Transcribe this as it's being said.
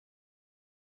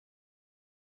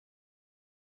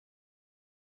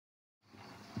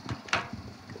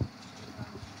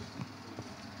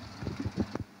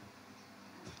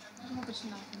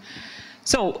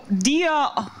So, dear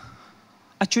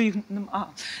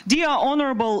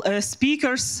honorable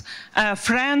speakers,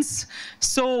 friends,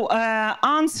 so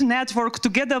ANS Network,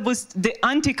 together with the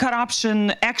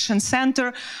Anti-Corruption Action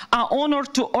Center, are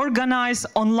honored to organize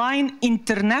online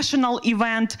international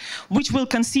event which will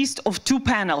consist of 2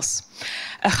 panels.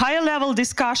 A higher-level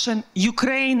discussion,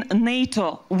 Ukraine,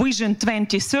 NATO, Vision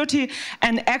 2030,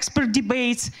 and expert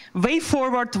debates, way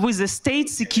forward with the state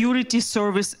security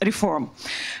service reform.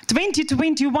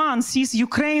 2021 sees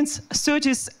Ukraine's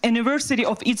 30th anniversary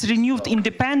of its renewed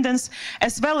independence,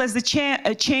 as well as the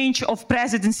change of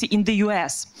presidency in the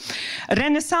US.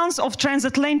 Renaissance of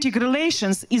transatlantic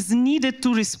relations is needed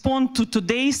to respond to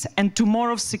today's and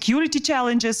tomorrow's security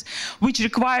challenges, which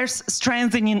requires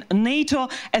strengthening NATO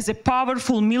as a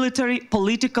powerful military,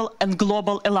 political, and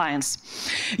global alliance.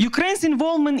 Ukraine's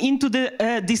involvement into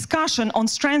the discussion on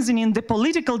strengthening the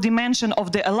political dimension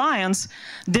of the alliance,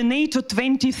 the NATO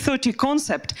 2030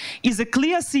 concept, is a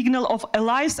clear signal of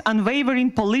allies'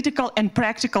 unwavering political and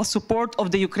practical support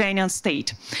of the Ukrainian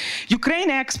state. Ukraine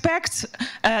expects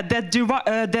that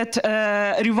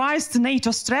revised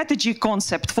NATO strategy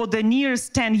concept for the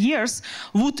nearest 10 years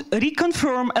would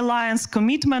reconfirm alliance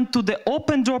commitment to the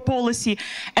open door policy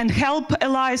and help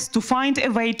allies to find a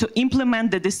way to implement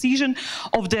the decision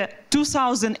of the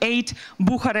 2008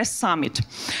 Bucharest summit.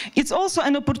 It's also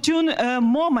an opportune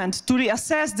moment to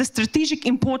reassess the strategic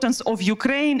importance of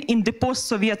Ukraine in the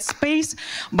post-Soviet space,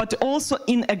 but also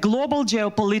in a global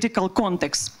geopolitical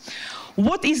context.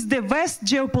 What is the West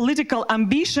geopolitical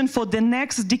ambition for the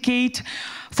next decade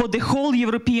for the whole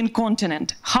European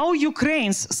continent? How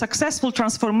Ukraine's successful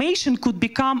transformation could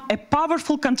become a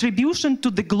powerful contribution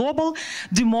to the global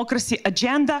democracy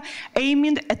agenda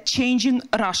aimed at changing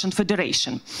Russian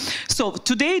Federation. So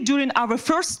today, during our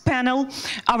first panel,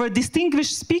 our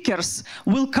distinguished speakers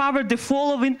will cover the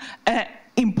following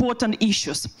important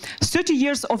issues: 30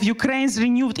 years of Ukraine's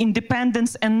renewed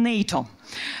independence and NATO,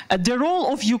 the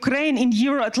role of Ukraine in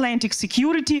Euro-Atlantic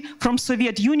security from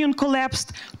Soviet Union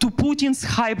collapsed to Putin's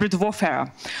hybrid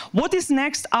warfare. What is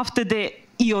next after the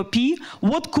EOP?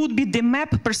 What could be the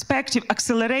map perspective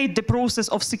accelerate the process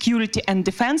of security and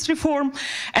defense reform?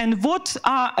 And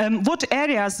what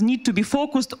areas need to be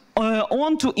focused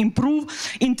on to improve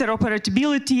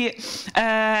interoperability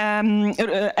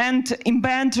and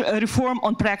embed reform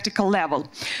on practical level?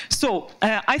 So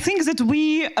I think that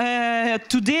we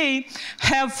today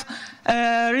have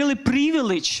really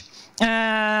privilege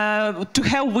to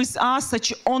have with us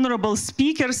such honorable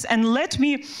speakers, and let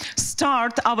me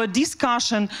start our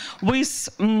discussion with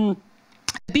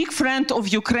big friend of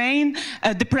Ukraine,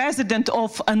 the president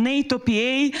of NATO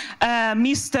PA,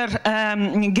 Mr.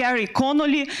 Gerry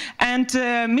Connoly. And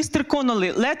Mr.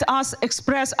 Connoly, let us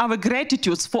express our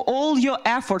gratitude for all your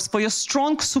efforts, for your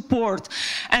strong support,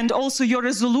 and also your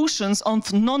resolutions on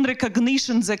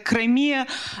non-recognition, the Crimea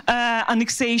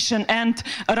annexation and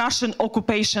Russian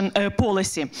occupation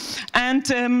policy.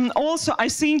 And also, I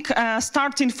think,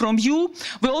 starting from you,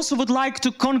 we also would like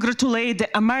to congratulate the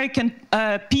American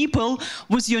people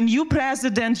with your new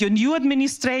president, your new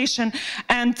administration,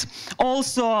 and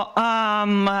also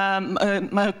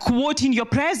quoting your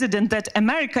president that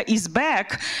America is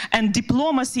back and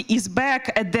diplomacy is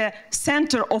back at the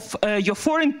center of your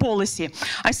foreign policy.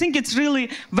 I think it's really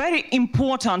very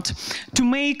important to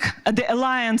make the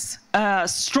alliance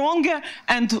stronger,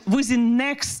 and within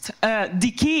next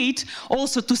decade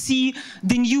also to see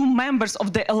the new members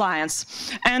of the alliance.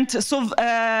 And so,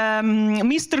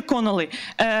 Mr. Connoly,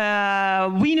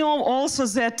 we know also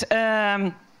that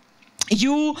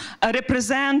you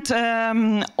represent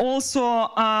also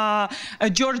a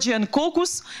Georgian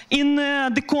caucus in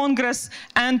the Congress,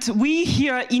 and we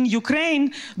here in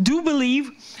Ukraine do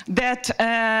believe that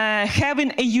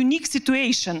having a unique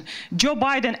situation, Joe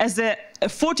Biden as a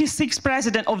 46th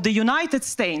president of the United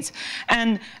States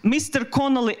and Mr.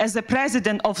 Connoly as the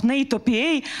president of NATO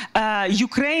PA,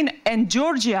 Ukraine and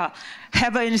Georgia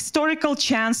have an historical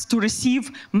chance to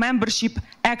receive membership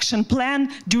action plan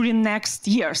during next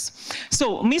years.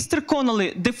 So, Mr.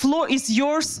 Connoly, the floor is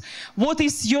yours. What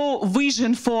is your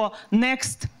vision for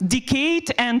next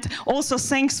decade? And also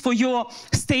thanks for your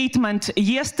statement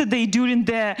yesterday during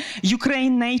the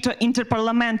Ukraine-NATO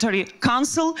Interparliamentary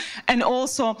Council, and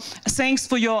also thank thanks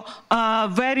for your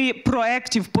very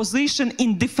proactive position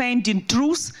in defending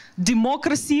truth,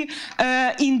 democracy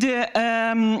in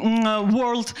the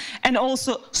world, and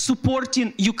also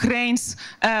supporting Ukraine's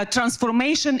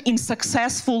transformation in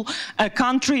successful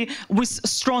country with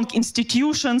strong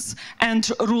institutions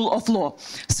and rule of law.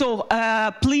 So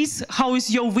please, how is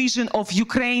your vision of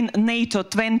Ukraine NATO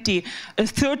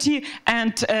 2030,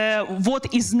 and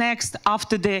what is next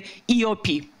after the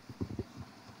EOP?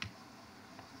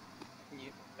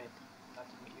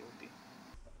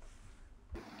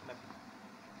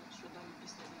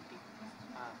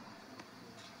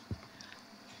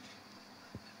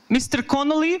 Mr.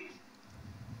 Connoly,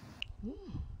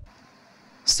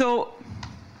 so...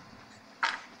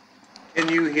 Can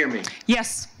you hear me?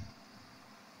 Yes.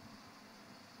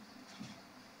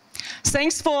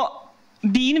 Thanks for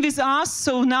being with us.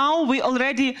 So now we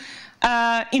already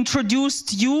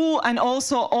introduced you and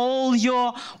also all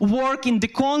your work in the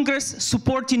Congress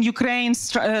supporting Ukraine's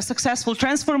successful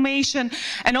transformation,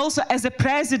 and also as a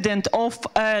president of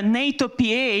NATO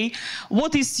PA,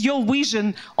 what is your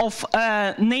vision of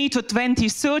NATO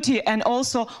 2030, and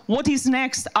also what is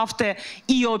next after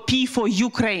EOP for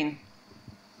Ukraine?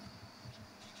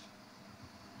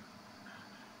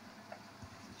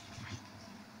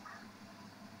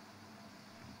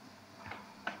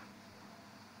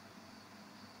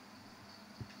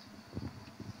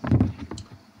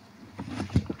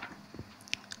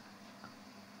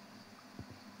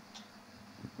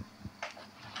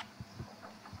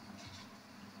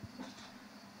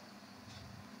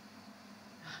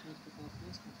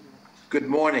 Good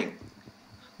morning.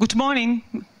 Good morning.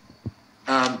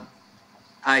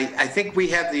 I think we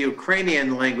have the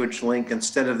Ukrainian language link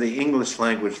instead of the English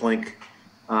language link,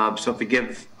 so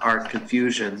forgive our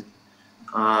confusion.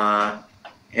 I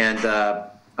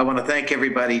want to thank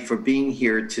everybody for being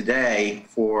here today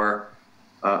for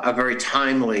a very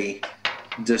timely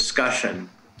discussion.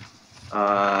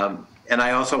 And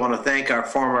I also want to thank our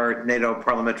former NATO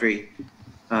Parliamentary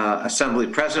Assembly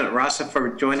President Rasa for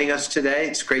joining us today.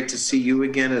 It's great to see you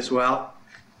again as well.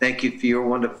 Thank you for your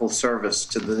wonderful service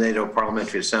to the NATO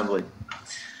Parliamentary Assembly.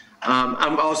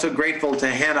 I'm also grateful to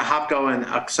Hanna, Hopko, and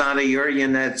ksana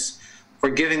Yurynets for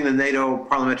giving the NATO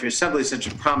Parliamentary Assembly such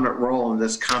a prominent role in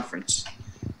this conference.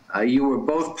 You were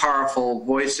both powerful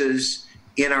voices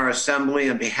in our assembly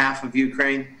on behalf of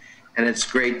Ukraine, and it's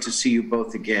great to see you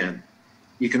both again.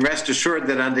 You can rest assured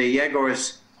that under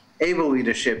Yegor's able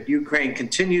leadership, Ukraine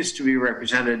continues to be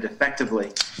represented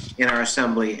effectively in our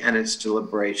assembly and its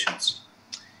deliberations.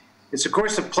 It's of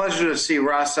course a pleasure to see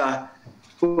Rasa,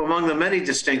 who among the many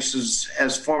distinctions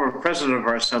as former president of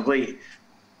our assembly,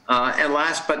 and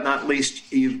last but not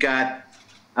least, you've got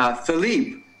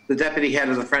Philippe, the deputy head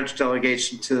of the French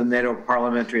delegation to the NATO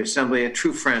Parliamentary Assembly, a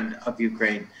true friend of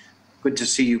Ukraine. Good to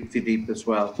see you, Philippe, as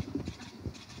well.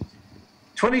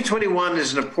 2021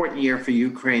 is an important year for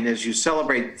Ukraine as you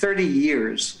celebrate 30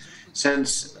 years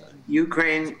since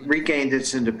Ukraine regained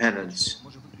its independence.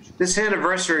 This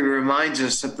anniversary reminds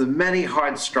us of the many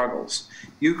hard struggles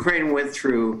Ukraine went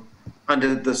through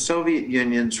under the Soviet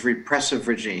Union's repressive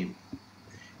regime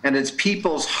and its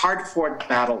people's hard-fought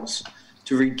battles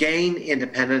to regain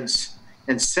independence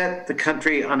and set the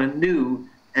country on a new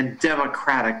and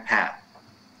democratic path.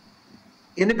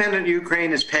 Independent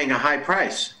Ukraine is paying a high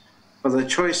price for the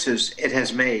choices it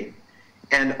has made,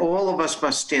 and all of us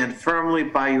must stand firmly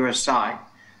by your side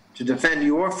to defend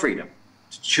your freedom,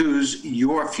 to choose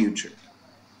your future.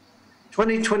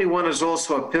 2021 is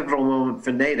also a pivotal moment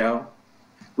for NATO.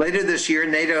 Later this year,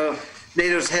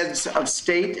 NATO's heads of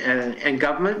state and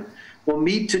government will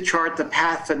meet to chart the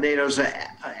path for NATO's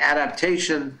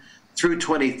adaptation through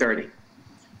 2030,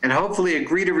 and hopefully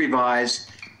agree to revise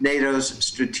NATO's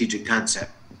strategic concept.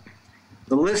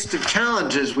 The list of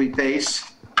challenges we face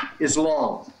is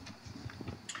long.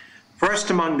 First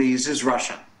among these is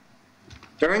Russia.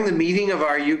 During the meeting of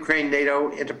our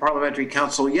Ukraine-NATO Interparliamentary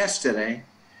Council yesterday,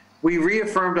 we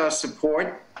reaffirmed our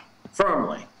support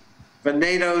firmly for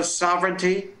NATO's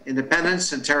sovereignty,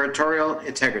 independence, and territorial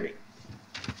integrity.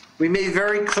 We made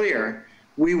very clear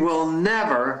we will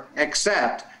never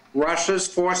accept Russia's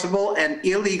forcible and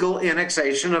illegal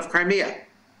annexation of Crimea,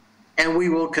 and we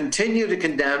will continue to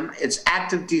condemn its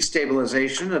active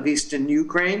destabilization of eastern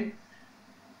Ukraine,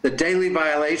 the daily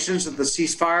violations of the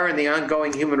ceasefire, and the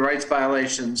ongoing human rights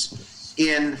violations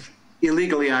in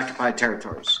illegally occupied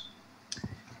territories.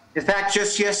 In fact,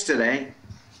 just yesterday,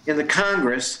 in the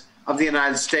Congress of the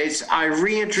United States, I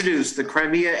reintroduced the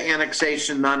Crimea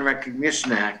Annexation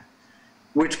Non-Recognition Act,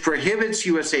 which prohibits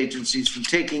U.S. agencies from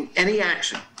taking any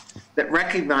action that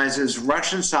recognizes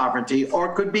Russian sovereignty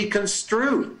or could be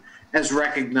construed as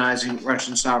recognizing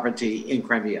Russian sovereignty in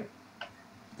Crimea.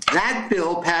 That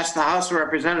bill passed the House of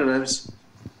Representatives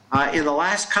in the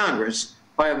last Congress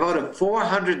by a vote of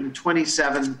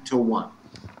 427-1.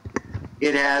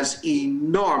 It has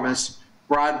enormous,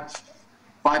 broad,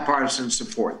 bipartisan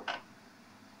support.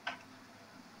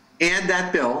 And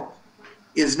that bill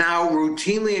is now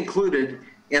routinely included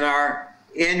in our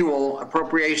annual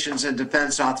appropriations and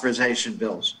defense authorization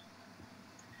bills.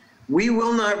 We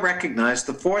will not recognize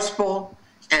the forcible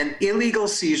and illegal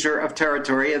seizure of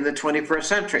territory in the 21st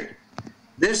century.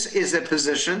 This is a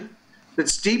position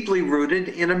that's deeply rooted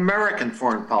in American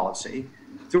foreign policy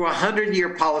through a 100-year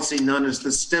policy known as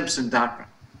the Stimson Doctrine.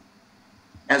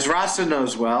 As Rasa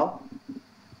knows well,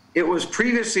 it was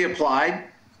previously applied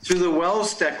through the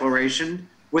Wells Declaration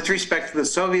with respect to the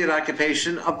Soviet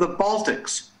occupation of the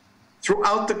Baltics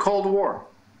throughout the Cold War.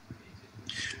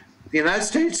 The United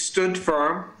States stood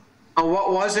firm on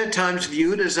what was at times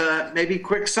viewed as a maybe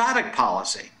quixotic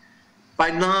policy by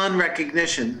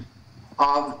non-recognition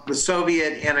of the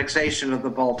Soviet annexation of the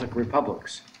Baltic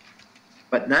republics.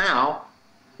 But now,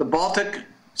 the Baltic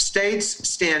states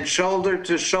stand shoulder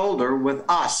to shoulder with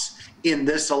us in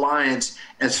this alliance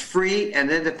as free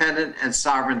and independent and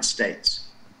sovereign states.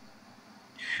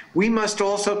 We must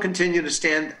also continue to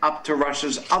stand up to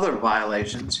Russia's other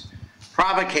violations,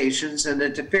 provocations, and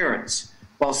interference,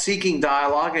 while seeking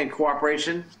dialogue and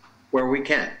cooperation where we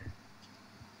can.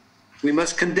 We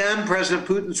must condemn President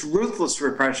Putin's ruthless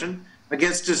repression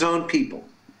against his own people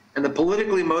and the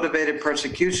politically motivated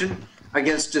persecution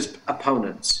against his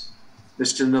opponents,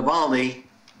 Mr. Navalny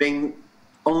being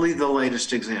only the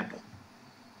latest example.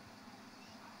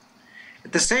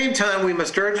 At the same time, we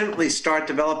must urgently start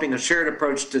developing a shared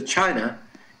approach to China,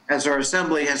 as our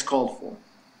Assembly has called for.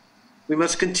 We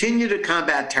must continue to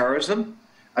combat terrorism,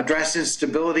 address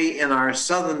instability in our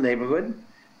southern neighborhood,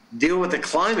 deal with the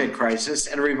climate crisis,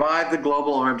 and revive the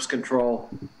global arms control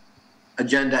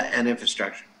agenda and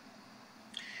infrastructure.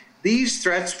 These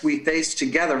threats we face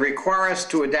together require us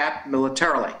to adapt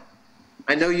militarily.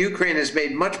 I know Ukraine has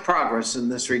made much progress in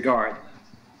this regard.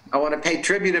 I want to pay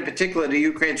tribute in particular to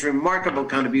Ukraine's remarkable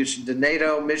contribution to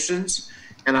NATO missions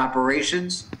and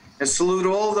operations, and salute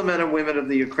all the men and women of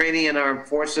the Ukrainian armed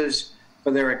forces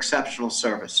for their exceptional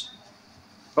service.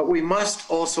 But we must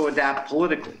also adapt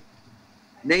politically.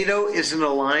 NATO is an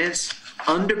alliance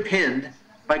underpinned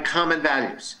by common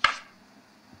values,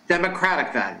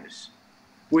 democratic values,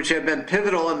 which have been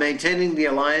pivotal in maintaining the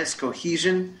alliance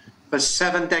cohesion for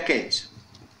 7 decades.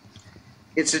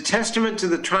 It's a testament to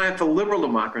the triumph of liberal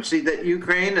democracy that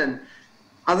Ukraine and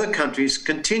other countries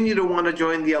continue to want to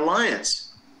join the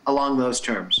alliance along those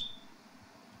terms.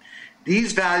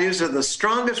 These values are the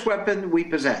strongest weapon we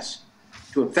possess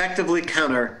to effectively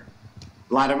counter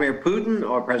Vladimir Putin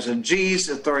or President Xi's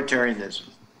authoritarianism.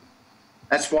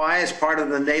 That's why, as part of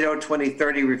the NATO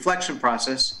 2030 reflection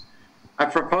process, I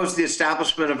proposed the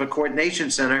establishment of a coordination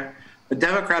center for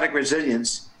democratic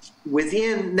resilience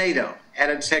within NATO at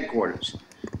its headquarters,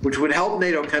 which would help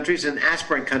NATO countries and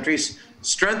aspirant countries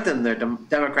strengthen their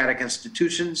democratic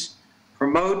institutions,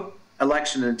 promote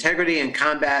election integrity, and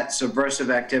combat subversive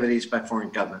activities by foreign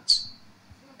governments.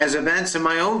 As events in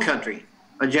my own country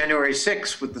on January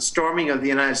 6th with the storming of the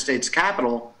United States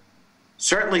Capitol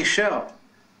certainly show,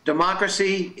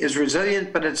 democracy is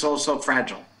resilient, but it's also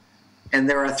fragile. And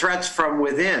there are threats from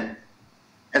within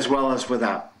as well as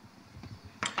without.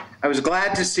 I was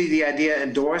glad to see the idea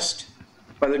endorsed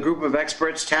by the group of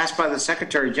experts tasked by the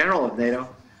Secretary General of NATO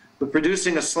with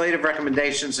producing a slate of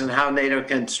recommendations on how NATO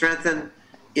can strengthen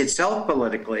itself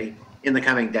politically in the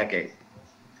coming decade.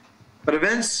 But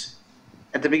events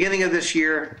at the beginning of this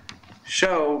year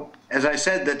show, as I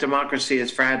said, that democracy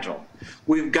is fragile.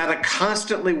 We've got to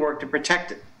constantly work to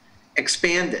protect it,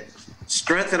 expand it,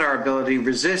 strengthen our ability to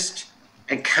resist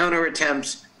and counter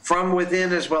attempts from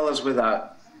within as well as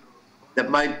without that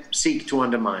might seek to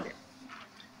undermine it.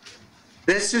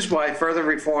 This is why further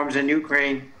reforms in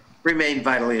Ukraine remain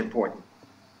vitally important.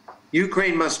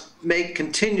 Ukraine must make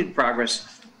continued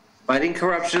progress fighting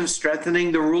corruption,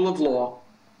 strengthening the rule of law,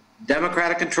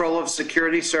 democratic control of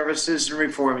security services, and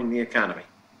reforming the economy.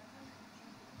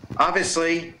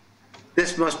 Obviously,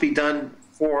 this must be done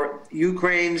for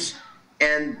Ukraine's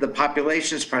and the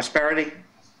population's prosperity,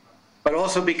 but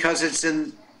also because it's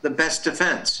in the best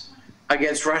defense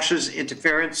against Russia's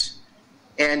interference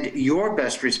and your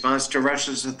best response to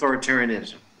Russia's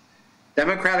authoritarianism.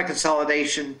 Democratic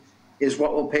consolidation is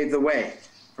what will pave the way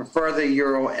for further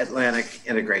Euro-Atlantic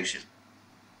integration.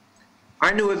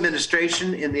 Our new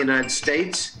administration in the United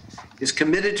States is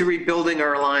committed to rebuilding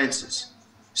our alliances,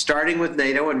 starting with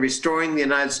NATO and restoring the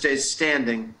United States'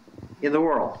 standing in the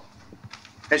world.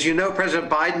 As you know,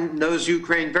 President Biden knows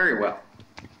Ukraine very well.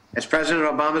 As President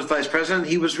Obama's vice president,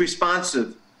 he was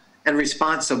responsive and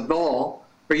responsible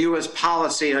for U.S.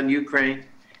 policy on Ukraine.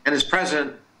 And as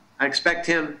president, I expect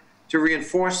him to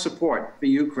reinforce support for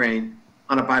Ukraine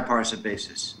on a bipartisan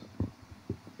basis.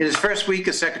 In his first week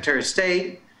as Secretary of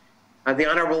State, the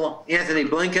Honorable Anthony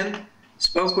Blinken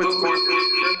spoke with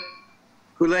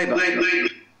Kuleba,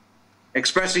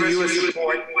 expressing U.S.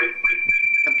 support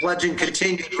and pledging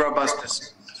continued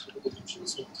robustness.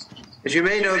 As you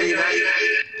may know, the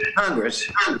United Congress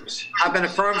have been a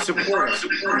firm supporter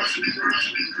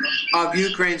of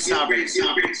Ukraine's sovereignty,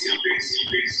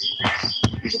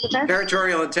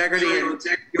 territorial integrity, and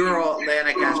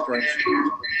Euro-Atlantic aspirations,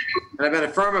 and have been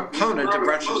a firm opponent of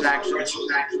Russia's actions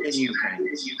in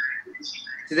Ukraine.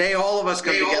 Today, all of us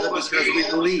come together because we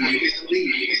believe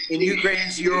in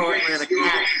Ukraine's Euro-Atlantic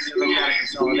path to democratic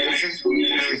consolidation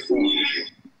and reform.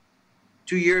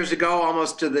 2 years ago,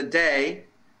 almost to the day,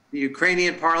 the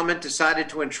Ukrainian Parliament decided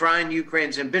to enshrine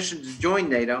Ukraine's ambition to join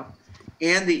NATO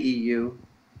and the EU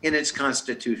in its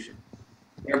constitution,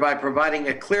 thereby providing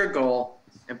a clear goal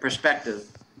and perspective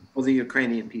for the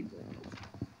Ukrainian people.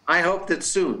 I hope that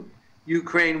soon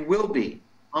Ukraine will be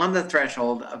on the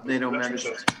threshold of NATO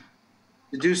membership.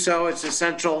 To do so, it's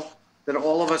essential that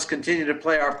all of us continue to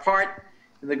play our part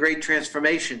in the great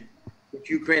transformation which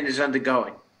Ukraine is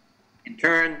undergoing. In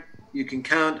turn, you can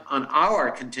count on our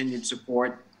continued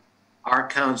support, our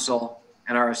counsel,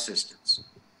 and our assistance.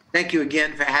 Thank you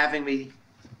again for having me,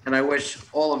 and I wish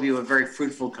all of you a very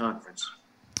fruitful conference.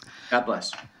 God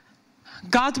bless.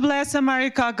 God bless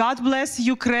America, God bless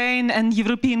Ukraine and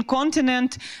European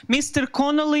continent. Mr.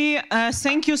 Connoly,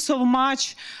 thank you so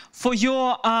much for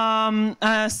your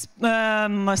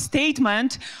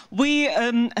statement. We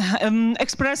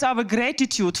express our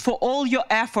gratitude for all your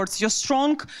efforts, your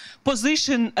strong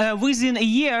position within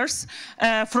years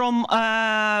from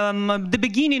the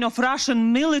beginning of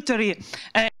Russian military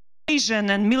invasion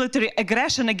and military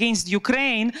aggression against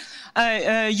Ukraine.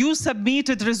 You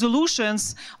submitted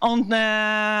resolutions on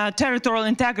territorial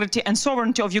integrity and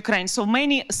sovereignty of Ukraine. So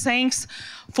many thanks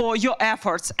for your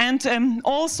efforts. And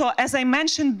also, as I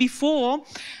mentioned before,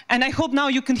 and I hope now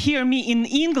you can hear me in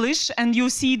English and you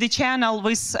see the channel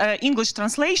with English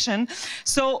translation.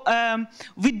 So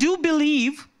we do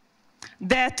believe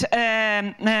that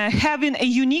having a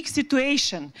unique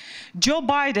situation, Joe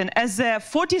Biden as the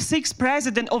 46th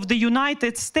president of the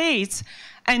United States,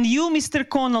 and you, Mr.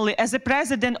 Connoly, as a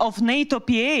president of NATO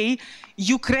PA,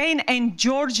 Ukraine and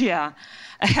Georgia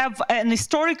have an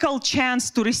historical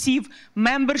chance to receive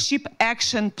membership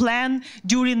action plan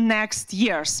during next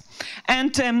years.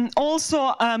 And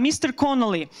also, Mr.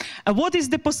 Connoly, what is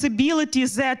the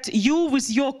possibilities that you with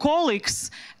your colleagues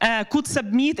could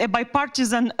submit a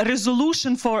bipartisan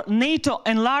resolution for NATO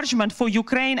enlargement for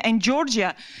Ukraine and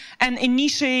Georgia and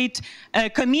initiate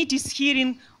committees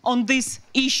hearing on this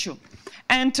issue?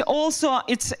 And also,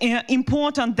 it's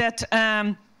important that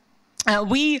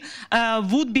we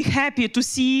would be happy to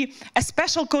see a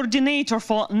special coordinator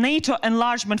for NATO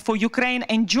enlargement for Ukraine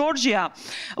and Georgia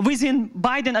within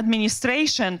Biden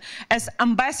administration as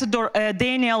Ambassador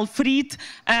Daniel Fried,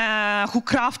 who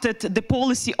crafted the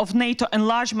policy of NATO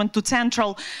enlargement to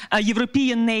Central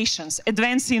European nations,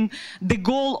 advancing the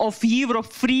goal of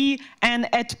Europe free and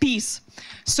at peace.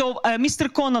 So, Mr.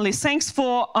 Connoly, thanks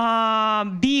for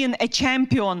being a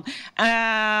champion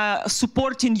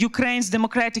supporting Ukraine's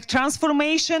democratic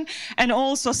transformation, and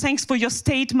also thanks for your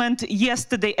statement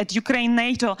yesterday at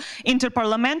Ukraine-NATO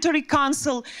Interparliamentary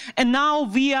Council. And now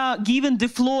we are giving the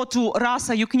floor to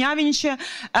Rasa Jukneviciene,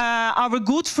 our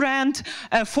good friend,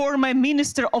 former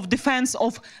Minister of Defense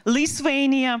of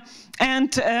Lithuania,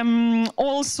 and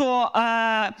also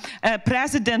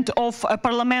President of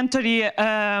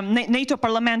NATO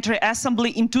Parliamentary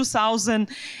Assembly in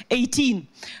 2018.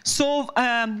 So,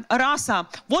 Rasa,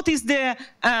 what is the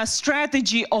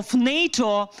strategy of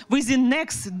NATO within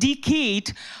next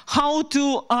decade? How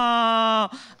to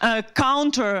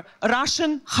counter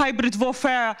Russian hybrid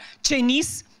warfare,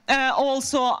 Chinese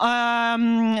also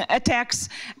attacks,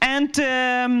 and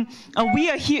we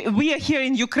are here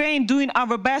in Ukraine doing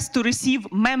our best to receive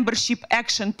membership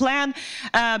action plan,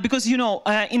 because you know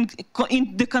in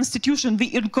the constitution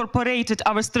we incorporated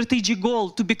our strategic goal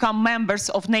to become members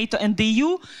of NATO and the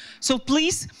EU. So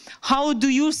please, how do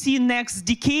you see next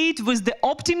decade with the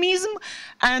optimism?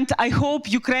 And I hope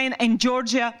Ukraine and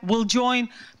Georgia will join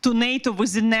to NATO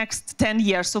within the next 10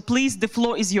 years. So please, the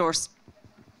floor is yours.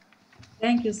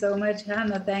 Thank you so much,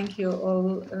 Hanna. Thank you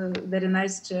all. Very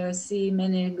nice to see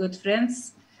many good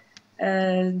friends.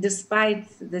 Despite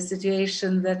the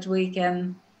situation that we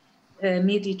can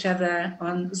meet each other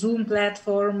on Zoom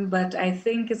platform, but I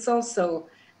think it's also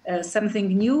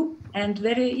something new and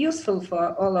very useful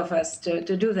for all of us to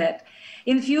do that.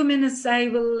 In a few minutes, I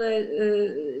will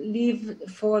leave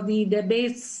for the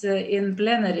debates in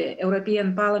plenary,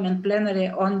 European Parliament plenary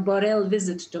on Borrell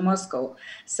visit to Moscow.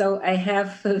 So I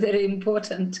have a very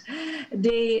important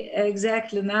day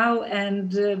exactly now,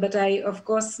 and but of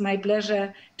course, my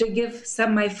pleasure to give some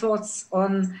of my thoughts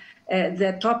on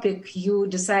the topic you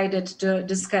decided to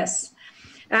discuss.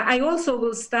 I also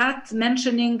will start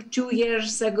mentioning 2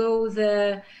 years ago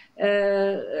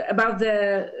about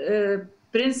the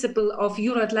principle of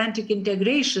Euro-Atlantic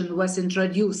integration was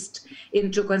introduced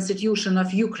into Constitution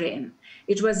of Ukraine.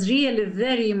 It was really a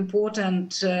very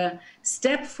important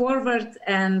step forward,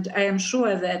 and I am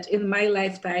sure that in my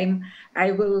lifetime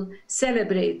I will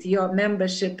celebrate your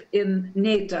membership in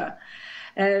NATO.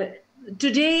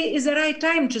 Today is the right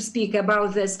time to speak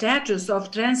about the status of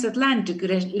transatlantic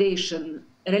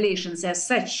relations as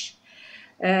such,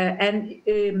 and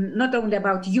not only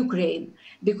about Ukraine,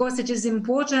 because it is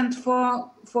important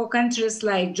for countries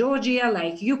like Georgia,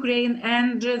 like Ukraine,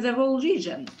 and the whole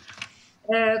region.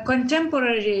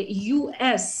 Contemporary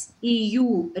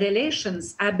US-EU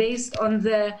relations are based on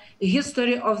the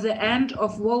history of the end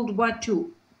of World War II.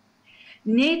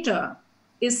 NATO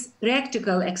is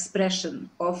practical expression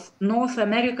of North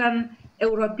American,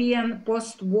 European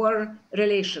post-war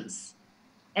relations.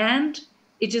 And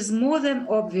it is more than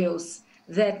obvious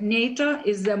that NATO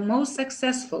is the most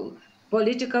successful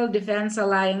political defense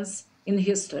alliance in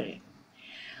history.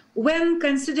 When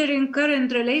considering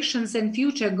current relations and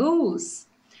future goals,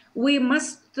 we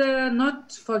must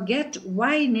not forget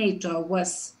why NATO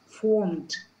was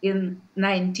formed in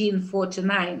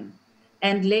 1949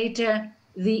 and later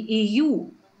the EU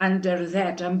under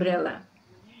that umbrella,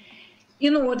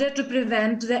 in order to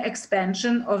prevent the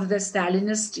expansion of the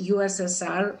Stalinist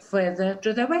USSR further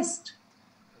to the West.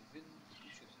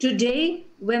 Today,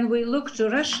 when we look to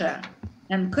Russia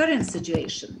and current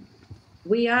situation,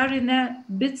 we are in a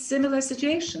bit similar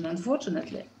situation,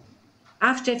 unfortunately.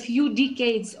 After a few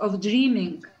decades of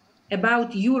dreaming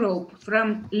about Europe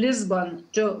from Lisbon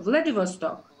to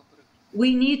Vladivostok,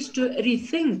 we need to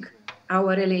rethink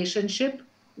our relationship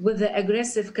with the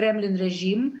aggressive Kremlin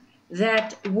regime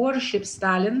that worships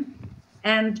Stalin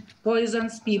and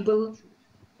poisons people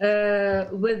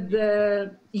with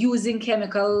using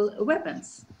chemical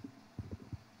weapons.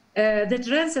 The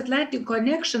transatlantic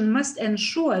connection must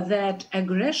ensure that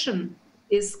aggression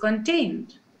is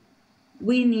contained.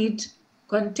 We need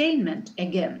containment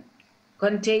again,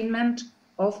 containment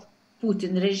of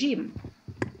Putin regime.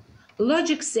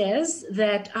 Logic says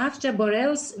that after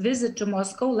Borrell's visit to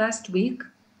Moscow last week,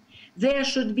 there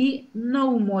should be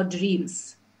no more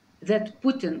dreams that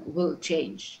Putin will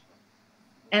change,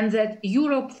 and that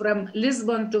Europe from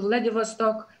Lisbon to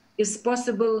Vladivostok is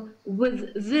possible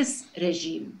with this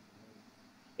regime.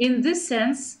 In this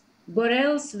sense,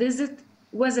 Borrell's visit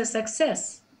was a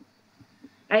success.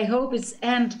 I hope it's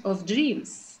end of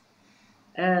dreams,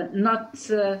 not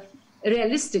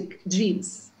realistic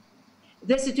dreams.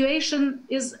 The situation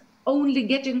is only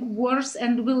getting worse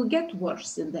and will get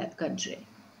worse in that country.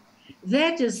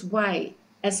 That is why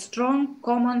a strong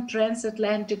common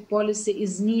transatlantic policy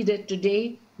is needed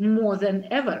today more than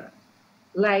ever,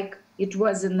 like it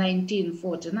was in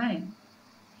 1949.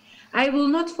 I will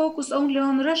not focus only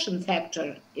on Russian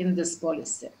factor in this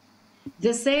policy.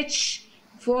 The search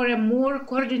for a more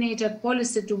coordinated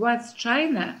policy towards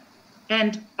China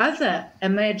and other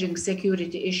emerging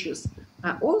security issues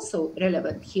are also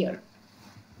relevant here.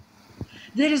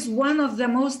 There is one of the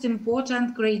most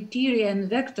important criteria and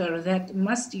vector that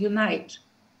must unite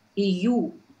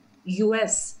EU,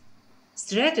 US,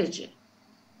 strategy,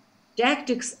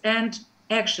 tactics and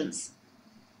actions,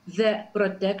 the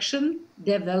protection,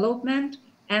 development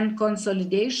and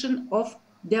consolidation of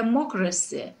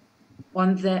democracy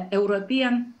on the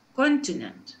European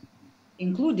continent,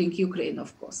 including Ukraine,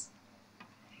 of course.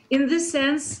 In this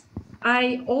sense,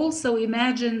 I also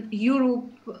imagine Europe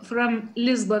from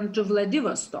Lisbon to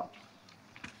Vladivostok.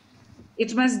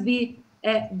 It must be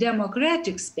a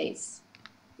democratic space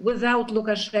without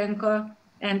Lukashenko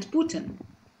and Putin.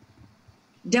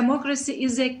 Democracy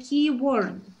is a key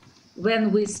word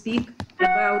when we speak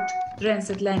about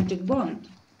transatlantic bond.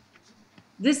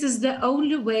 This is the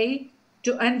only way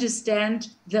to understand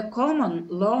the common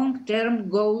long-term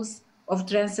goals of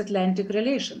transatlantic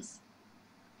relations.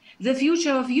 The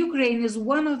future of Ukraine is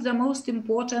one of the most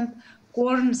important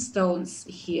cornerstones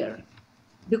here,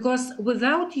 because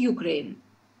without Ukraine,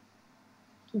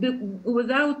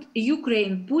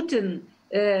 Putin,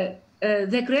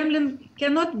 the Kremlin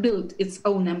cannot build its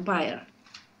own empire.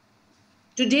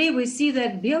 Today, we see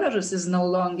that Belarus is no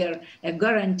longer a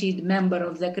guaranteed member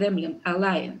of the Kremlin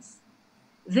alliance.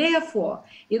 Therefore,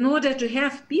 in order to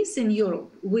have peace in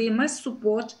Europe, we must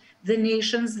support the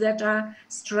nations that are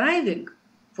striving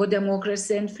for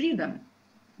democracy and freedom,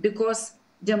 because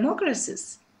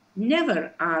democracies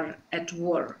never are at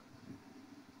war.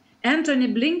 Antony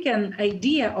Blinken's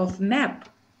idea of map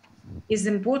is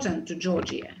important to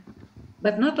Georgia,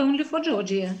 but not only for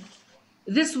Georgia.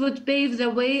 This would pave the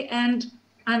way and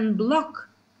unblock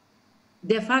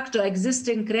de facto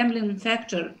existing Kremlin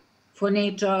factor for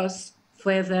NATO's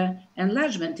further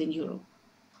enlargement in Europe.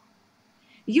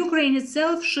 Ukraine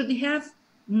itself should have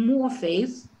more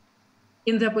faith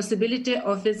in the possibility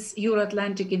of its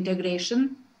Euro-Atlantic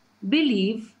integration,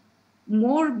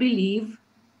 more believe,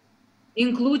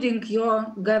 including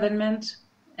your government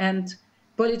and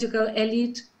political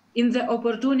elite, in the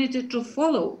opportunity to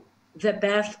follow the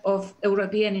path of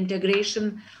European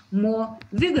integration more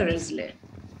vigorously.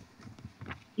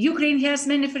 Ukraine has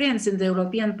many friends in the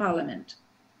European Parliament,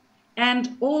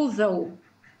 and although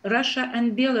Russia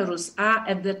and Belarus are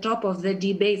at the top of the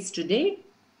debates today,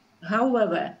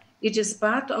 however, it is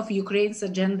part of Ukraine's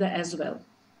agenda as well.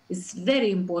 It's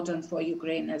very important for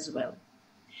Ukraine as well,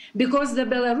 because the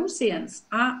Belarusians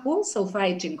are also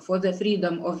fighting for the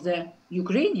freedom of the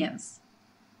Ukrainians.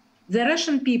 The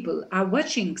Russian people are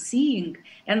watching, seeing,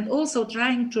 and also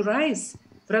trying to rise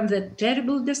from the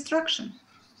terrible destruction.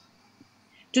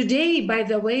 Today, by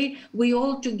the way, we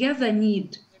all together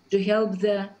need to help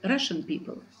the Russian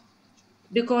people,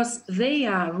 because they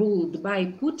are ruled by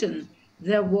Putin,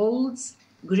 the world's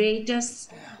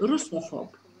greatest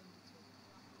Russophobe,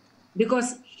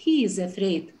 because he is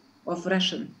afraid of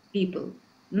Russian people,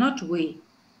 not we.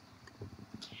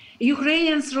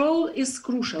 Ukrainians' role is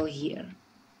crucial here.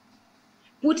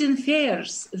 Putin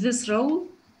fears this role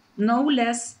no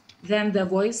less than the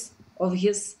voice of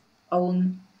his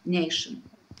own nation.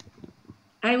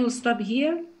 I will stop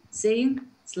here saying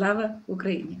Slava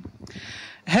Ukraini.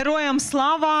 Heroyam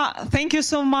Slava, thank you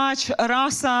so much,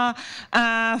 Rasa,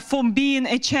 for being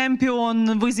a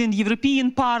champion within the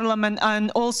European Parliament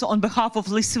and also on behalf of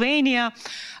Lithuania,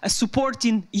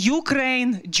 supporting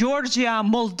Ukraine, Georgia,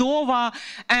 Moldova.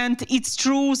 And it's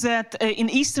true that in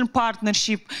Eastern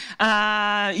Partnership,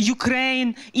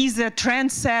 Ukraine is a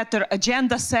trendsetter,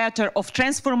 agenda setter of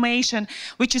transformation,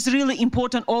 which is really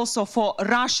important also for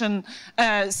Russian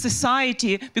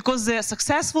society, because the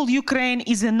successful Ukraine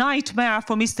is a nightmare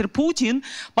for Mr. Putin,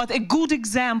 but a good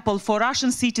example for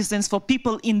Russian citizens, for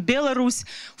people in Belarus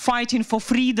fighting for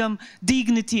freedom,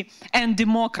 dignity, and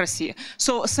democracy.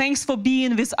 So thanks for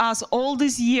being with us all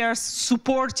these years,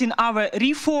 supporting our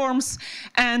reforms,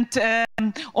 and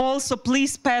also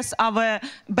please pass our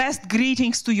best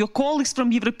greetings to your colleagues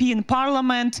from European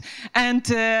Parliament. And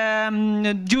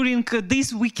during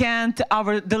this weekend,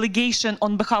 our delegation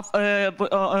on behalf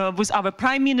with our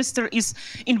Prime Minister is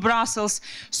in Brussels.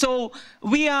 So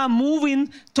we are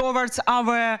moving towards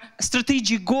our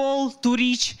strategic goal to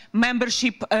reach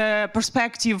membership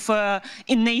perspective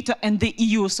in NATO and the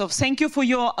EU. So thank you for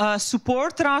your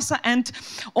support, Rasa. And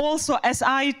also, as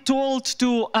I told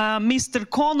to Mr.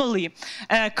 Connoly,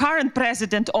 current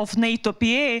president of NATO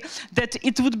PA, that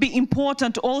it would be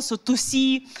important also to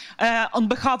see on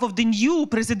behalf of the new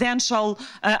presidential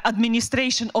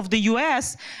administration of the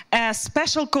US, a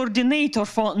special coordinator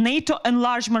for NATO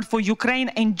enlargement for Ukraine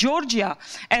and Georgia,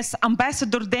 as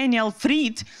Ambassador Daniel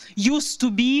Fried used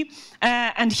to be,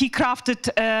 and he crafted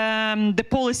the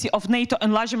policy of NATO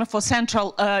enlargement for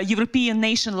Central European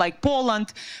nations like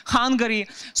Poland, Hungary.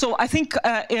 So I think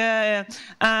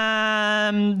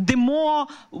the more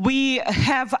we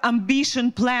have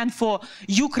ambition plan for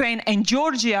Ukraine and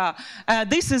Georgia,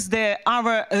 this is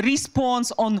our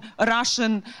response on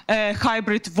Russian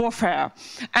hybrid warfare.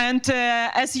 And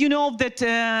as you know, that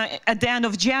at the end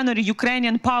of January,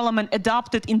 Ukrainian Parliament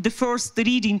adopted in the first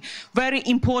reading very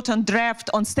important draft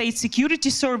on state security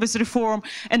service reform.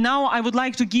 And now I would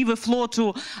like to give a floor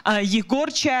to Yegor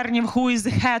Chernev, who is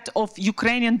the head of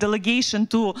Ukrainian delegation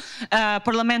to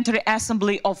Parliamentary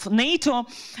Assembly of NATO,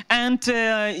 and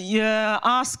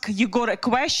ask Yegor a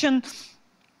question.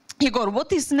 Yegor,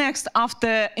 what is next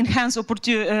after enhanced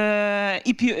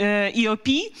EOP?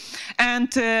 And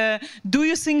do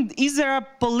you think, is there a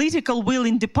political will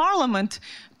in the parliament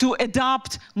to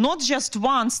adopt not just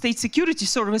one state security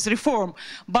service reform,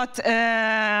 but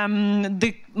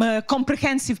the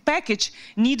comprehensive package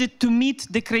needed to meet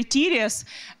the criteria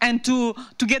and to,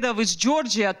 together with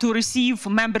Georgia, to receive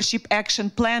membership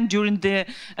action plan during the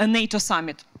NATO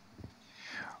summit?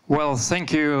 Well,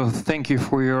 thank you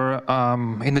for your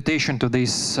invitation to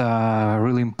this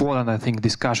really important, I think,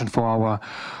 discussion for our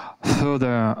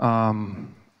further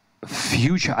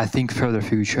future, I think further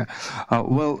future.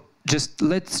 Well, just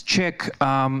let's check.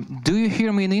 Do you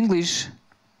hear me in English?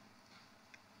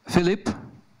 Philippe?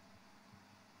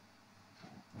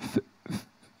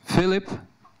 Philippe?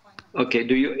 Okay,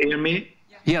 do you hear me?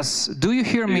 Yes, do you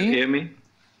hear me? Do you hear me?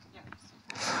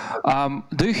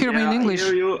 Do you hear me in English?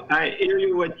 I hear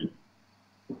you what you...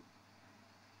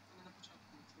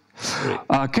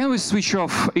 Can we switch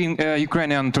off in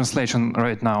Ukrainian translation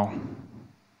right now?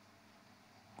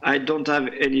 I don't have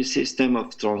any system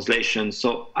of translation,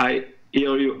 so I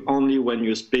hear you only when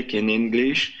you speak in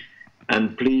English.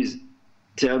 And please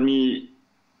tell me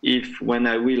if when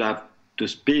I will have to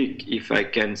speak, if I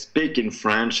can speak in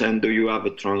French, and do you have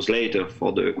a translator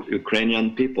for the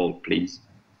Ukrainian people, please?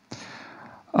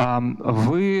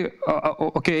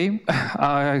 Okay.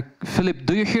 Philippe,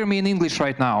 do you hear me in English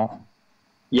right now?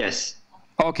 Yes.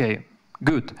 Okay,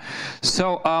 good.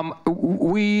 So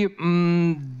we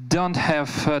don't have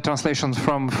translations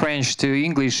from French to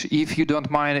English. If you don't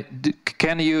mind,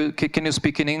 can you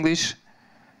speak in English?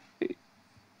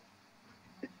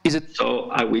 Is it? So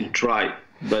I will try,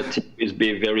 but it will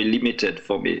be very limited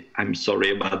for me. I'm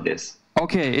sorry about this.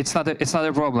 Okay, it's not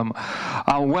a problem.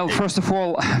 Well, first of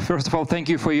all, thank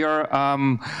you for your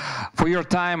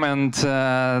time and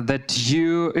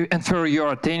and for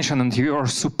your attention and your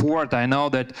support. I know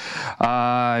that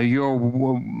you're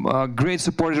a great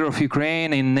supporter of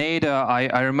Ukraine in NATO.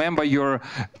 I remember your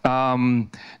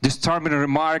disturbing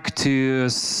remark to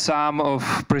some of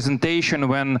presentation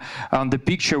when the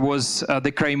picture was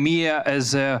the Crimea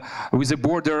as with a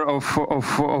border of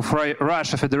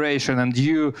Russia Federation, and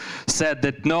you said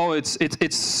that no, it's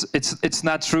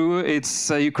not true. It's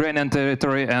Ukrainian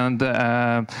territory, and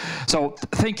so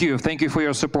thank you for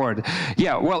your support.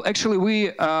 Yeah, well, actually,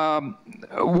 we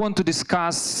want to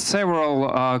discuss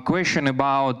several questions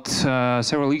about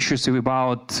several issues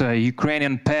about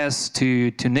Ukrainian path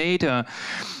to NATO.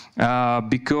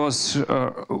 Because,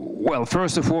 well,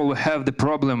 first of all, we have the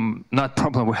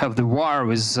we have the war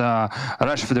with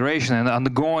Russian Federation and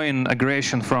ongoing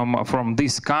aggression from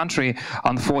this country.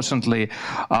 Unfortunately,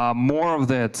 more of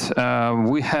that,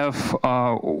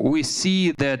 we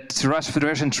see that Russian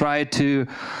Federation tried to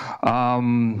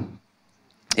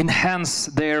enhance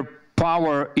their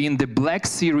power in the Black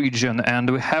Sea region, and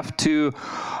we have to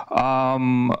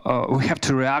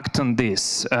react on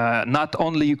this. Not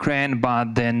only Ukraine,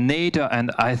 but the NATO, and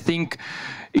I think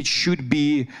it should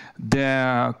be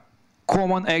the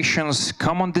common actions,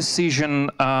 common decision,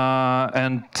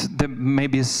 and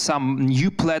maybe some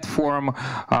new platform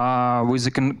with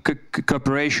the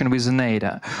cooperation with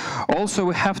NATO. Also,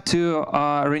 we have to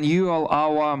renew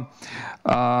our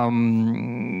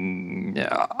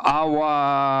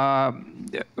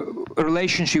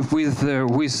relationship with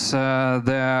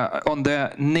on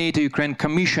the NATO-Ukraine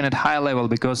Commission at high level,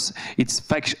 because it's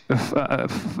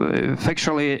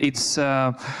factually it's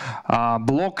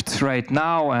blocked right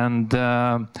now, and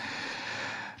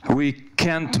we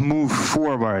can't move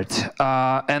forward.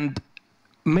 And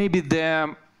maybe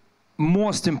the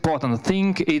most important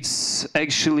thing is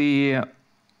actually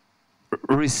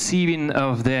receiving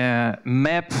of the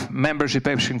membership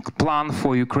action plan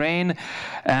for Ukraine,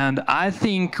 and I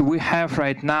think we have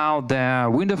right now the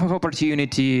window of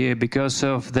opportunity because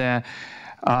of the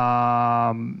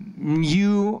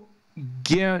new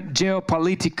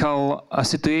geopolitical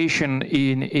situation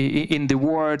in the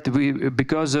world,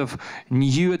 because of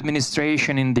new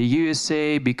administration in the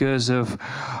USA, because of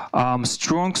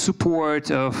strong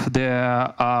support of the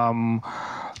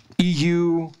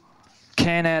EU,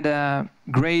 Canada,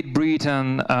 Great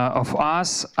Britain, of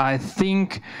us. I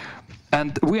think,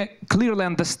 and we clearly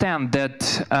understand that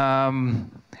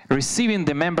receiving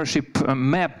the membership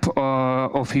map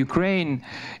of Ukraine,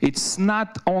 it's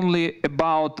not only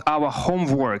about our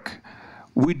homework.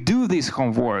 We do this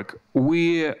homework.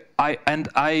 I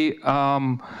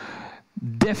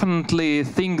definitely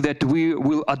think that we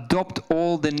will adopt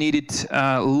all the needed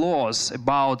laws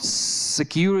about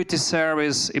security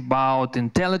service, about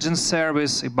intelligence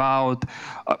service, about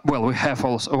well, we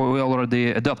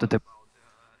already adopted about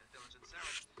intelligence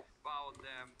service,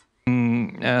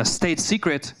 about state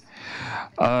secret.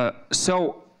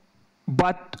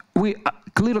 But we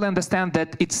clearly understand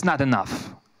that it's not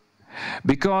enough,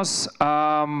 because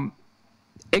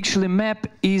actually, MAP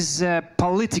is a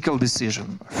political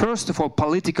decision. First of all,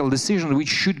 political decision which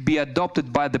should be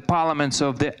adopted by the parliaments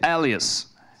of the allies.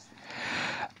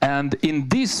 And in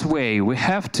this way, we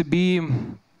have to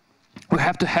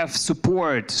have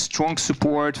support, strong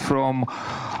support from,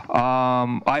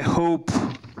 I hope,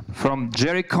 from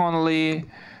Gerry Connoly,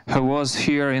 who was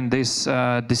here in this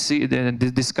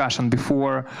discussion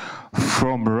before,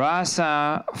 from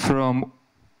Rasa, from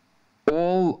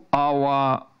all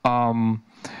our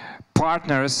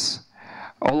partners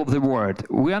all over the world.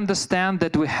 We understand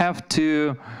that we have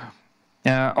to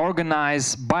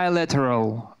organize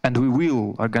bilateral, and we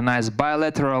will organize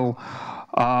bilateral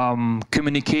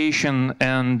communication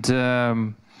and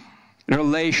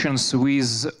relations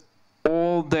with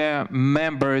all the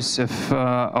members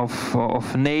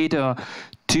of NATO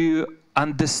to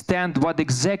understand what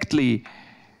exactly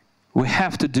we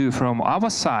have to do from our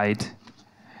side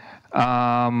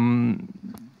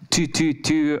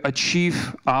to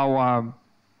achieve our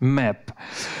map.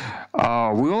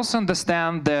 We also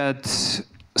understand that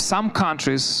some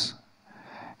countries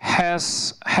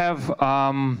have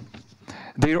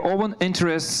their own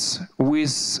interests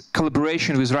with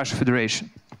collaboration with Russian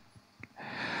Federation.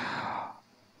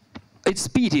 It's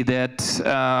pity that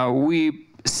we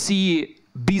see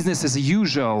business as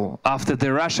usual after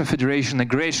the Russian Federation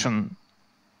aggression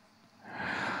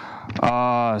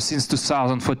since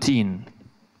 2014.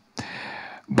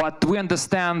 But we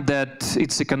understand that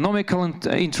it's economical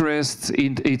interest,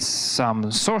 it's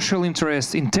some social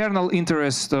interest, internal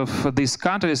interest of these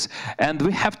countries, and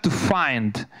we have to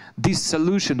find this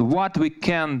solution, what we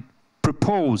can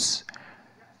propose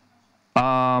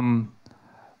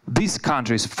these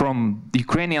countries from the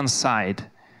Ukrainian side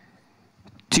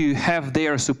to have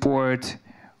their support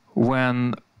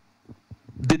when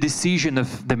the decision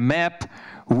of the map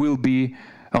will be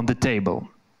on the table.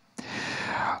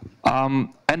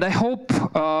 And I hope,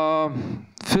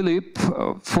 Philippe,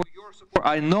 for your support,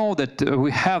 I know that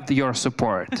we have your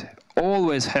support,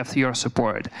 always have your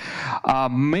support.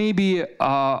 Maybe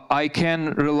I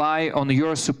can rely on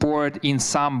your support in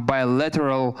some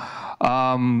bilateral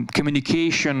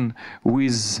communication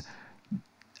with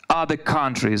other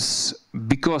countries,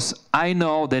 because I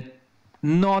know that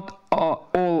not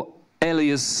all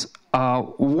allies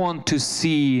want to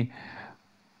see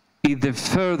in the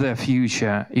further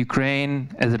future Ukraine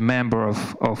as a member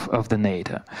of the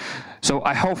NATO. So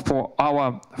I hope for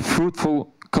our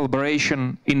fruitful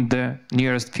collaboration in the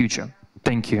nearest future.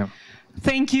 Thank you.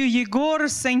 Thank you, Yegor.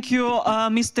 Thank you,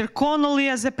 Mr. Connoly,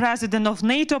 as the President of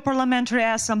NATO Parliamentary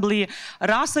Assembly,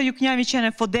 Rasa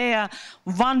Jukneviciene, for their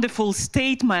wonderful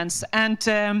statements. And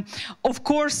of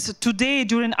course, today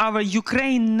during our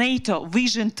Ukraine-NATO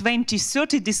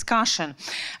Vision-2030 discussion,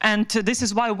 and this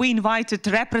is why we invited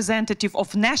representatives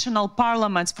of national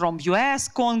parliaments from US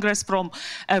Congress, from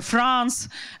France,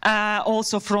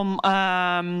 also from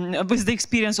with the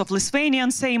experience of Lithuanian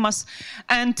Seimas.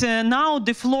 And now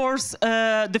the floor is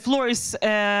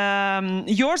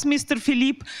yours, Mr.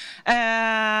 Philippe.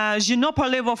 Je ne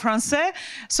parle pas français,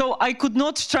 so I could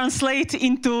not translate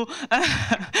into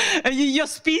your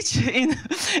speech in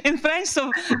French.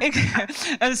 So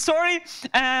sorry.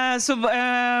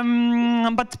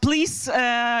 But please,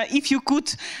 if you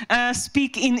could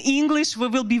speak in English, we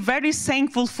will be very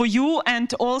thankful for you,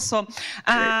 and also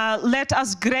let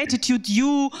us gratitude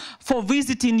you for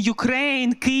visiting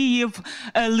Ukraine, Kyiv,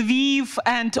 Lviv,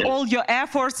 and all your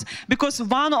efforts, because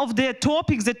one of the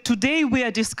topics that today we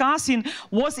are discussing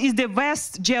is the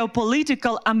West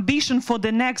geopolitical ambition for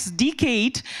the next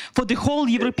decade for the whole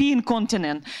European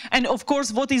continent. And of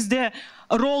course, what is the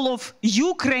role of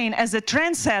Ukraine as a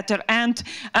trendsetter? And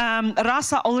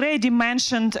Rasa already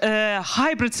mentioned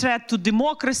hybrid threat to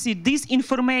democracy,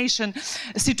 disinformation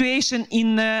situation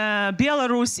in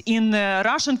Belarus, in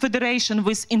Russian Federation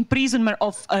with imprisonment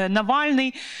of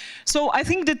Navalny. So I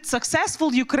think that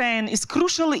successful Ukraine is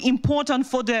crucially important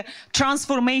for the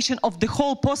transformation of the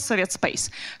whole post-Soviet space.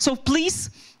 So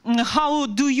please, how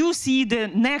do you see the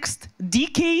next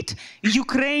decade,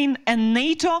 Ukraine and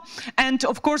NATO? And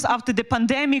of course, after the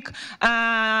pandemic,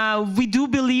 we do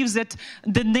believe that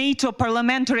the NATO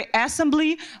Parliamentary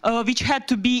Assembly, which had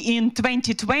to be in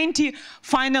 2020,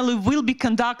 finally will be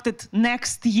conducted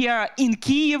next year in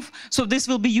Kyiv. So this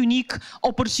will be a unique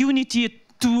opportunity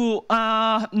to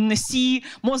see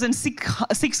more than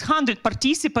 600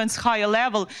 participants, higher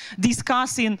level,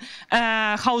 discussing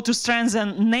how to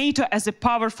strengthen NATO as a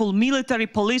powerful military,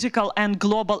 political, and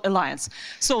global alliance.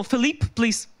 So, Philippe,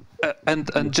 please.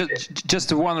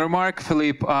 Just one remark,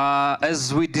 Philippe.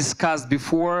 As we discussed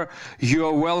before, you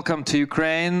are welcome to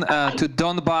Ukraine, to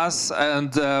Donbass,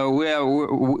 and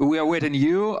we are waiting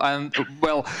you. And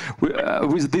well,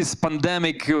 with this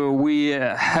pandemic, we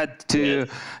had to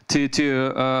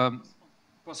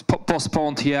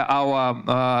postpone here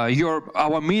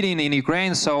our meeting in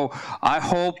Ukraine. So I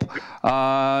hope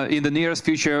in the nearest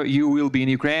future you will be in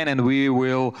Ukraine, and we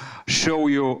will show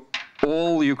you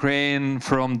all Ukraine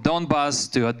from Donbass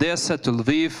to Odessa to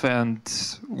Lviv and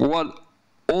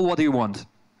all what you want.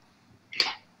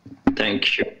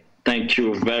 Thank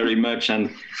you very much.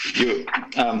 And you,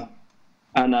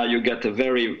 Hanna, you get a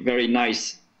very, very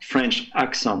nice French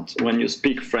accent when you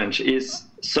speak French. Is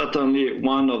certainly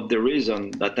one of the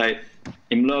reasons that I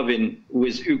am loving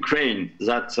with Ukraine.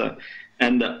 That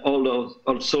and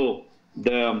also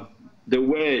the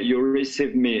way you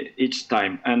receive me each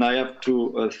time. And I have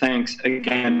to thanks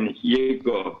again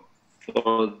Yegor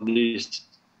for this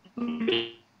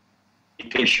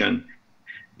invitation.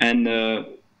 And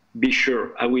be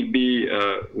sure I will be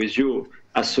with you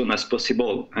as soon as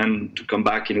possible, and to come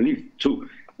back in Lviv too,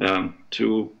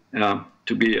 to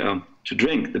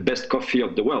drink the best coffee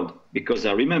of the world, because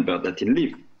I remember that in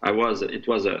Lviv it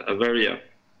was a very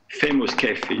famous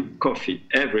coffee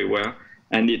everywhere,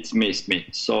 and it missed me.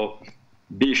 So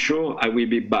be sure I will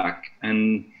be back.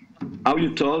 And how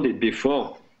you told it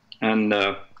before, and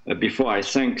before I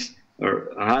thank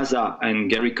Rasa and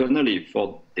Gerry Connoly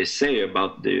for they say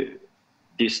about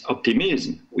this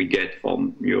optimism we get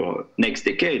from your next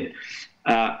decade.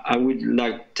 I would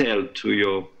like to tell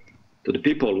to the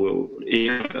people who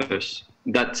hear us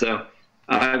that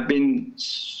I've been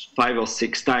 5 or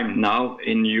 6 times now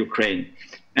in Ukraine,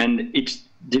 and it's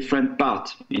different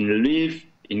parts in Lviv,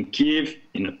 in Kiev,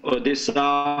 in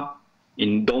Odessa,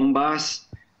 in Donbass,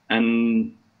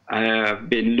 and I have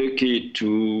been lucky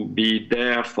to be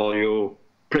there for your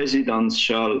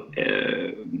presidential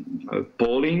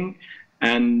polling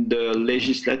and the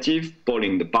legislative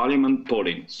polling, the parliament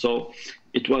polling. So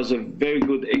it was a very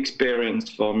good experience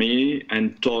for me,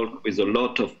 and talk with a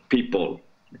lot of people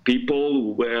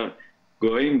who were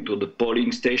going to the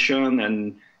polling station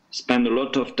and spend a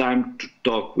lot of time to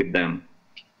talk with them.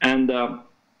 And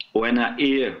when I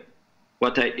hear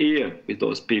what I hear with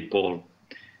those people,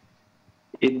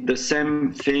 it's the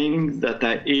same thing that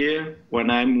I hear when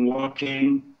I'm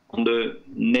working on the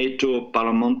NATO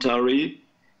Parliamentary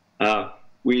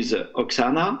with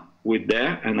Oksana,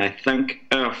 and I thank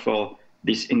her for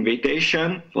this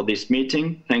invitation, for this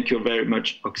meeting. Thank you very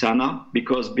much, Oksana,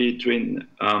 because between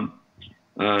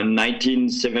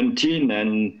 1917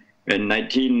 and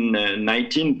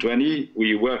 1920,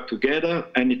 we worked together,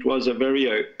 and it was a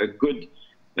very good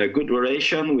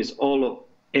relation with all of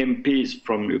MPs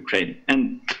from Ukraine.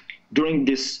 And during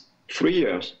these 3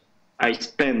 years, I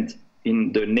spent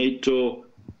in the NATO,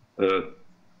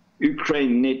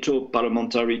 Ukraine NATO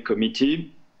Parliamentary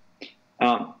Committee.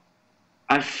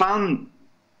 I found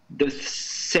the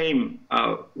same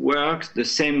works, the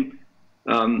same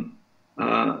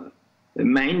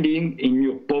minding in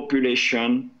your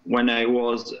population when I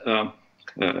was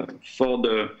for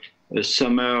the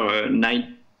summer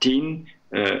 19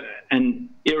 and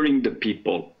hearing the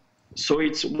people. So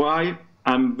it's why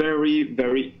I'm very,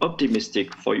 very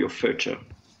optimistic for your future.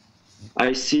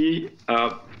 I see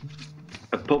a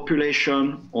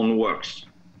population on works.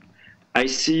 I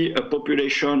see a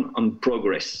population on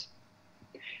progress.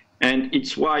 And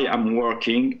it's why I'm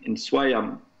working, it's why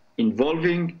I'm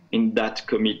involving in that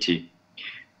committee,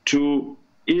 to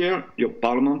hear your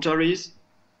parliamentaries,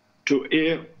 to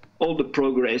hear all the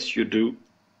progress you do,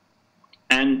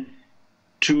 and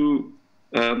to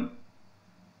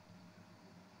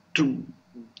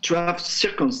have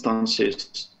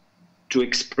circumstances to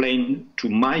explain to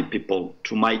my people,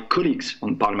 to my colleagues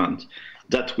on Parliament,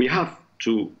 that we have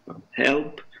to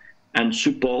help and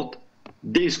support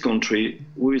this country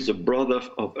who is a brother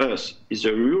of us, is a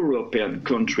European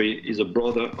country, is a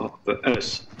brother of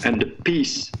us. And the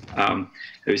peace,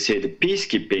 we say the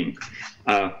peacekeeping,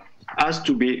 has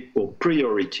to be a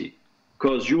priority,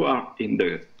 because you are in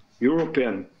the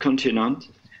European continent,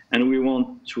 and we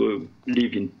want to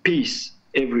live in peace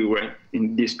everywhere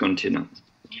in this continent.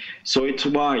 So it's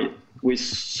why with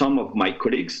some of my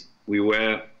colleagues, we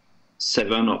were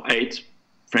 7 or 8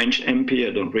 French MP,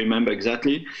 I don't remember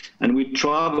exactly, and we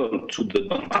traveled to the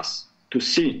Donbass to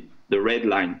see the red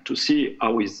line, to see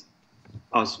how was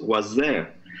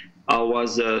there, how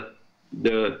was the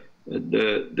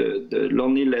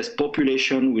loneliness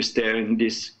population was there in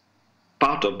this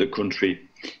part of the country,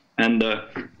 and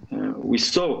we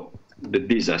saw the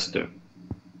disaster.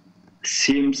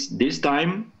 Since this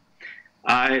time,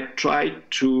 I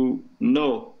tried to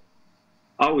know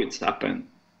how it's happened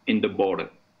in the border.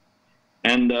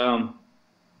 And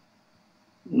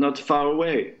not far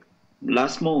away,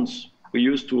 last month, we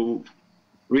used to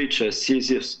reach a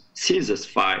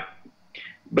ceasefire.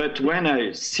 But when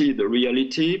I see the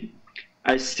reality,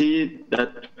 I see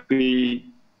that we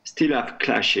still have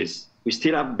clashes. We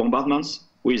still have bombardments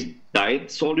with died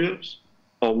soldiers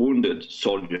or wounded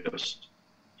soldiers.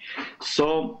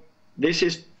 So this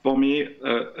is for me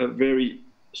a very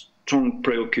strong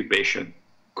preoccupation,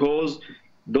 because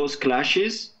those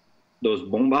clashes, those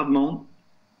bombardments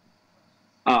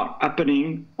are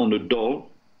happening on the door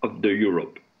of the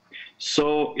Europe.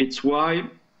 So it's why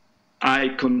I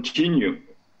continue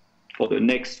for the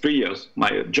next 3 years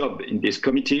my job in this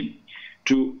committee,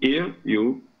 to hear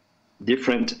you,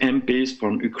 different MPs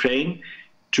from Ukraine,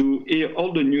 to hear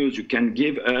all the news you can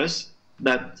give us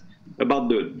about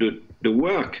the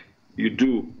work you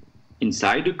do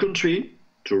inside the country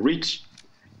to reach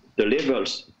the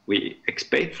levels we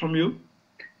expect from you,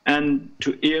 and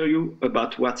to hear you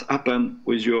about what's happened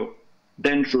with your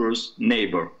dangerous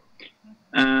neighbor.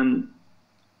 And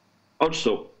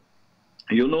also,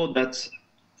 you know that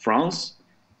France,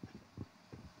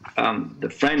 the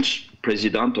French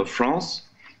president of France,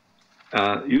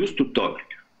 used to talk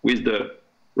with the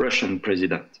Russian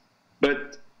president.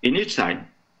 But in each time,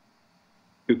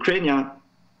 Ukraine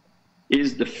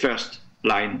is the first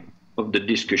line of the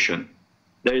discussion.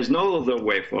 There is no other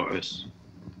way for us.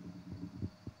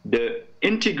 The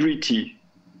integrity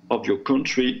of your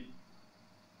country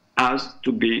has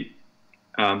to be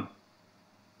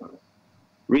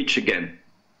reached again.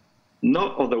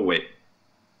 No other way.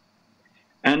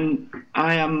 And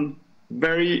I am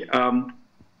very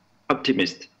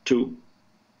optimistic too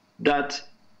that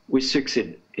we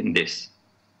succeed in this.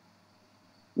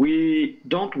 We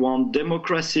don't want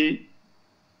democracy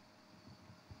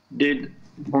did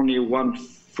only 1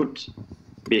 foot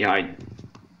behind.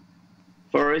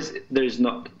 For us, there is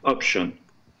not option.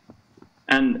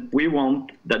 And we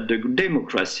want that the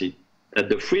democracy, that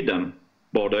the freedom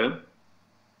border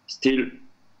still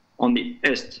on the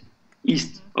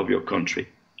east of your country.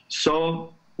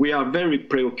 So we are very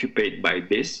preoccupied by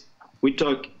this. We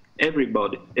talk every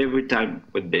time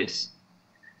with this.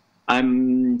 I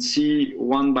see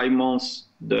one by month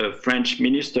the French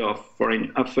Minister of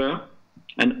Foreign Affairs,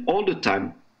 and all the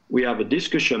time we have a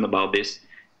discussion about this,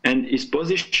 and his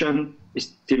position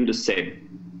is still the same.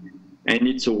 And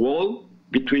it's a wall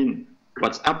between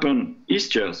what's happened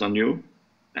East years on you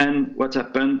and what's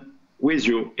happened with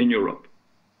you in Europe.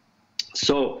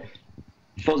 So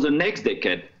for the next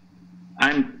decade,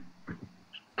 I'm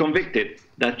convicted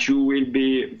that you will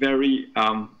be very,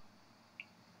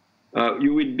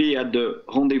 you will be at the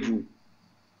rendezvous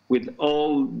with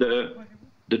all the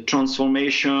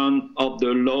transformation of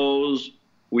the laws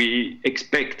we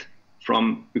expect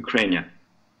from Ukraine.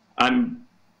 I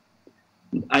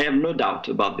have no doubt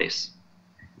about this.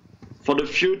 For the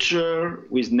future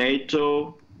with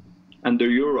NATO and the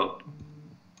Europe,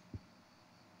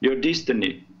 your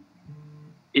destiny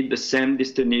is the same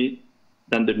destiny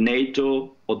than the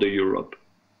NATO or the Europe.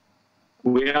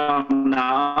 We are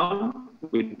now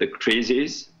with the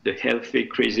crisis, the healthy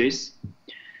crisis,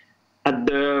 at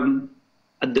the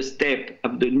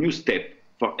new step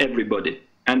for everybody.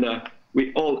 And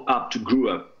we all have to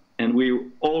grow up, and we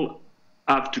all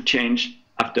have to change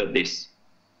after this.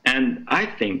 And I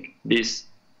think this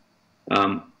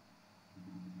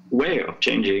way of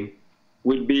changing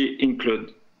will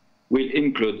include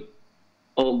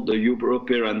all the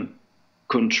European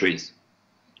countries.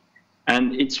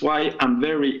 And it's why I'm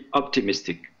very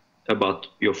optimistic about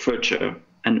your future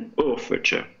and our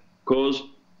future, because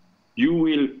you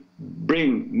will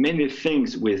bring many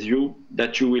things with you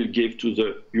that you will give to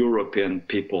the European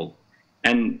people.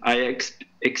 And I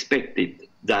expected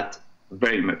that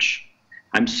very much.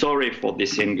 I'm sorry for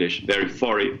this English, very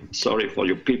sorry for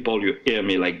you people, you hear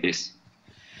me like this.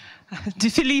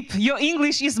 Philippe, your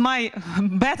English is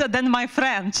better than my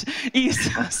French is,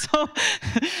 so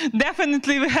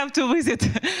definitely we have to visit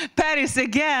Paris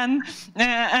again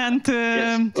and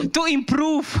yes. to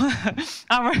improve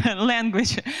our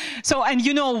language. So, and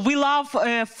you know, we love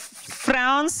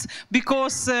France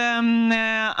because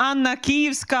Anna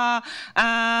Kievska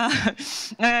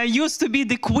used to be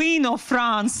the Queen of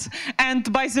France.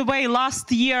 And by the way, last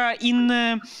year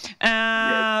in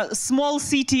small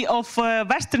city of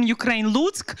Western Ukraine,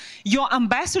 Lutsk, your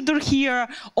ambassador here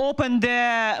opened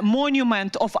the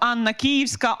monument of Anna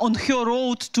Kievska on her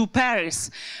road to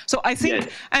Paris. So I think,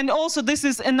 yes. And also this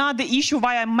is another issue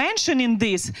why I'm mentioning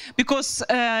this, because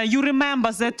you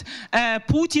remember that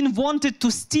Putin wanted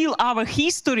to steal our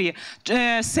history,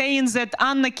 saying that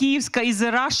Anna Kievska is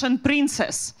a Russian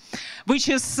princess, which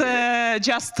is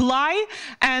just lie.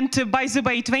 And by the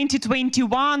way,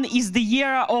 2021 is the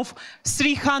year of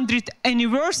 300th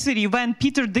anniversary when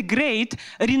Peter the Great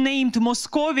renamed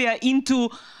Moscovia into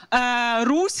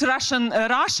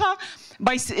Russia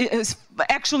by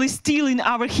actually still in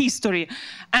our history.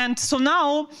 And so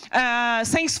now,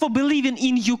 thanks for believing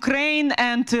in Ukraine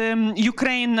and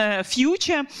Ukraine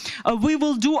future. We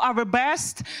will do our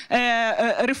best,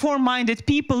 reform-minded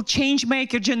people,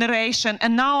 change-maker generation.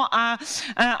 And now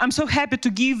I'm so happy to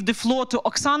give the floor to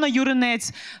Oksana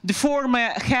Yurynets, the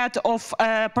former head of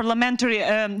Parliamentary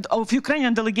of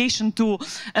Ukrainian Delegation to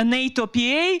NATO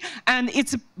PA. And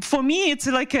it's, for me, it's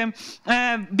like a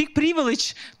big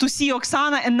privilege to see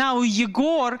Oksana and now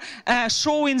Yegor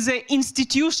showing the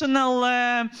institutional,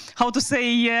 how to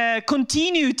say,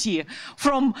 continuity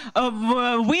from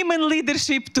women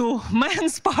leadership to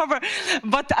men's power.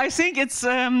 But I think it's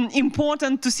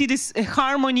important to see this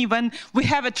harmony when we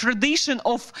have a tradition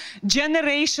of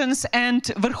generations and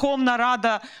Verkhovna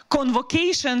Rada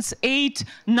convocations, 8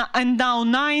 and now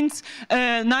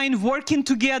 9 working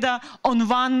together on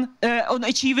on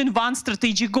achieving one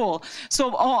strategic goal.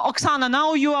 So Oksana,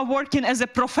 now you are working as a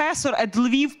professor at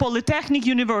Lviv Polytechnic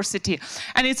University,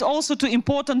 and it's also too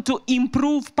important to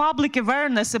improve public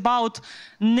awareness about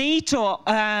NATO.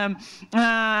 And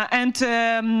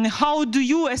how do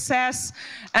you assess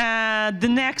the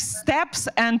next steps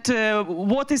and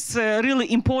what is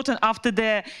really important after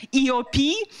the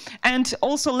EOP? And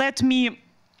also let me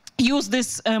use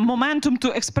this momentum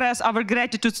to express our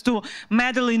gratitude to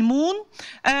Madeleine Moon,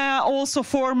 also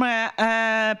former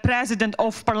president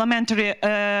of Parliamentary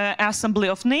Assembly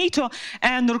of NATO,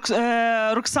 and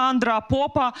Ruxandra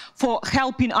Popa for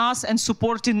helping us and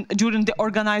supporting during the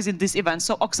organizing this event.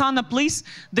 So Oksana, please,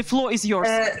 the floor is yours.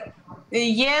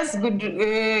 Yes,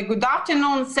 good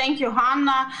afternoon. Thank you,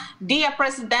 Hanna. Dear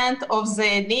President of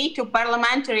the NATO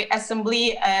Parliamentary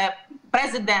Assembly,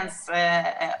 Presidents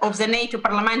of the NATO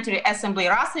Parliamentary Assembly,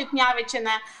 Rasa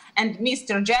Jukneviciene, and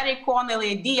Mr. Gerry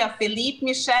Connoly, dear Philippe,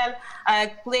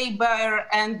 Michel-Kleisbauer,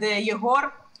 and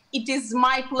Yegor. It is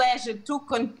my pleasure to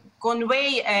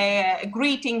convey a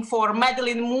greeting for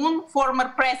Madeleine Moon, former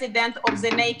President of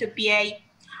the NATO PA.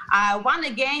 Once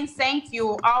again, thank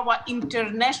you, our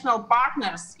international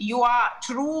partners. You are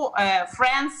true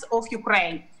friends of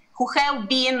Ukraine, who have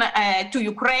been to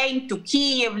Ukraine, to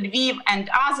Kiev, Lviv, and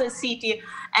other cities,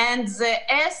 and the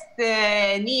east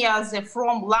near the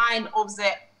front line of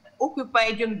the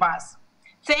occupied Donbass.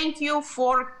 Thank you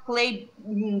for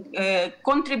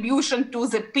contribution to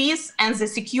the peace and the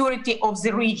security of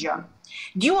the region.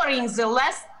 During the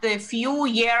last few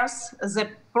years, the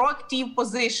proactive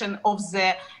position of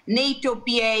the NATO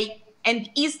PA and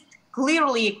its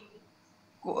clearly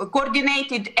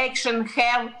coordinated action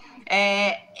have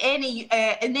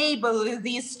enable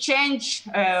this change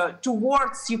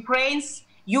towards Ukraine's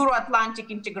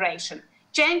Euro-Atlantic integration.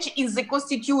 Change in the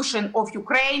constitution of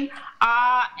Ukraine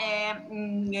are a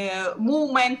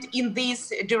movement in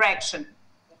this direction.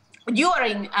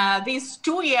 During these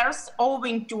 2 years,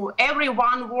 owing to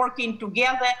everyone working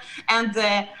together and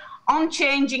the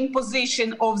unchanging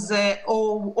position of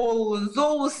all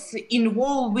those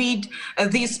involved with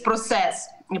this process,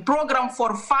 a program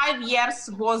for 5 years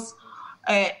was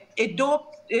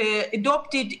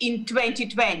adopted in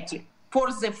 2020.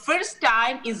 For the first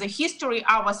time in the history,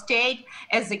 our state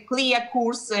has a clear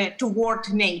course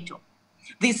toward NATO.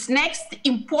 This next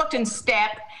important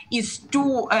step is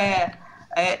to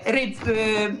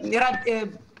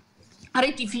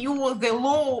ratify the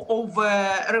law of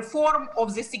reform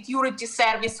of the security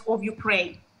service of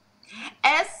Ukraine.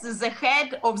 As the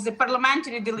head of the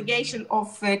parliamentary delegation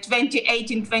of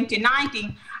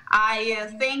 2018-2019, I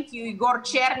thank you, Yegor,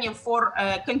 Chernev, for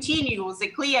continuing the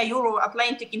clear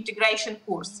Euro-Atlantic integration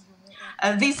course.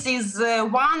 This is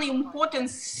one important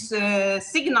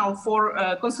signal for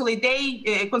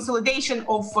consolidation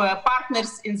of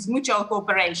partners in mutual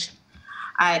cooperation.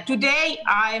 Today,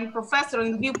 I am professor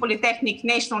in Lviv Polytechnic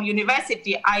National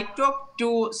University. I talk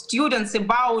to students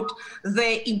about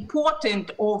the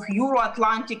importance of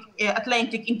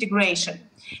Euro-Atlantic integration.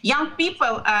 Young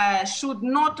people should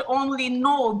not only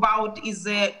know about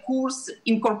the course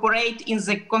incorporated in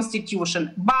the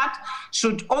constitution, but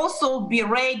should also be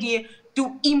ready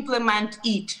to implement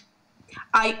it.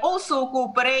 I also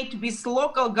cooperate with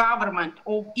local government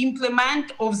of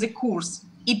implement of the course.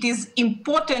 It is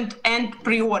important and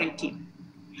priority.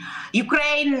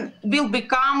 Ukraine will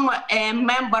become a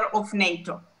member of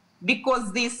NATO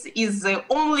because this is the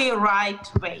only right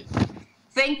way.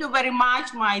 Thank you very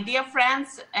much, my dear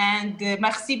friends, and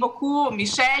merci beaucoup,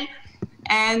 Michel.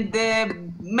 And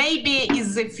maybe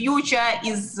in the future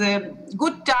is a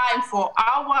good time for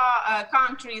our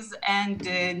countries and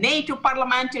NATO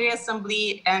Parliamentary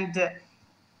Assembly, and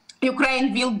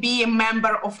Ukraine will be a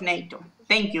member of NATO.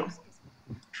 Thank you.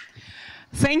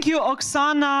 Thank you,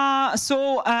 Oksana.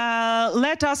 So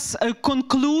let us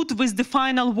conclude with the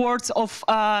final words of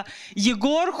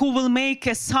Yegor, who will make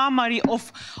a summary of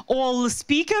all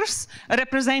speakers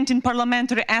representing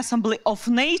Parliamentary Assembly of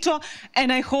NATO,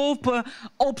 and I hope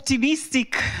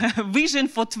optimistic vision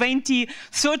for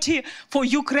 2030 for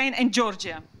Ukraine and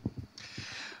Georgia.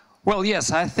 Well,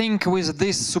 yes, I think with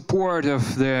this support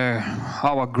of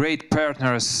our great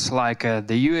partners like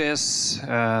the US,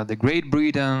 the Great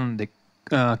Britain, the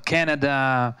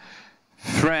Canada,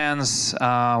 France,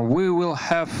 we will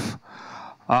have,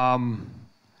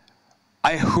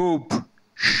 I hope,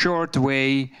 short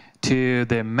way to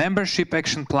the membership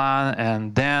action plan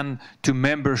and then to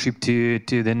membership to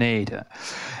the NATO.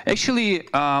 Actually,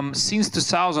 since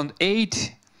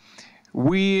 2008,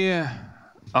 we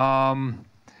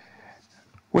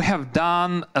have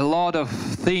done a lot of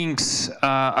things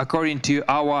according to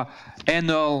our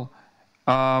annual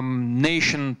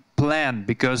nation plan,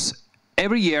 because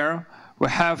every year we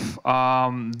have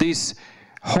this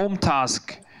home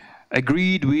task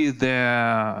agreed with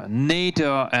the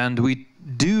NATO, and we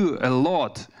do a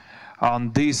lot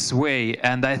on this way.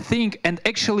 And I think, and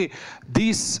actually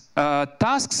these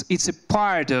tasks, it's a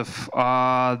part of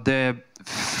the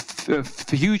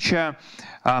future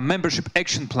membership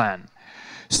action plan.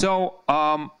 So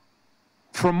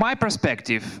from my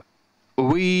perspective,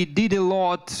 we did a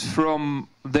lot from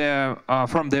the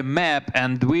map,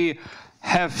 and we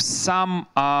have some.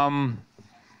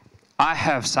 I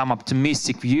have some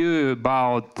optimistic view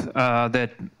about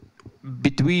that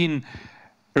between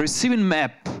receiving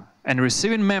map and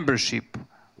receiving membership,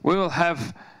 we will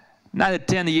have not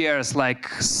 10 years like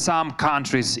some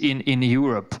countries in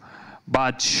Europe,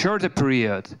 but shorter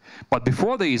period. But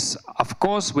before this, of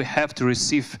course, we have to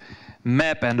receive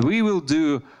map, and we will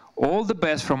do all the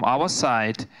best from our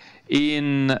side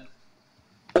in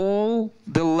all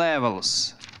the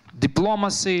levels: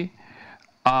 diplomacy,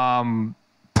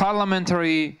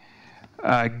 parliamentary,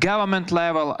 government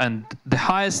level, and the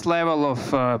highest level of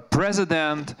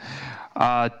president,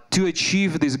 to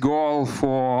achieve this goal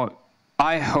for,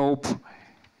 I hope,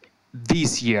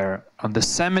 this year on the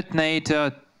summit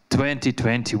NATO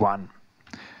 2021.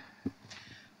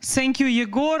 Thank you,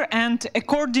 Yegor. And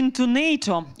according to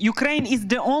NATO, Ukraine is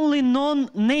the only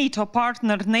non-NATO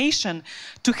partner nation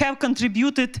to have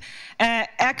contributed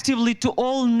actively to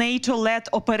all NATO-led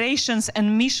operations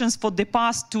and missions for the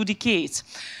past 2 decades.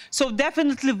 So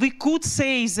definitely we could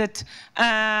say that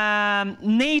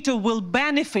NATO will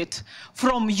benefit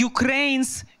from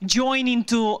Ukraine's joining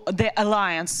to the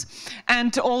alliance,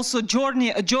 and also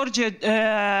Georgia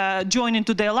joining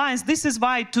to the alliance. This is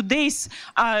why today's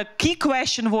key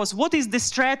question was, what is the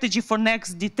strategy for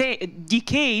next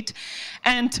decade,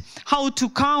 and how to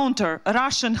counter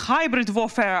Russian hybrid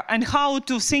warfare, and how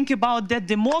to think about that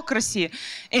democracy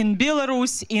in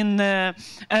Belarus, in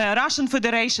Russian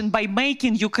Federation, by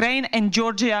making Ukraine and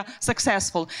Georgia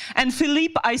successful. And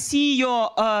Philippe, I see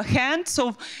your hand,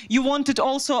 so you wanted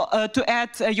also to add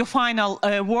your final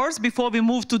words before we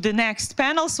move to the next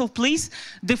panel. So please,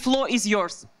 the floor is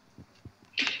yours.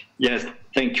 Yes,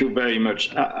 thank you very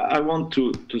much. I want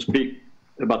to speak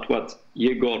about what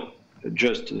Yegor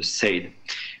just said.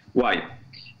 Why?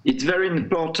 It's very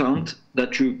important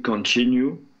that you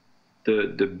continue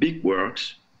the big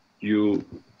works you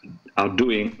are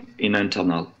doing in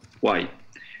internal. Why?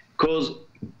 Because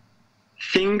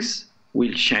things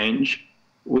will change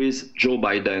with Joe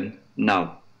Biden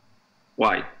now.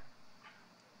 Why?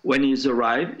 When he's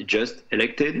arrived, he just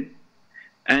elected,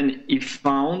 and he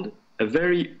found a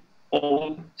very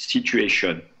old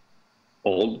situation.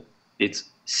 Old, it's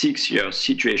 6-year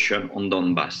situation on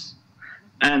Donbass.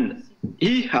 And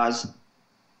he has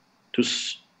to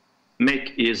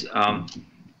make his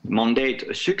mandate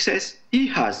a success. He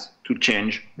has to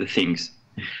change the things.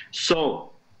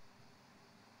 So,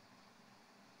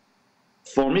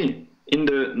 for me, in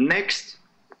the next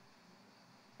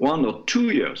 1 or 2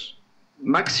 years,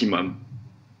 maximum,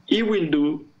 he will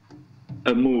do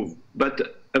a move, but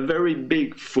a very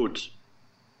big foot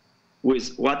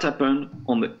with what happened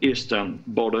on the eastern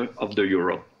border of the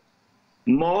Europe.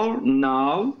 More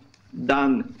now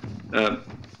than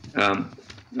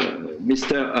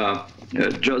Mr.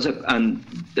 Joseph and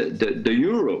the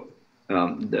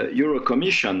Euro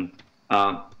Commission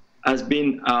has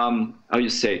been, how you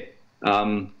say,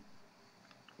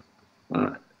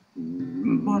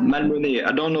 malmené.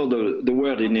 I don't know the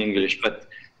word in English, but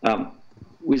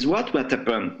with what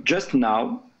happened just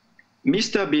now,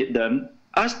 Mr. Biden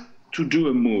has to do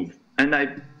a move, and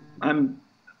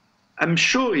I'm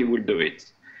sure he will do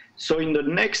it. So in the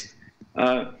next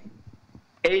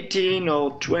 18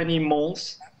 or 20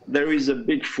 months, there is a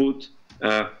big foot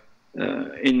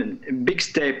in a big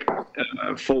step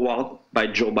forward by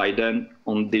Joe Biden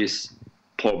on this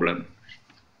problem.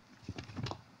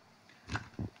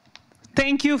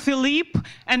 Thank you, Philippe.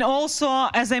 And also,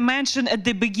 as I mentioned at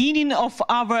the beginning of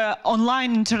our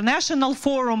online international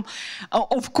forum,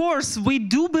 of course, we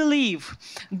do believe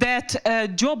that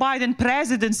Joe Biden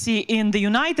presidency in the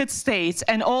United States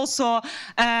and also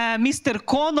Mr.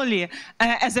 Connoly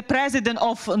as a president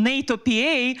of NATO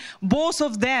PA, both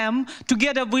of them,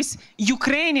 together with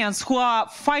Ukrainians who are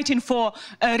fighting for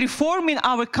reforming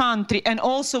our country, and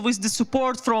also with the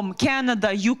support from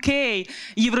Canada, UK,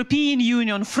 European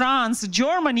Union, France,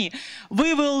 Germany,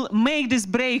 we will make this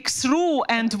breakthrough,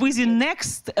 and within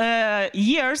next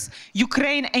years,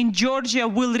 Ukraine and Georgia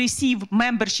will receive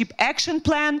membership action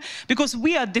plan, because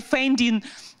we are defending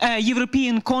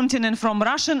European continent from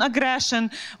Russian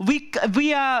aggression.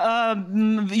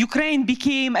 Ukraine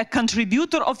became a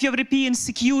contributor of European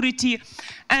security,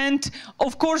 and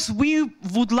of course we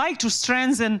would like to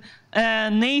strengthen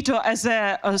NATO as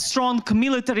a strong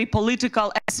military, political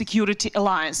and security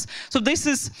alliance. So this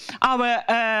is our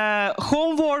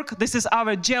homework, this is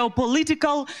our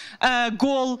geopolitical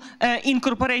goal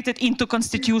incorporated into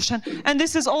constitution, and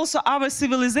this is also our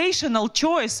civilizational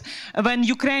choice when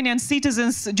Ukrainian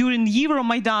citizens during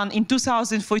Euromaidan in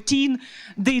 2014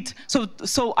 did.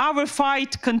 So our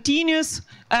fight continues,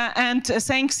 and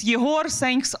thanks Yegor,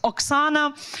 thanks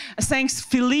Oksana, thanks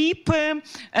Philippe,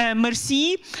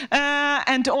 merci,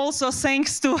 and also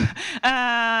thanks to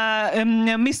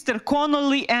Mr.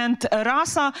 Connoly and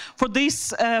Rasa for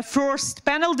this first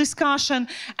panel discussion.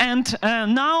 And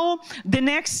now the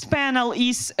next panel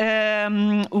is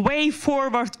way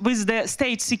forward with the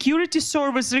state security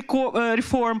service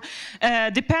reform.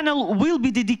 The panel will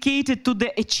be dedicated to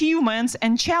the achievements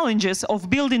and challenges of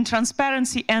building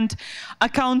transparency and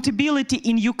accountability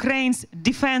in Ukraine's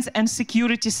defense and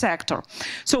security sector.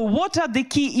 So what are the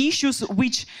key issues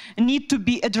which need to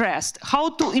be addressed? How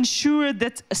to ensure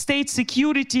that state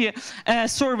security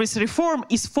service reform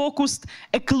is focused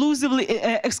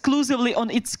exclusively on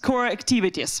its core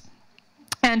activities,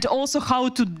 and also how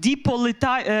to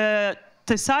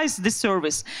depoliticize the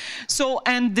service. So,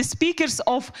 and the speakers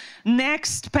of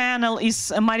next panel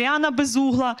is Mariana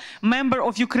Bezugla, member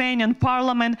of Ukrainian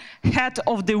Parliament, head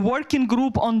of the working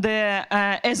group on the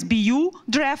SBU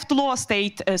draft law,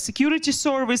 state security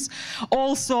service.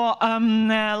 Also,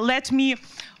 let me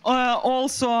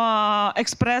also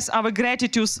express our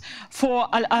gratitude for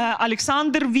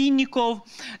Alexander Vinnikov,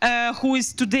 who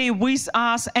is today with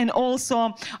us, and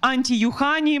also Antti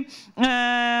Juhani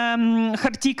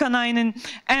Hartikanainen,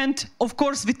 and of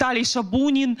course Vitaly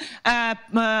Shabunin,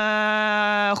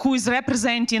 who is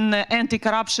representing the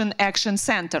Anti-Corruption Action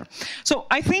Center. So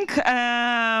I think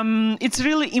it's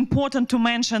really important to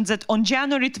mention that on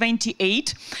January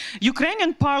 28,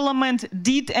 Ukrainian Parliament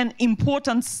did an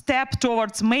important step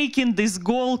towards making this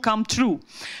goal come true.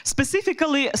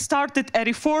 Specifically started a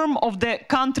reform of the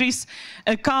country's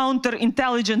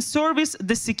counterintelligence service,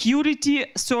 the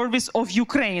Security Service of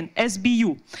Ukraine,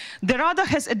 SBU. The Rada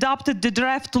has adopted the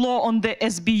draft law on the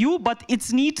SBU, but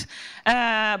it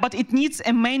needs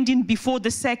amending before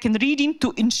the second reading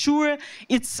to ensure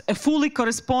it fully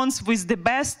corresponds with the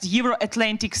best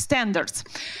Euro-Atlantic standards.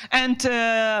 And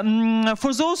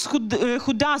for those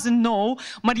who doesn't know,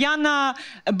 Mariana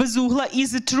Bezugla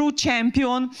is a true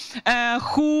champion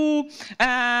who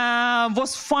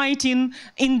was fighting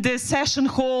in the session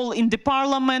hall in the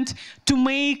parliament to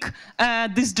make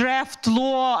this draft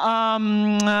law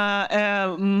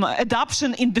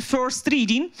adoption in the first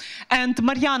reading. And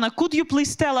Mariana, could you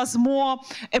please tell us more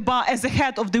about, as a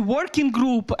head of the working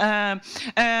group, about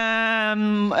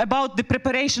the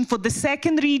preparation for the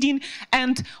second reading,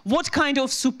 and what kind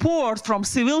of support from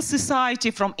civil society,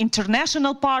 from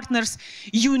international partners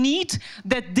you need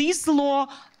that this law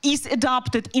is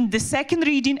adopted in the second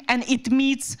reading and it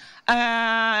meets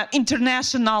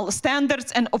international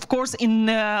standards, and of course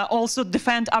also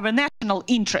defend our national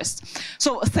interests.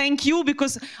 So thank you,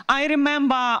 because I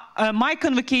remember my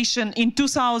convocation in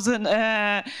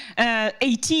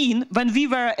 2018 when we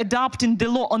were adopting the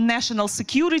law on national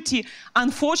security.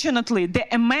 Unfortunately, the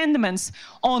amendments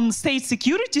on state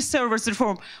security service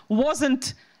reform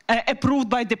wasn't approved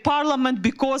by the parliament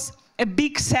because a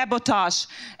big sabotage,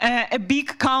 a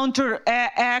big counter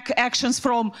actions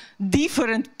from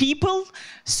different people.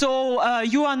 So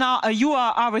you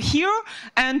are our hero,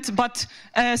 but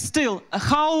still,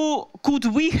 how could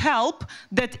we help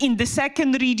that in the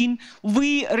second reading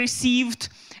we received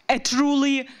a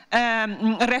truly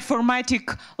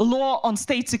reformatic law on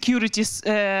state security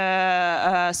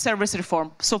service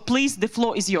reform? So please, the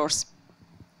floor is yours.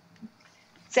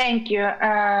 Thank you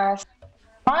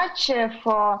much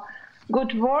for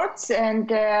good words,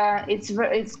 and it's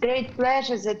great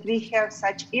pleasure that we have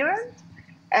such event,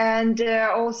 and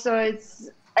also it's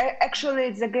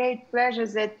a great pleasure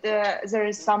that there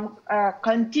is some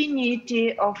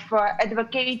continuity of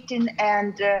advocating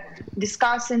and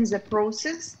discussing the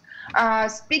process.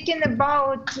 Speaking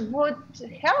about what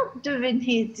help do we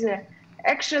need,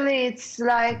 actually it's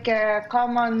like a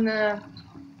common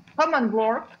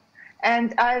work,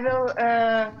 and I will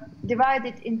divide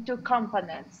it into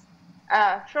components.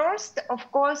 First,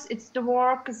 of course, it's to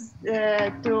work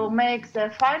to make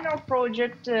the final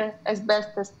project as best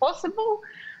as possible,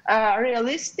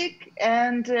 realistic,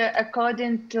 and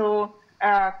according to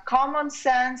common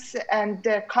sense and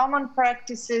common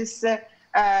practices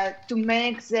to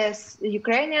make this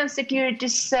Ukrainian security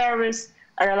service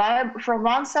from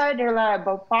one side, a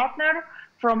reliable partner,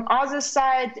 from other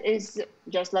side is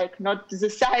just like not the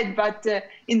side, but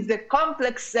in the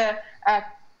complex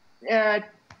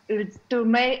to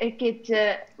make it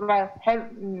have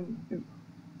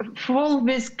full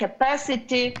with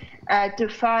capacity to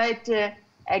fight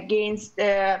against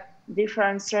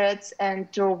different threats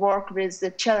and to work with the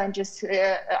challenges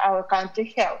our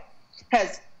country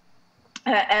has.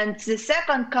 And the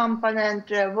second component,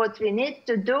 what we need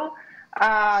to do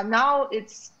now,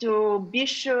 it's to be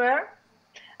sure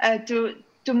to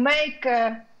make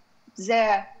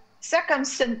the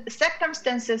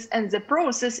circumstances and the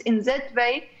process in that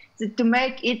way to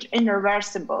make it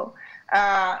irreversible.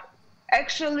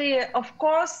 Actually, of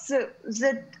course,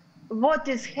 that what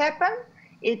has happened,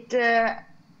 it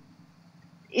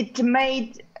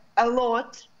made a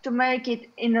lot to make it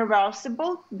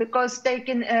irreversible, because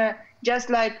taken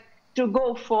just like to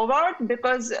go forward,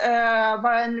 because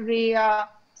when we are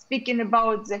speaking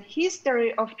about the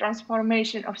history of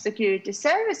transformation of security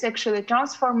service, actually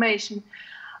transformation,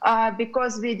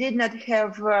 because we did not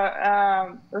have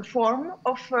reform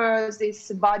of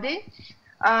this body,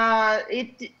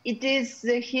 it is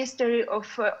the history of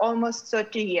almost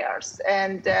 30 years,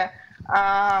 and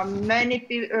many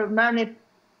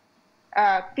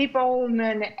people,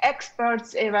 many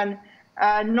experts even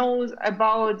knows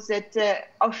about that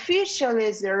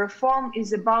officially the reform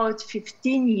is about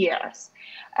 15 years.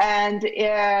 And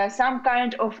some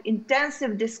kind of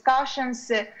intensive discussions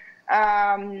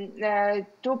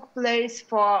took place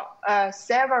for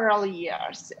several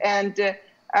years. And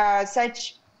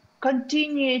such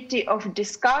continuity of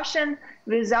discussion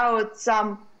without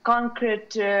some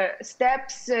concrete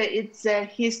steps, it's a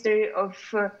history of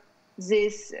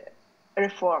this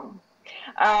reform.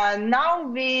 Now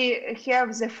we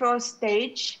have the first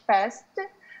stage passed.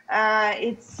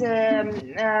 It's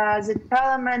the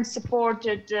Parliament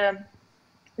supported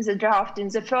the draft in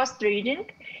the first reading.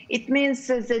 It means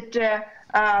that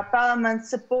Parliament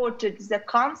supported the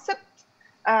concept,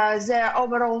 the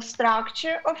overall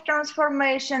structure of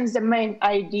transformation, the main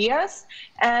ideas.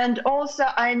 And also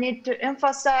I need to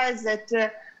emphasize that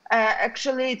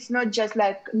actually it's not just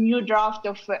like new draft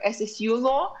of SSU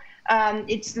law.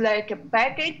 It's like a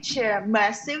package,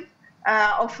 massive,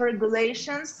 of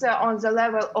regulations on the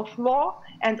level of law,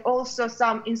 and also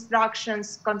some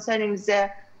instructions concerning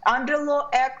the under law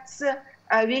acts,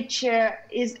 which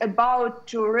is about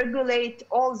to regulate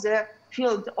all the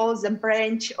field, all the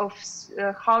branch of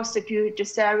how security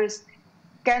service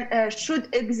should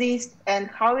exist and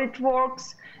how it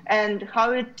works, and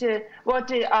how what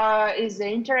is the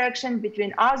interaction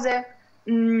between other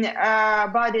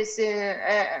bodies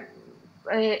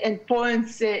and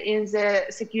points in the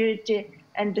security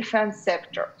and defense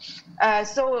sector.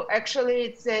 So actually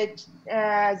it's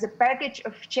the package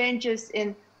of changes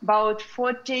in about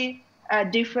 40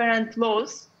 different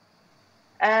laws,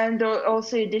 and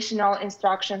also additional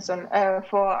instructions on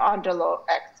for under law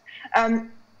acts.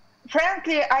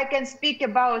 Frankly, I can speak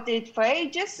about it for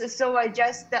ages, so I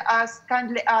just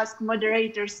kindly ask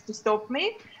moderators to stop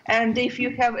me, and if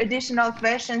you have additional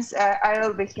questions, I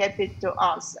will be happy to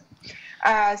answer.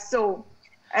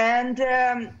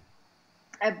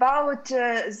 About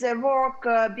the work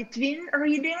between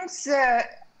readings,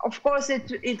 of course,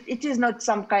 it is not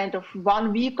some kind of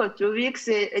 1 week or 2 weeks.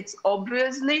 It's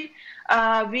obviously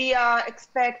we are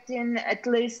expecting at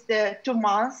least 2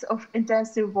 months of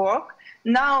intensive work.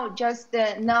 Now,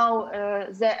 the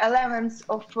 11th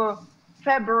of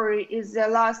February is the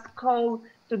last call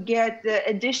to get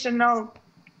additional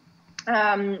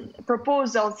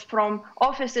proposals from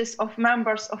offices of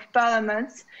members of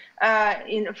parliaments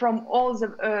from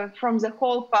the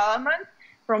whole parliament,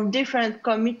 from different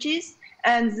committees,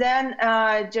 and then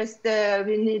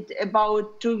we need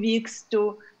about 2 weeks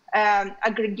to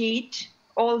aggregate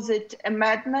all the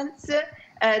amendments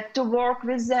to work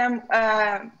with them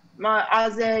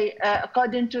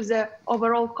according to the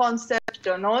overall concept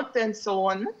or not, and so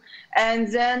on. And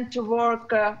then to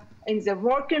work in the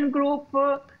working group,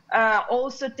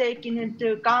 also taking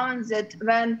into account that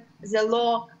when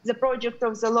the project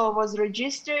of the law was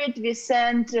registered, we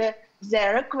sent the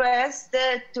request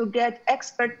to get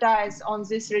expertise on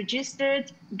this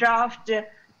registered draft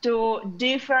to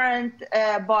different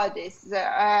bodies.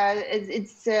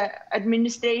 It's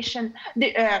administration,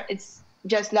 it's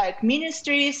just like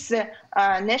ministries,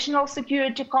 National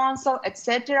Security Council,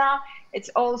 etc. It's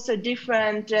also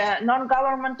different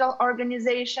non-governmental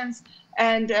organizations,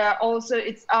 and also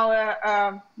it's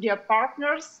our dear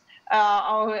partners,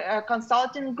 our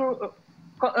consulting group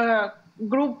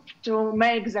to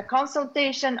make the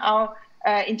consultation, our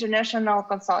international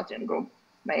consulting group,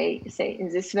 may say in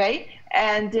this way.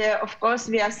 And of course,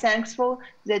 we are thankful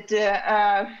that,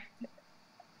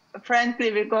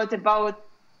 frankly, we got about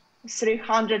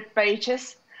 300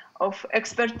 pages of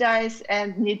expertise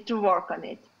and need to work on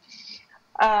it.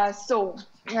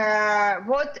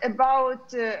 What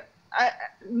about,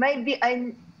 maybe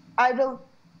I will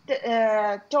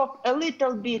talk a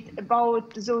little bit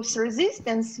about those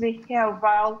resistance we have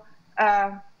while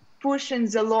pushing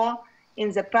the law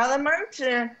in the parliament.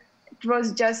 It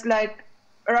was just like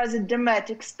a rather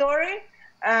dramatic story.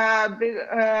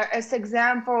 As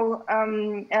example,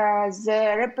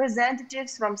 the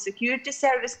representatives from security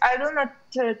service, I will not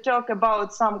talk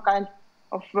about some kind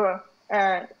of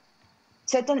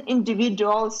certain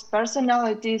individuals,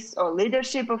 personalities, or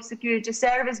leadership of security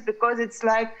service, because it's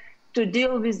like to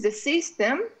deal with the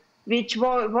system which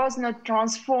was not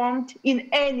transformed in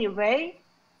any way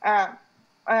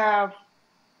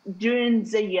during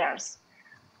the years.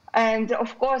 And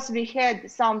of course, we had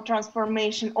some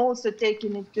transformation also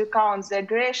taking into account the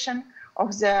aggression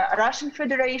of the Russian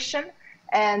Federation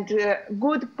and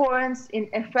good points in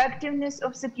effectiveness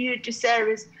of security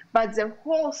service, but the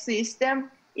whole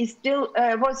system is still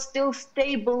was still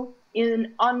stable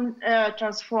in an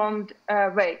untransformed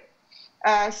way.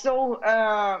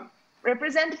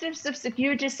 Representatives of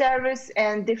security service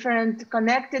and different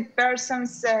connected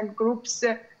persons and groups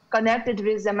connected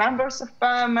with the members of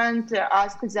parliament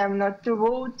asked them not to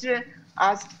vote,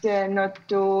 asked not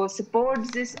to support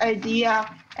this idea,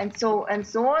 and so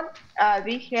on.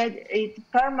 We had it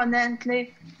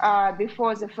permanently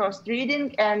before the first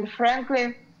reading, and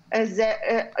frankly,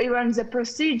 even the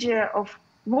procedure of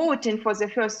voting for the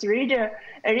first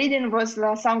reading was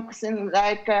something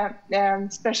like a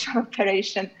special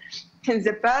operation in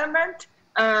the parliament,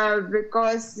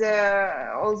 because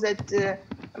all that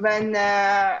when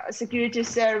security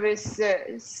service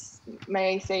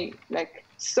may say like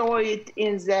saw it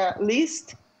in the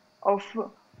list of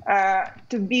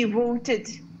to be voted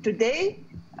today,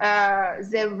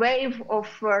 the wave of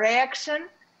reaction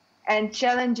and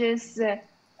challenges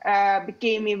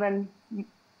became even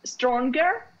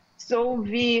stronger. So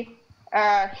we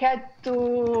had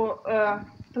to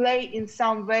play in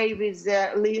some way with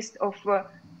the list of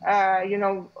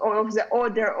of the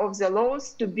order of the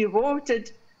laws to be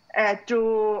voted to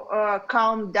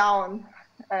calm down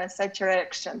such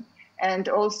reaction, and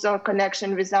also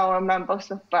connection with our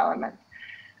members of parliament.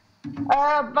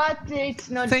 But it's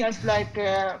not just like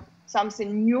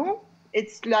something new.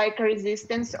 It's like a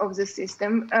resistance of the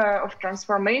system of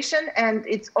transformation, and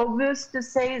it's obvious to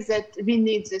say that we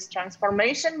need this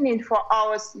transformation, need for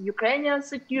our Ukrainian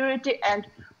security and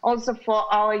also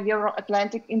for our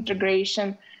Euro-Atlantic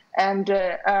integration, and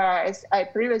as I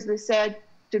previously said,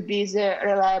 to be the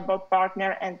reliable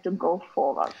partner and to go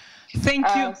forward. Thank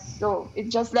you. So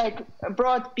it's just like a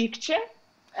broad picture.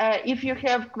 If you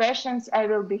have questions, I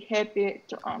will be happy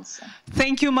to answer.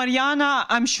 Thank you, Mariana.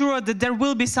 I'm sure that there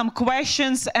will be some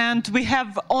questions, and we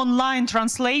have online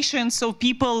translation, so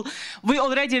we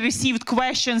already received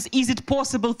questions. Is it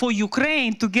possible for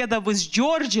Ukraine, together with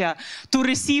Georgia, to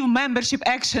receive membership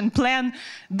action plan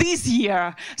this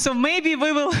year? So maybe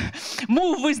we will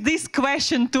move with this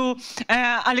question to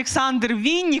Alexander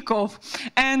Vinnikov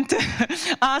and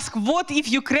ask, what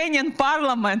if Ukrainian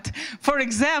Parliament, for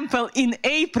example, in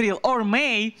April or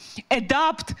May,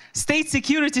 adopt state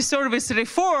security service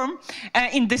reform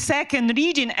in the second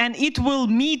reading, and it will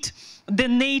meet the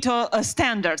NATO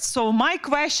standards. So my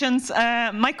questions,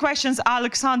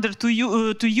 Alexander, to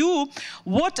you,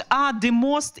 what are the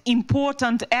most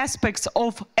important aspects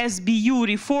of SBU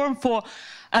reform for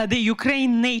the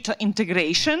Ukraine NATO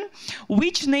integration?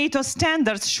 Which NATO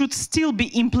standards should still be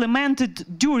implemented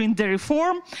during the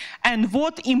reform, and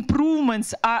what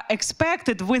improvements are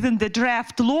expected within the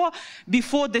draft law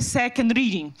before the second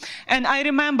reading? And I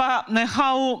remember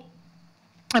how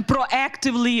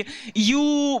proactively,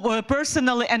 you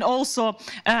personally and also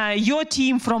your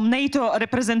team from NATO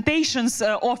Representations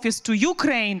Office to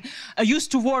Ukraine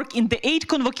used to work in the aid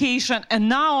convocation, and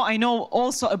now I know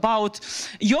also about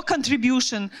your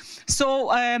contribution.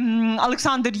 So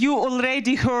Alexander, you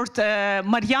already heard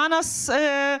Mariana's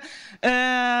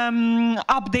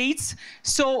updates,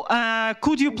 so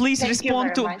could you please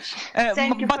respond to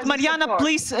but Mariana,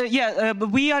 please,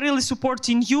 we are really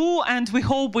supporting you, and we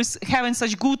hope with having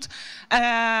such good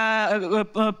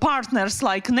partners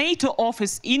like NATO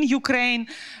office in Ukraine,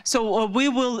 so we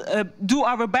will do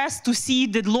our best to see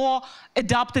the law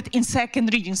adopted in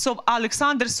second reading. So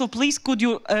Alexander, so please could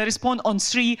you respond on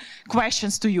 3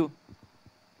 questions to you.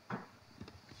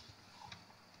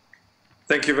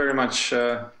 Thank you very much,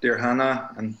 dear Hanna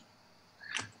and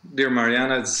dear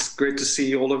Mariana. It's great to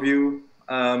see all of you.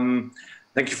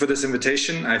 Thank you for this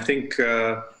invitation. I think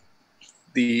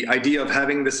the idea of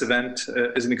having this event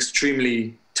is an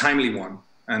extremely timely one,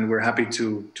 and we're happy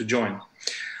to join.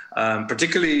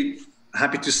 Particularly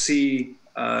happy to see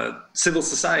civil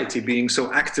society being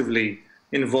so actively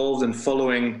involved in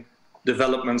following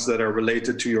developments that are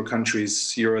related to your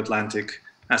country's Euro-Atlantic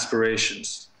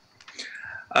aspirations.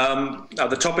 Now,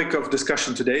 the topic of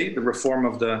discussion today, the reform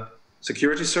of the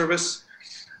security service,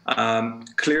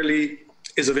 clearly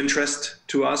is of interest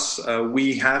to us.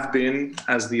 We have been,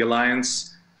 as the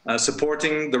Alliance,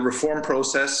 supporting the reform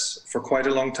process for quite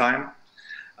a long time.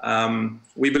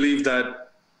 We believe that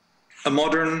a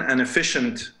modern and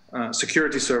efficient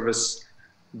security service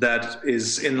that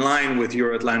is in line with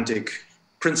Euro-Atlantic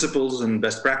principles and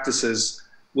best practices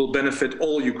will benefit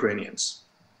all Ukrainians.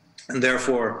 And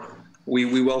therefore,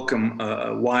 we welcome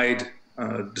a wide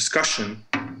discussion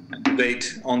and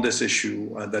debate on this issue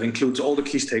that includes all the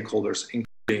key stakeholders,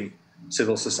 including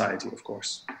civil society, of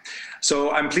course.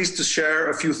 So I'm pleased to share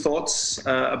a few thoughts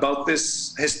about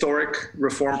this historic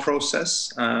reform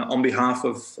process on behalf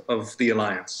of the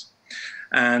Alliance.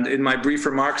 And in my brief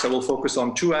remarks, I will focus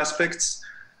on 2 aspects.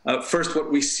 First,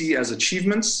 what we see as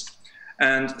achievements,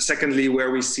 and secondly,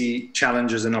 where we see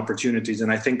challenges and opportunities.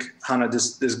 And I think, Hanna,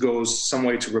 this goes some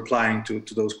way to replying to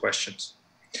those questions.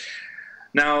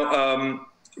 Now,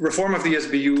 reform of the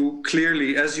SBU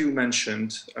clearly, as you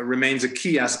mentioned, remains a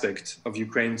key aspect of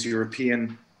Ukraine's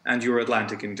European and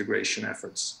Euro-Atlantic integration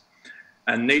efforts.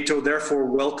 And NATO therefore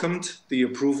welcomed the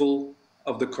approval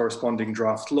of the corresponding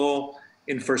draft law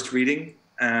in first reading,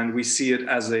 and we see it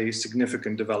as a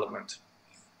significant development.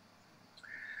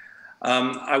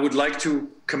 I would like to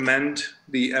commend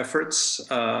the efforts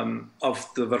of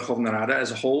the Verkhovna Rada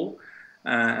as a whole,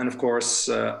 and of course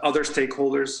other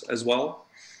stakeholders as well,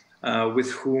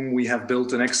 with whom we have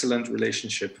built an excellent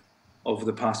relationship over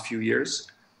the past few years.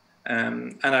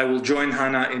 And I will join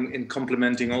Hanna in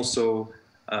complimenting also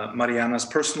Mariana's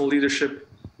personal leadership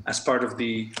as part of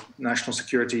the National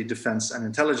Security, Defense and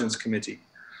Intelligence Committee,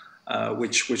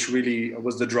 which really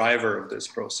was the driver of this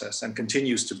process and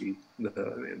continues to be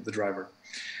the driver.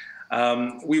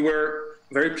 We were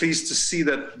very pleased to see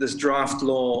that this draft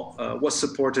law was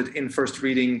supported in first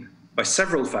reading by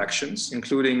several factions,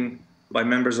 including by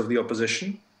members of the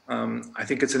opposition. I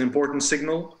think it's an important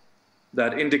signal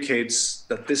that indicates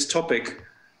that this topic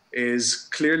is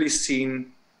clearly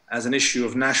seen as an issue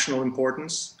of national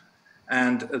importance,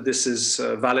 and this is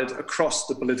valid across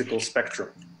the political spectrum.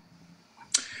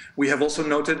 We have also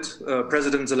noted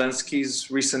President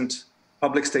Zelensky's recent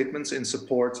public statements in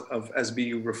support of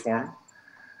SBU reform.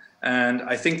 And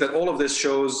I think that all of this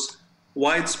shows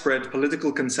widespread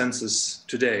political consensus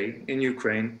today in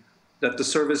Ukraine that the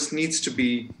service needs to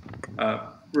be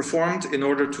reformed in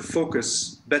order to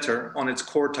focus better on its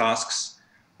core tasks,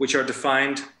 which are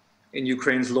defined in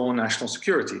Ukraine's law on national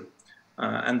security.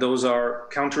 And those are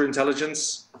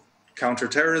counterintelligence,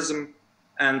 counterterrorism,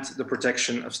 and the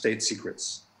protection of state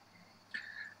secrets.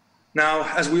 Now,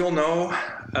 as we all know,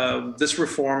 this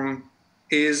reform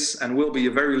is and will be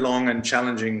a very long and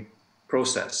challenging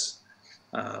process.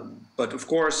 But of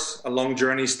course, a long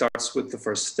journey starts with the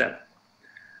first step.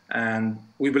 And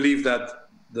we believe that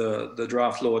the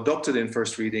draft law adopted in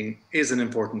first reading is an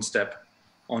important step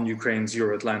on Ukraine's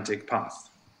Euro-Atlantic path.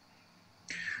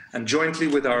 And jointly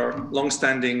with our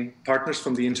long-standing partners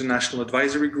from the International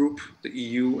Advisory Group, the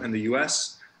EU and the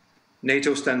US,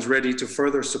 NATO stands ready to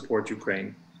further support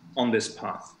Ukraine on this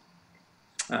path.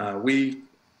 We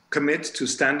commit to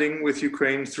standing with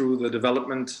Ukraine through the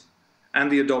development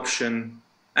and the adoption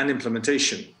and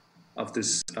implementation of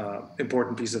this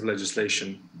important piece of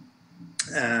legislation.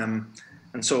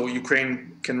 And so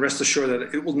Ukraine can rest assured that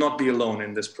it will not be alone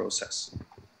in this process.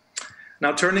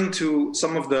 Now, turning to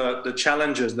some of the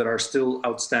challenges that are still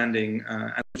outstanding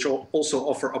and which also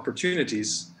offer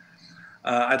opportunities,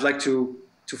 I'd like to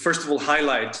first of all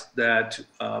highlight that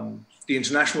the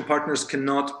international partners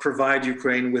cannot provide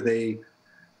Ukraine with a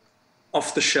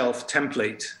off-the-shelf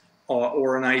template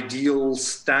or an ideal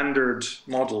standard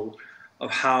model of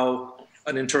how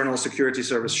an internal security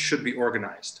service should be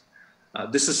organized.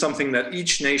 This is something that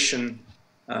each nation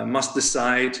must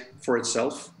decide for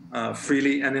itself,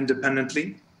 freely and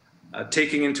independently,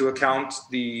 taking into account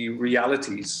the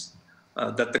realities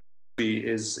that the country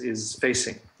is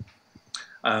facing.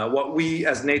 What we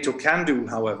as NATO can do,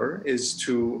 however, is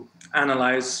to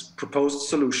analyze proposed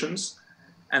solutions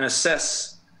and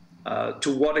assess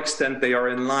to what extent they are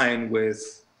in line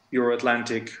with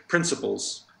Euro-Atlantic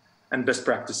principles and best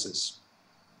practices.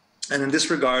 And in this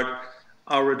regard,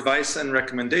 our advice and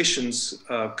recommendations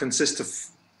consist of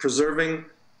preserving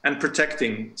and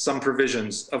protecting some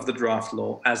provisions of the draft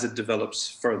law as it develops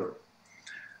further.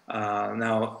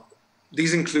 Now,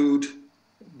 these include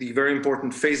the very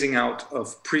important phasing out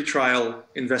of pretrial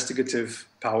investigative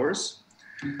powers,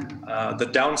 the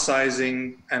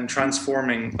downsizing and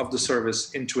transforming of the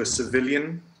service into a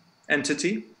civilian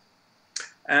entity,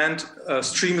 and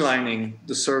streamlining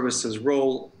the service's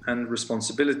role and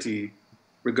responsibility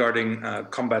regarding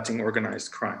combating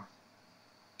organized crime.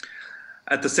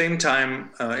 At the same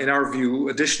time, in our view,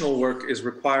 additional work is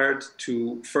required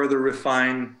to further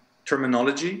refine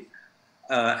terminology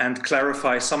and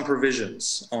clarify some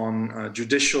provisions on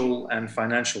judicial and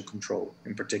financial control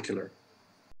in particular.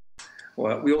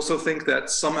 Well, we also think that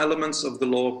some elements of the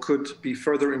law could be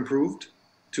further improved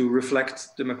to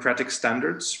reflect democratic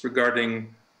standards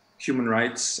regarding human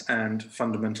rights and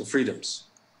fundamental freedoms.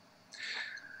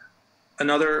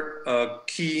 Another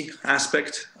key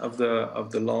aspect of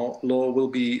the law will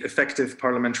be effective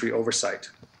parliamentary oversight.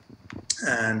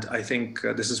 And I think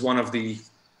this is one of the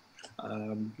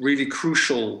really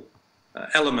crucial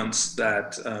elements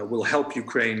that will help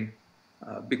Ukraine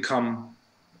become,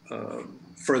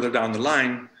 further down the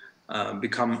line,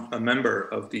 become a member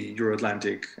of the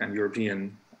Euro-Atlantic and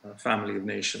European family of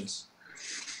nations.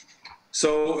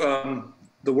 So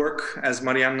the work, as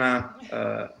Mariana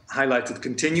highlighted,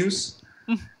 continues.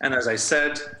 And as I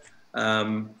said,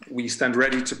 we stand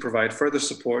ready to provide further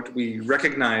support. We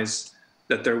recognize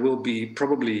that there will be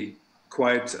probably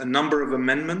quite a number of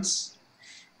amendments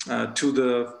to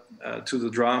the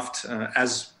draft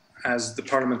as the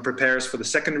Parliament prepares for the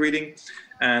second reading,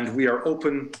 and we are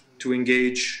open to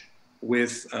engage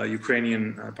with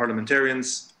Ukrainian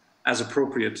parliamentarians as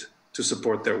appropriate to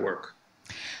support their work.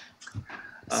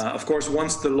 Of course,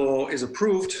 once the law is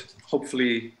approved,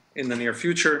 hopefully in the near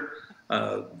future,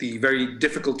 the very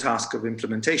difficult task of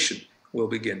implementation will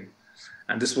begin.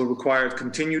 And this will require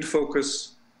continued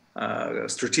focus,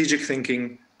 strategic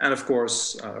thinking, and of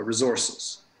course,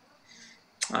 resources.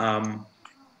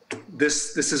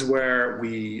 This is where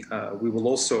we will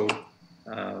also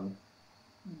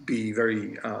be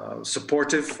very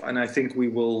supportive, and I think we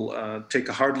will take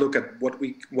a hard look at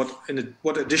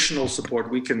what additional support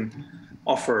we can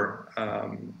offer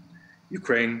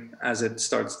Ukraine as it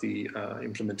starts the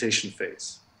implementation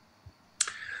phase.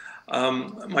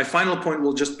 My final point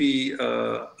will just be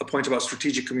a point about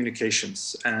strategic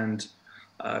communications, and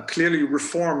clearly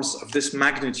reforms of this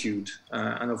magnitude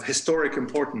and of historic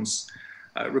importance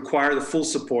require the full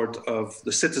support of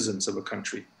the citizens of a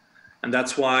country. And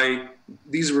that's why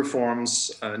these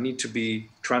reforms need to be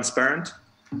transparent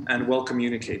and well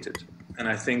communicated. And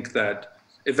I think that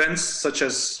events such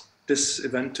as this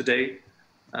event today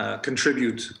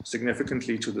contribute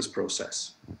significantly to this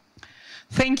process.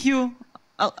 Thank you,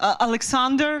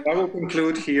 Alexander. I will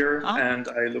conclude here, and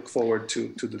I look forward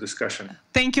to the discussion.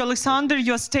 Thank you, Alexander.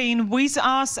 You're staying with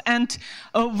us, and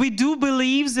we do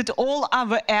believe that all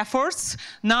our efforts,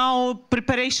 now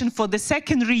preparation for the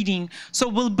second reading, so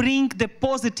will bring the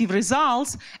positive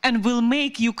results and will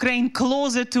make Ukraine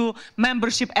closer to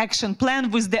membership action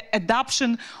plan with the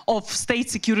adoption of state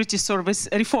security service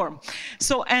reform.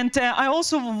 So, and I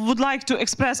also would like to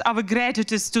express our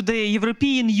gratitude to the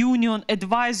European Union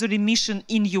advisory mission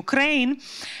in Ukraine,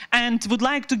 and would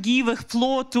like to give a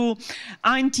floor to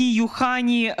Auntie Juhani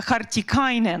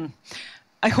Hartikainen.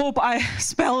 I hope I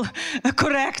spell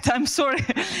correct. I'm sorry,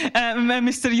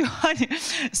 Mr.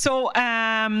 Iohanni. So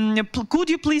could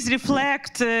you please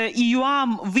reflect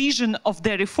EUAM vision of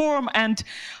the reform and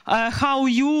how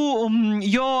your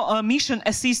mission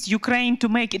assists Ukraine to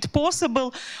make it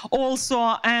possible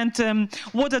also, and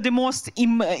what are the most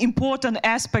important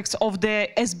aspects of the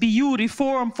SBU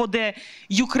reform for the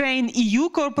Ukraine-EU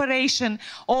cooperation,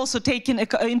 also taking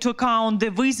into account the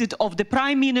visit of the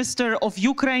Prime Minister of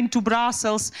Ukraine to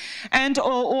Brussels, and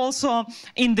also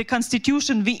in the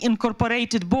Constitution we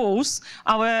incorporated both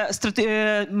our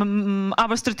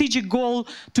strategic goal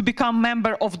to become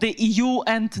member of the EU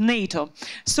and NATO.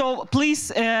 So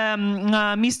please,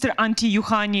 Mr. Antti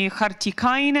Juhani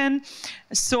Hartikainen,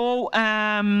 so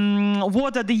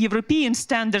what are the European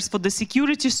standards for the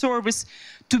security service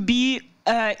to be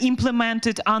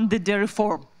implemented under the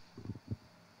reform?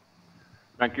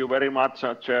 Thank you very much,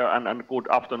 Chair, and good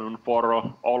afternoon for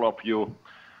all of you.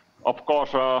 Of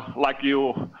course, like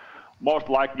you most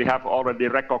likely have already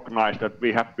recognized that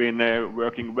we have been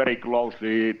working very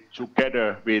closely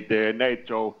together with the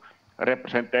NATO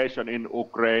representation in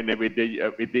Ukraine, with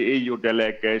the EU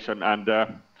delegation and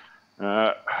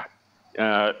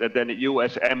then the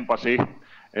US Embassy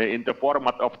in the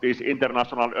format of this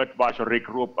international advisory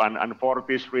group. And for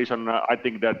this reason, I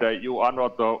think that you are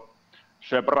not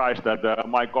surprised that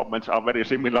my comments are very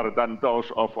similar than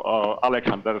those of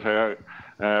Alexander's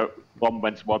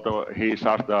comments, what he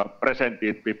just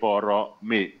presented before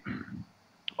me.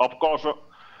 Of course,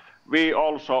 we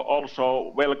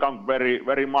also welcome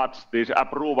very much this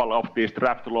approval of this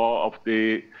draft law of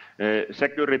the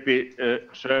security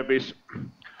service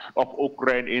of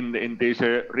Ukraine in this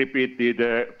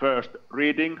repeated first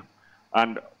reading.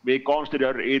 And we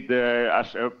consider it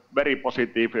as a very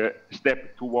positive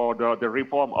step toward the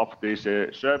reform of this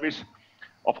service.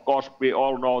 Of course, we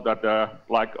all know that,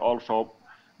 like also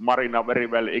Marina very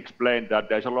well explained, that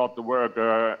there's a lot of work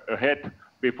ahead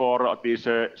before this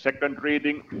second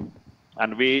reading.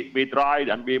 And we tried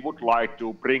and we would like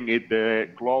to bring it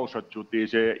closer to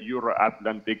these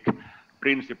Euro-Atlantic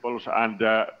principles and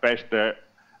best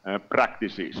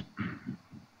practices.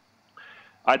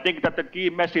 I think that the key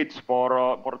message for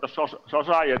the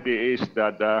society is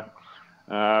that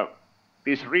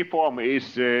this reform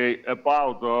is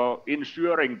about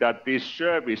ensuring that this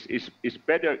service is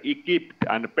better equipped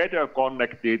and better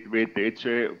connected with its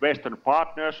Western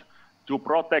partners to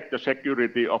protect the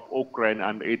security of Ukraine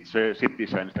and its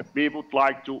citizens. That we would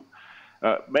like to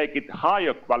make it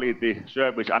higher quality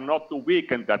service and not to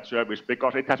weaken that service,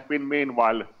 because it has been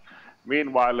meanwhile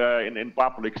in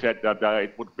public said that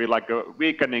it would be like a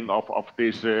weakening of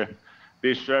this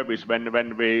service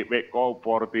when we go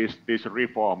for this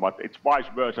reform, but it's vice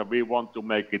versa. We want to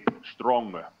make it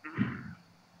stronger.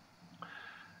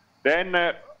 Then,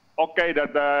 okay,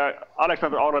 that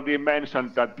Alexander already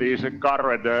mentioned that this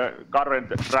current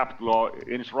draft law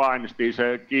enshrines these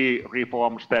key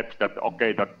reform steps. That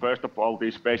okay, that first of all,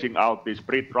 this phasing out this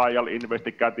pre-trial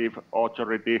investigative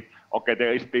authority. Okay,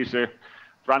 there is this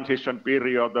transition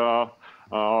period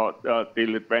till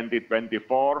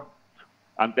 2024,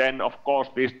 and then of course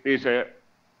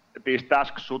these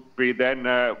tasks should be then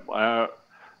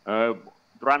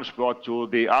transferred to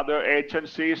the other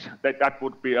agencies. That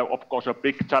would be of course a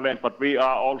big challenge, but we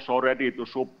are also ready to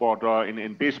support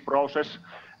in this process,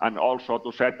 and also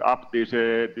to set up this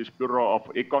Bureau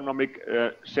of Economic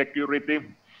Security.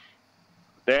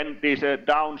 Then this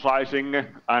downsizing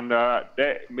and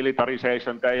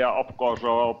demilitarization, they are of course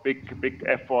big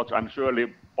efforts and surely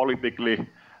politically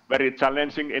very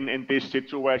challenging in this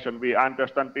situation. We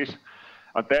understand this.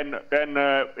 And then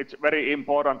it's very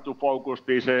important to focus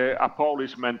this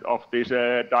abolishment of this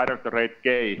Directorate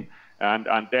K,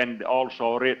 and then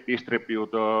also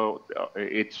redistribute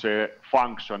its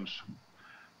functions.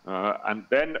 And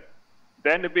then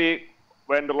we,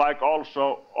 when like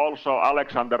also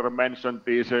Alexander mentioned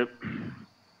these,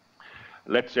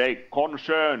 let's say,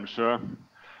 concerns,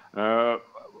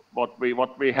 what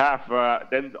we have,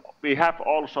 then we have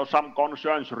also some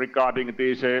concerns regarding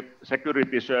this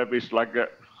security service, like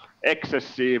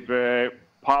excessive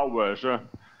powers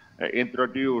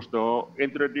introduced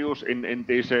in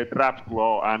this draft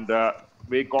law, and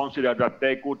we consider that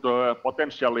they could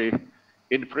potentially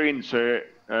infringe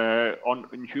on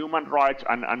human rights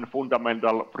and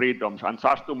fundamental freedoms. And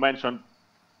just to mention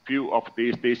few of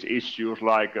these issues,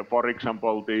 like for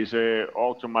example this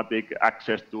automatic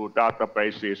access to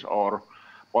databases or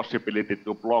possibility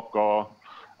to block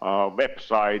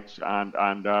websites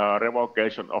and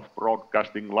revocation of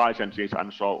broadcasting licenses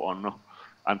and so on.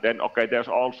 And then okay, there's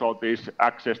also this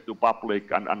access to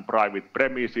public and private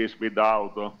premises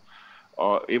without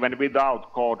even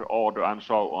without court order and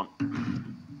so on.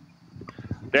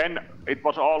 Then it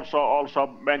was also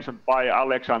mentioned by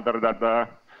Alexander that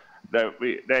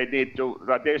they need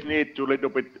to little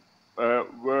bit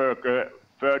work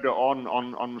further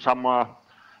on some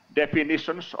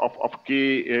definitions of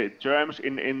key terms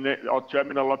or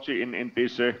terminology in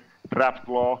this draft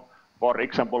law. For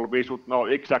example, we should know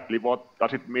exactly what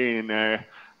does it mean,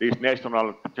 these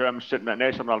national terms,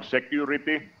 national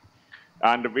security,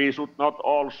 and we should not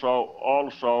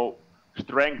also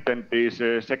strengthen these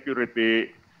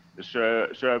security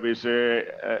service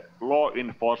law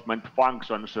enforcement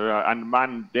functions and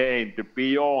mandate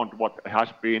beyond what has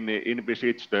been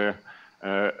envisaged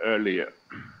earlier.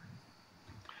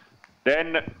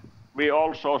 Then we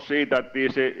also see that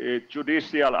this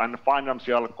judicial and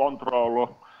financial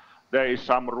control, there is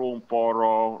some room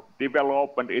for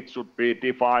development. It should be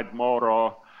defined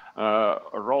more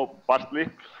robustly.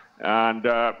 And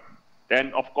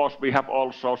then, of course, we have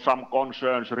also some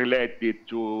concerns related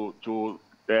to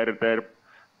their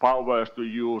powers to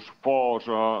use force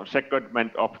or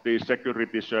secondment of the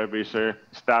security service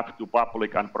staff to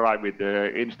public and private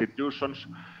institutions.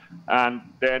 And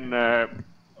then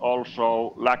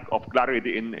also lack of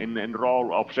clarity in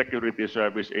role of security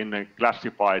service in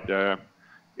classified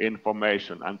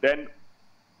information. And then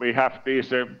we have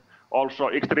this also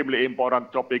extremely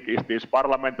important topic is this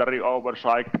parliamentary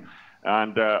oversight.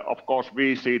 And of course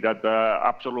we see that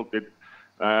absolutely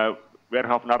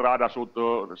Verkhovna Rada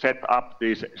should set up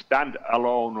this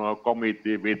standalone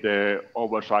committee with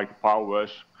oversight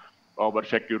powers over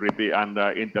security and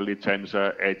intelligence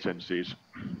agencies,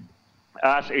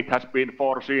 as it has been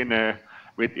foreseen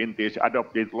within this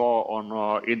adopted law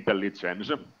on intelligence.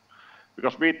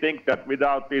 Because we think that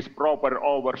without this proper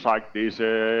oversight, this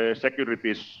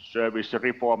security service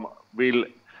reform will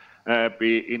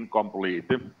be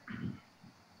incomplete.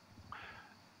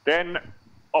 Then,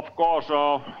 of course,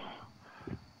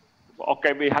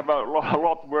 okay, we have a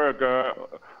lot work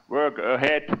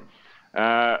ahead.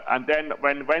 And then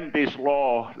when this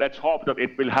law, let's hope that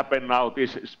it will happen now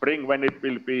this spring when it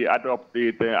will be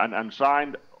adopted and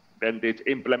signed, then this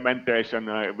implementation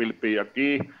will be a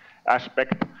key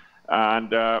aspect.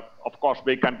 And of course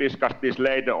we can discuss this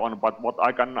later on, but what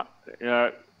I can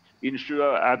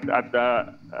ensure at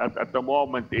the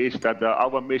moment is that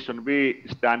our mission, we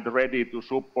stand ready to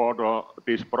support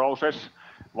this process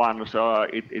once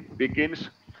it begins.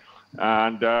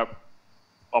 And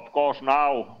of course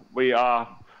now we are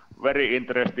very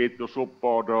interested to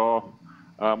support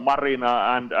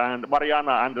Mariana and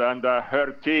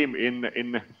her team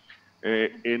in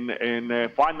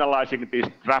finalizing this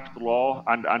draft law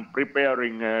and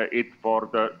preparing it for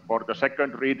the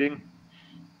second reading.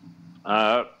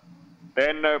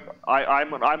 Then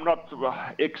I'm not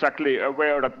exactly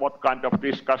aware that what kind of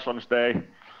discussions they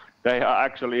are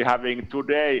actually having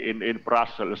today in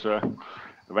Brussels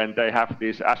when they have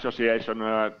this association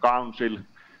council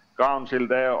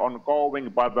there ongoing.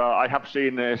 But I have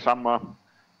seen some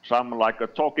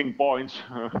like talking points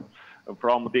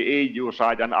from the EU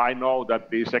side, and I know that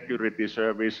the security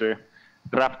service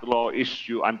draft law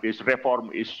issue and this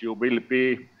reform issue will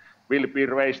be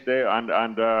raised there,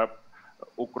 and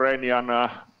Ukrainian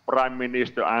Prime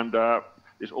Minister and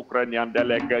this Ukrainian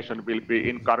delegation will be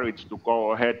encouraged to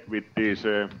go ahead with this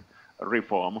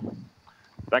reform.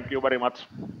 Thank you very much.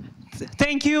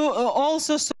 Thank you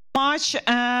also so much.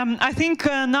 I think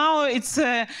now it's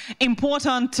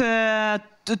important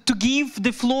to give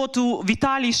the floor to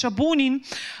Vitaly Shabunin,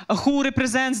 who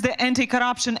represents the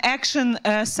Anti-Corruption Action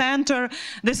Center.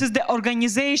 This is the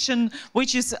organization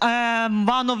which is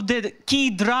one of the key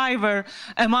drivers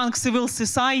among civil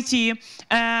society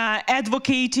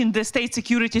advocating the state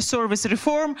security service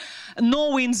reform,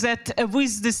 knowing that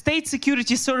with the state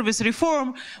security service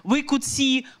reform we could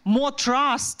see more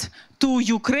trust to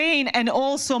Ukraine and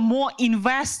also more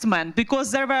investment, because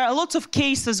there were a lot of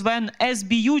cases when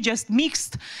SBU just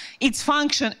mixed its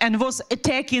function and was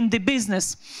attacking the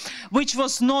business, which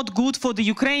was not good for the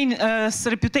Ukraine's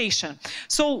reputation.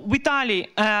 So, Vitaly,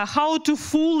 how to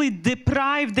fully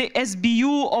deprive the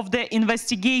SBU of the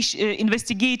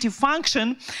investigative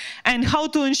function, and how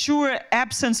to ensure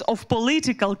absence of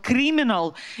political,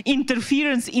 criminal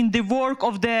interference in the work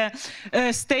of the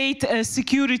state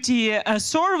security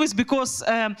service, because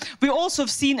we also have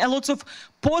seen a lot of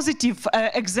positive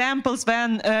examples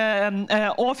when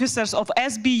officers of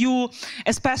SBU,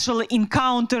 especially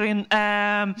encountering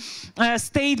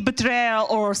state betrayal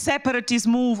or separatist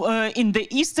move in the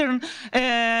eastern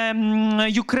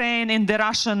Ukraine, in the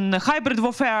Russian hybrid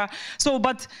warfare. So,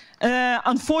 but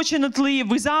unfortunately,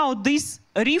 without this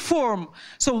reform,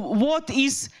 so what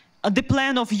is the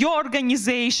plan of your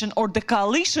organization or the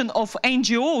coalition of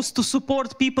NGOs to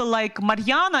support people like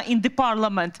Mariana in the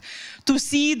parliament, to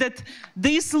see that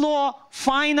this law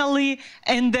finally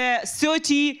in the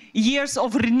 30 years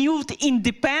of renewed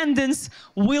independence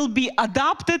will be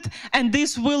adopted, and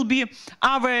this will be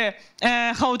our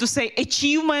how to say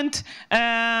achievement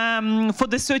for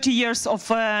the 30 years of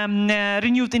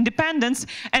renewed independence,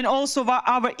 and also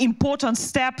our important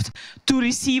step to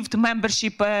receive the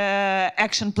membership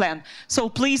action plan. So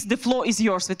please, the floor is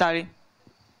yours, Vitaly.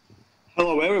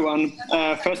 Hello, everyone.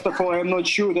 First of all, I'm not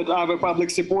sure that our public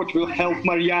support will help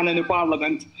Mariana in the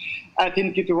parliament. I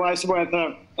think it was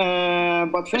better.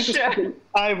 But frankly speaking,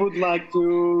 I would like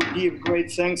to give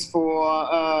great thanks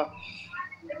for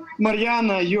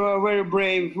Mariana. You are a very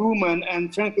brave woman,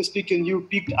 and frankly speaking, you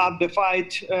picked up the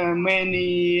fight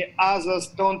many others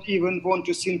don't even want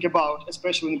to think about,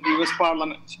 especially in the previous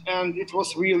parliament. And it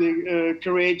was really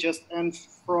courageous, and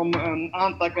from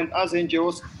ANTAC and other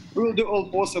NGOs, we will do all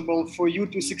possible for you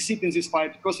to succeed in this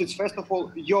fight, because it's first of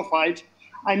all your fight.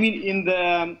 I mean, in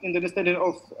the understanding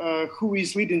of who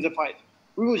is leading the fight.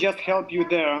 We will just help you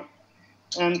there.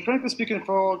 And frankly speaking,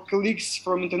 for colleagues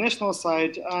from international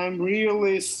side, I'm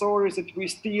really sorry that we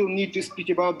still need to speak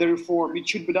about the reform. It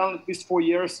should be done at least 4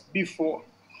 years before.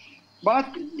 But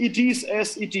it is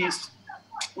as it is.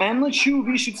 I'm not sure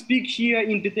we should speak here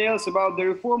in details about the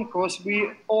reform, because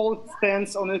we all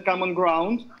stand on a common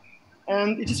ground.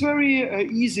 And it is very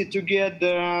easy to get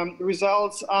the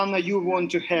results Anna you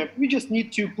want to have. We just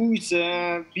need to push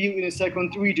the bill in a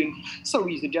second reading. So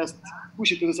easy, just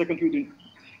push it to the second reading.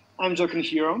 I'm joking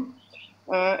here.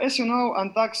 As you know,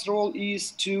 ANTAC's role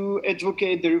is to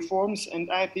advocate the reforms,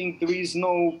 and I think there is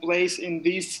no place in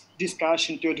this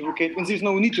discussion to advocate, and there's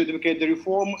no need to advocate the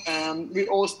reform. We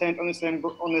all stand on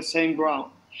the same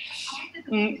ground.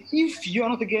 If you're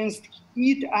not against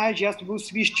it, I just will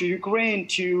switch to Ukraine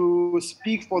to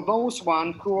speak for those who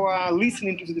are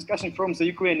listening to the discussion from the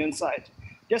Ukrainian side,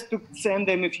 just to send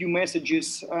them a few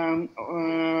messages,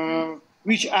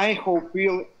 which I hope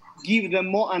will give them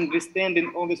more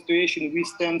understanding of the situation we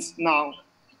stand now.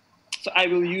 So I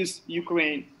will use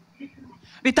Ukraine.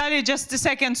 Vitaly, just a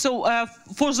second. So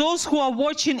for those who are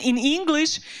watching in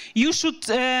English, you should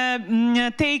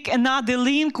take another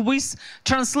link with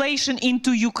translation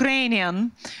into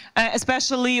Ukrainian.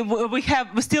 Especially, we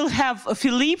still have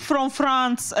Philippe from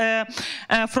France,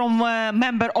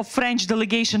 member of French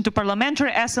delegation to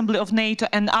Parliamentary Assembly of NATO,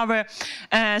 and our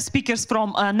speakers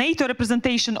from NATO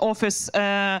representation office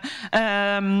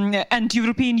and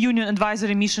European Union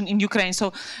advisory mission in Ukraine.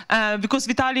 So, because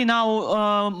Vitaly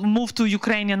now moved to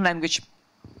Ukrainian language.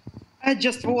 I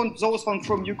just want those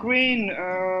from Ukraine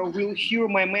will hear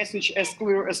my message as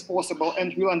clear as possible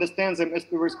and will understand them as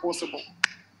clear as possible.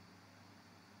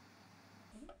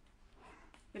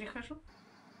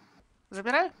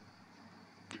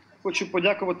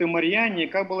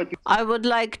 I would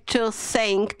like to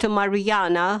thank to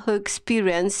Mariana, who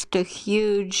experienced a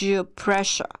huge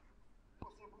pressure.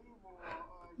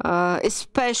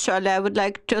 Especially, I would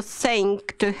like to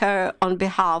thank to her on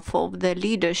behalf of the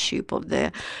leadership of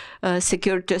the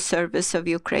security service of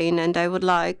Ukraine, and I would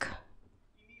like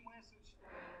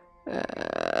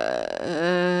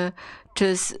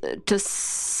to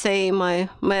say my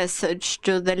message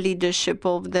to the leadership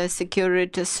of the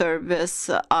security service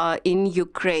in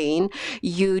Ukraine.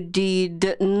 You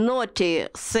did naughty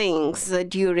things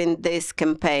during this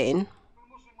campaign.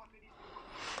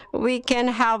 We can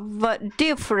have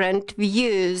different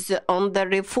views on the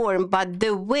reform, but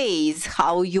the ways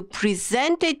how you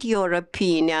presented your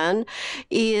opinion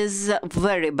is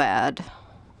very bad.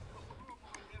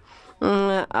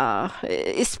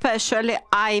 Especially,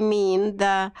 I mean,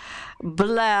 the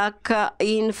black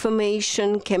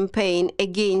information campaign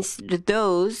against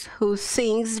those who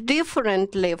think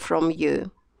differently from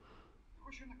you.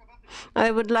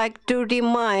 I would like to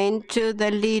remind to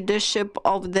the leadership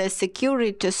of the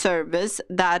security service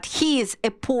that he is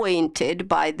appointed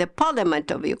by the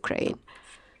Parliament of Ukraine.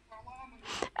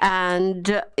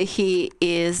 And he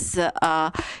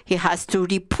has to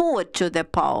report to the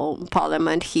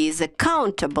Parliament. He is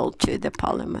accountable to the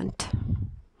Parliament.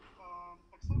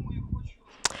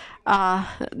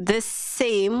 The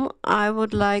same I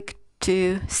would like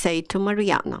to say to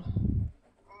Mariana.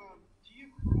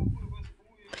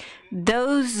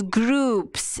 Those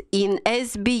groups in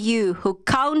SBU who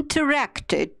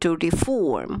counteracted to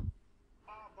reform,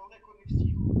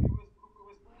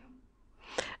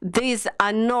 these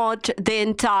are not the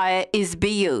entire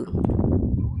SBU.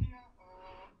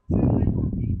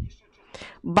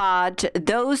 But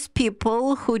those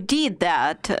people who did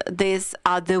that, these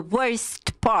are the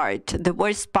worst part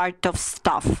of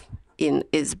staff in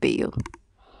SBU.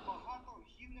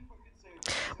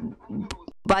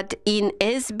 But in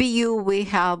SBU we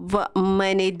have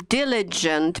many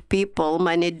diligent people,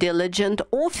 many diligent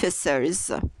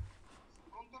officers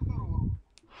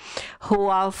who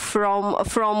are from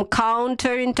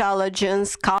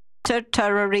counterintelligence,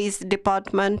 counter-terrorist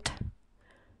department.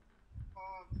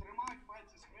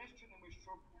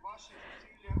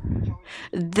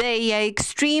 They are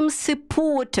extreme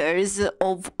supporters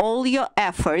of all your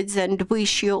efforts and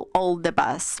wish you all the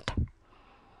best.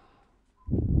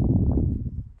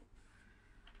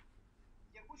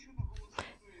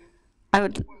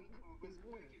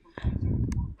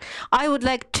 I would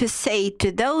like to say to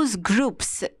those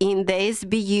groups in the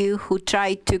SBU who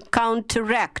try to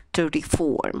counteract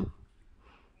reform,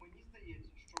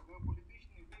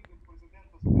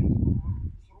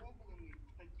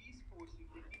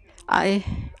 I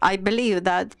believe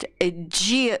that a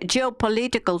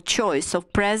geopolitical choice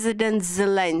of President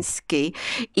Zelensky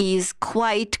is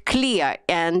quite clear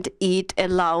and it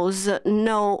allows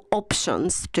no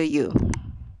options to you.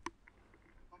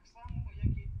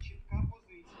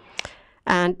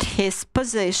 And his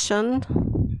position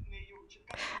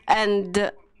and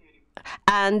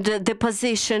the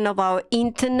position of our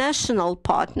international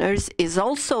partners is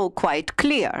also quite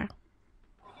clear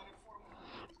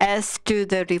as to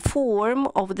the reform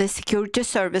of the security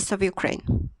service of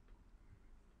Ukraine.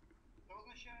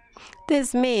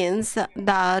 This means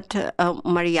that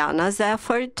Mariana's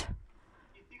effort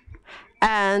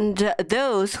and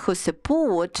those who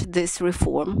support this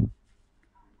reform,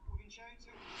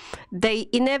 they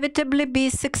inevitably be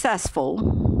successful,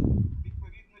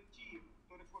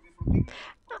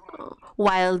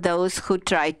 while those who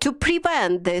try to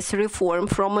prevent this reform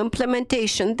from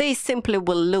implementation, they simply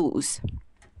will lose.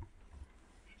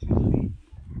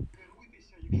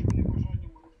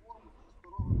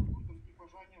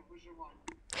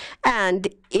 And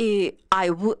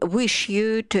I wish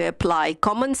you to apply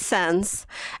common sense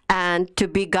and to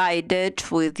be guided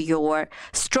with your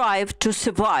strive to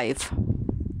survive.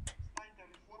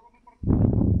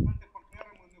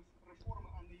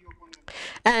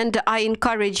 And I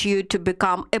encourage you to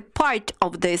become a part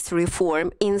of this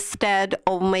reform instead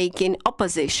of making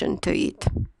opposition to it.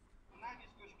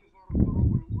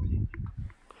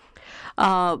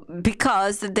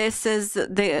 Because this is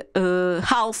the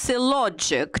healthy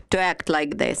logic to act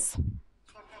like this.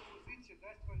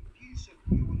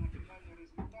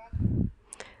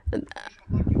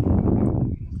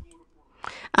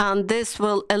 And this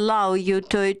will allow you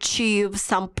to achieve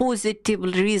some positive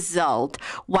result,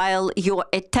 while your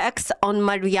attacks on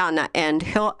Mariana and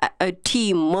her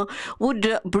team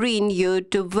would bring you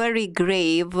to very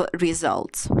grave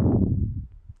results.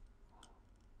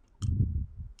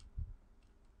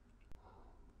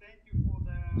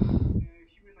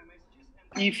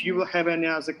 If you will have any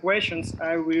other questions,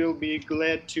 I will be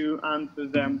glad to answer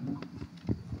them.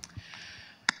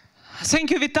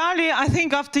 Thank you, Vitaly. I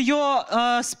think after your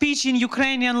speech in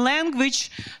Ukrainian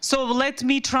language, so let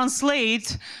me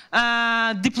translate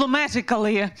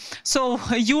diplomatically. So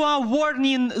you are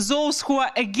warning those who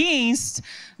are against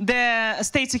the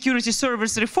State Security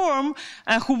Service reform,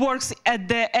 who works at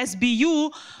the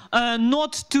SBU,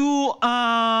 not to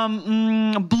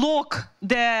block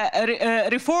the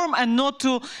reform and not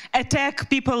to attack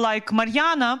people like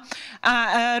Mariana,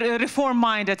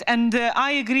 reform-minded. And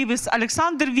I agree with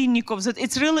Alexander Vinnikov that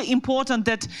it's really important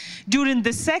that during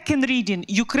the second reading,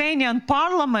 Ukrainian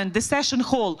Parliament, the session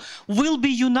hall, will be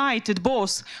united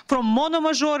both from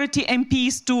mono-majority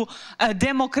MPs to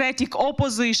democratic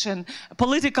opposition,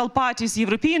 political parties,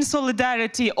 European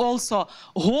Solidarity, also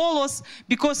Golos,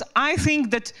 because I think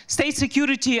that State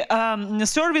Security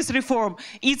Service reform,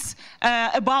 it's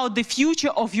about the future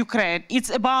of Ukraine. It's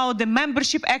about the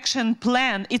membership action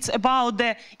plan. It's about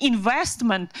the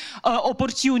investment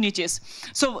opportunities.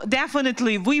 So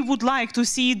definitely we would like to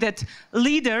see that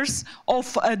leaders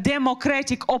of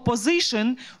democratic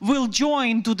opposition will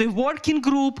join to the working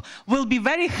group, will be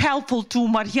very helpful to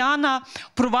Mariana,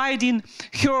 providing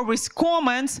her with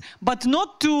comments, but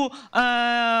not to,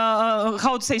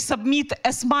 how to say, submit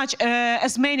as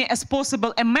many as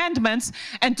possible amendments,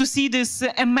 and to see these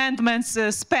amendments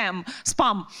spam,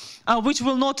 which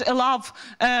will not allow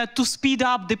to speed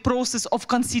up the process of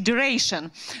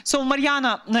consideration. So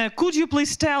Mariana, could you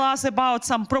please tell us about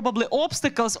some probably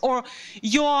obstacles or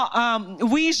your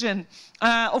vision?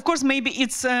 Of course, maybe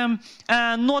it's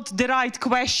not the right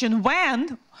question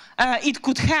when, it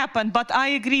could happen. But I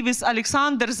agree with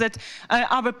Alexander that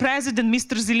our president,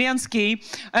 Mr. Zelensky,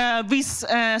 with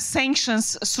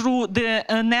sanctions through the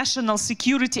National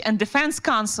Security and Defense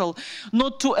Council,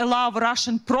 not to allow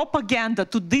Russian propaganda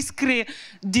to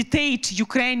discredit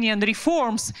Ukrainian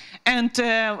reforms, and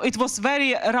it was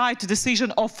very right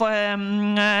decision of a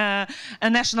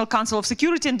National Council of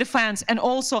Security and Defense, and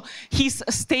also his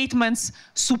statements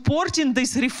supporting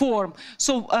this reform.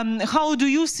 So how do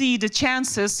you see the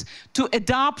chances to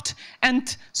adopt,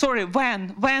 and sorry,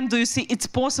 when do you see it's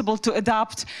possible to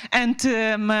adopt, and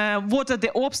what are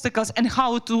the obstacles and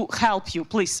how to help you,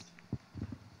 please?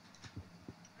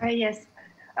 Yes,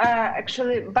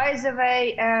 actually, by the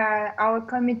way, our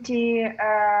committee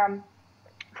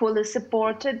fully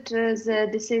supported the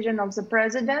decision of the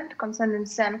president concerning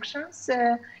sanctions.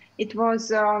 It was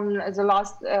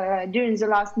during the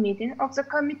last meeting of the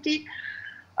committee.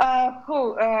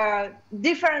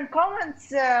 Different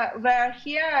comments were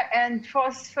here, and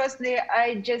firstly,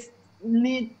 I just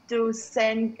need to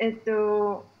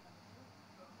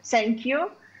thank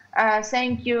you.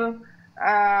 Thank you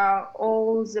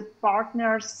all the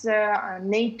partners,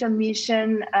 NATO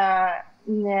mission,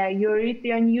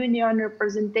 European Union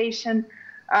representation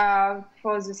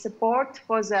for the support,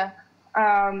 for the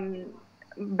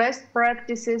best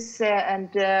practices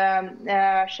and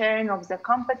sharing of the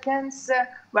competence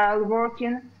while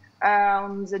working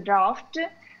on the draft.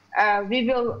 We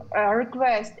will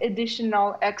request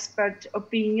additional expert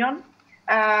opinion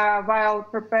while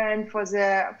preparing for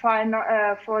the final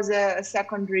for the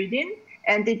second reading,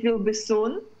 and it will be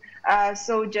soon.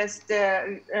 So just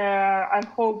I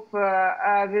hope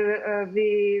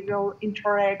we will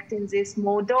interact in this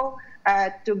model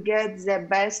to get the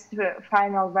best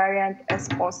final variant as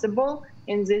possible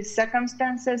in these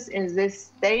circumstances, in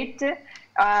this state,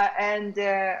 and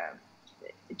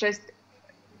just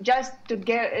to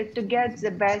get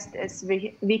the best as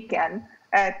we can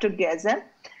together.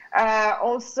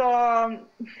 Also,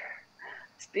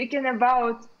 speaking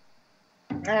about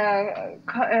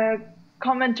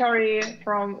commentary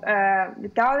from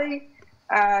Vitaly,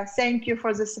 thank you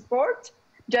for the support.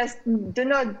 Just do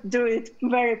not do it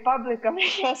very publicly,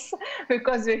 yes,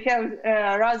 because we have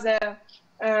rather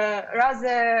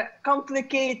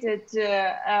complicated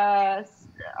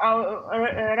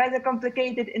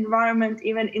environment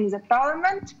even in the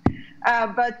parliament.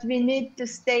 But we need to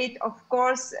state, of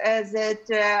course, that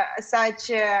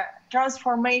such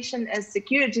transformation as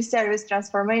security service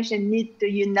transformation need to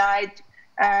unite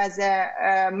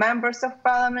the members of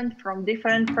parliament from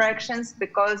different fractions,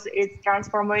 because it's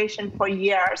transformation for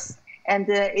years, and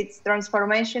it's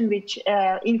transformation which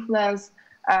influence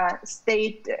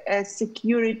state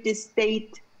security,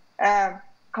 state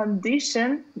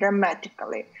condition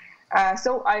dramatically.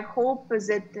 So I hope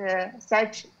that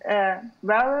such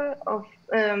value of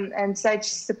and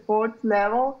such support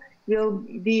level will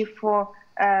be for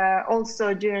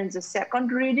also during the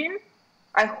second reading.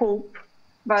 I hope.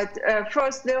 But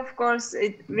firstly, of course,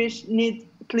 we need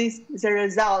at least the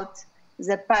result,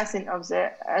 the passing of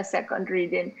the second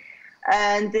reading,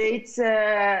 and it's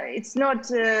not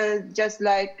just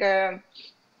like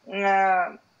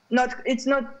it's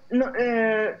not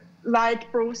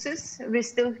light process. We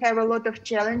still have a lot of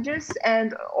challenges,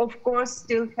 and of course,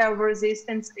 still have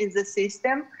resistance in the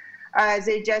system.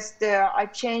 They just are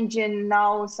changing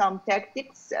now some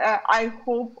tactics. I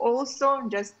hope also,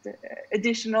 just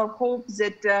additional hope,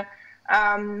 that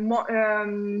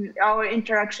our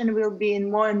interaction will be in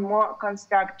more and more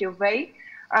constructive way.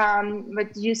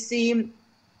 But you see,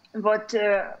 what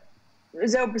the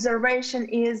observation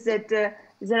is that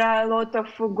there are a lot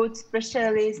of good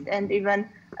specialists and even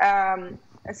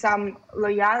some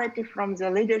loyalty from the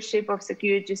leadership of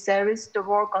security service to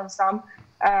work on some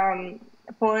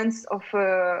points of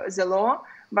the law,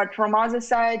 but from other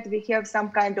side we have some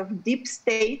kind of deep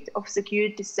state of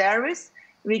security service,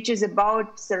 which is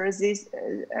about the resistance,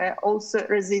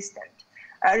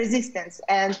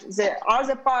 and the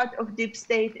other part of deep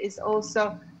state is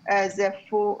also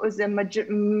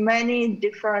many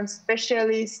different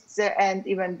specialists and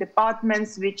even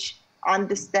departments which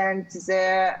understand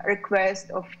the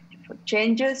request of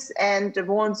changes and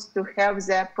wants to have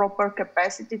the proper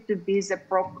capacity to be the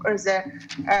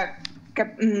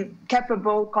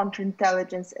capable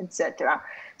counterintelligence, etc.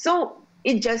 So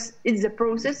it's a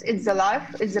process, it's a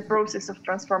life, it's a process of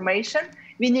transformation.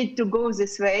 We need to go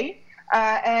this way.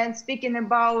 And speaking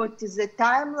about the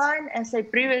timeline, as I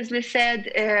previously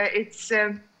said, it's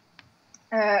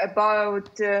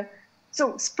about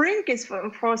so spring is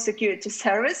for security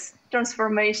service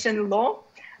transformation law.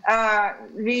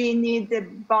 We need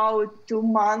about 2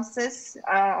 months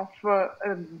of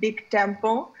a big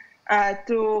tempo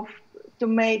to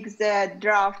make the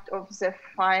draft of the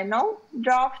final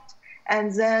draft,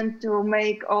 and then to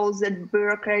make all the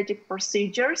bureaucratic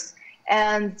procedures,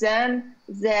 and then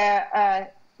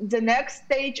the next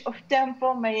stage of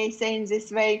tempo, may I say in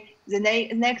this way, the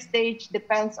next stage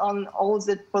depends on all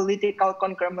the political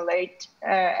conglomerate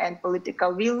and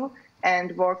political will,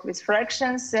 and work with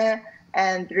fractions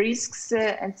and risks,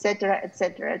 etc.,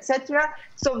 etc., etc.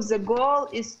 So the goal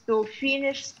is to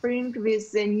finish spring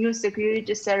with the new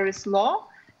security service law,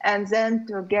 and then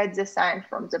to get the sign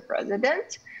from the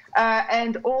president.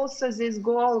 And also this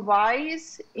goal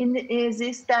wise in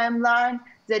this timeline,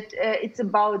 that it's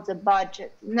about the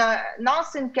budget.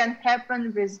 Nothing can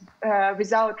happen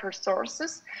without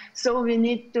resources. So we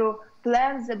need to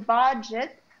plan the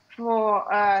budget for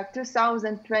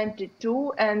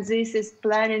 2022, and this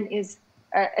planning is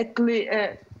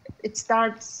it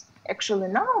starts actually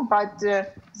now, but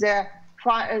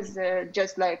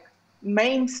just like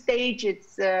main stage,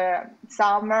 it's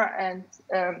summer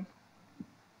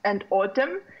and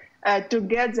autumn. To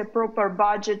get the proper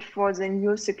budget for the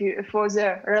new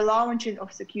relaunching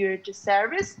of security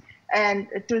service, and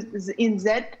in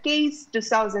that case,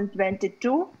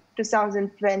 2022,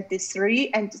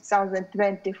 2023, and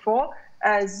 2024,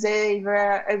 they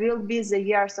will be the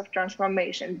years of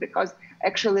transformation, because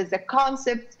actually the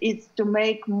concept is to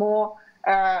make more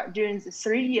during the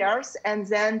 3 years, and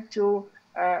then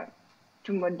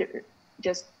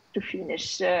just to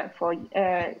finish for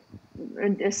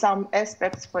some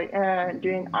aspects for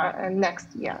during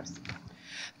next years.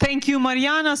 Thank you,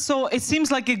 Mariana. So it seems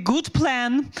like a good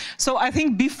plan. So I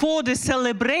think before the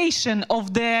celebration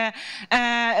of the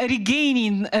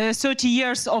regaining 30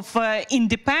 years of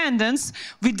independence,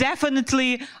 we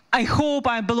definitely, I hope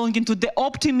I'm belonging to the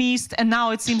optimist, and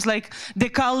now it seems like the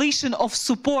coalition of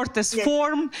supporters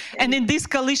formed, and in this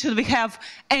coalition we have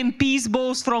MPs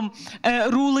both from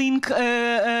ruling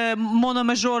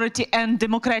mono-majority and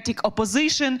democratic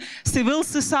opposition, civil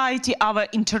society, our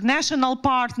international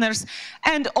partners,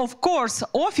 and of course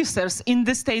officers in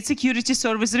the state security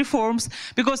service reforms,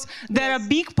 because there are a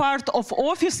big part of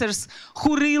officers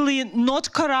who really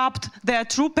not corrupt, they are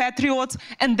true patriots,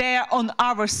 and they are on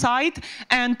our side.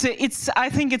 And I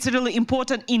think it's really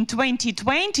important in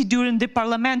 2020 during the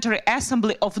Parliamentary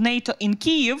Assembly of NATO in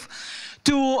Kyiv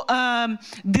to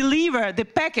deliver the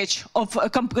package of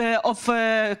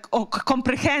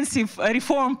comprehensive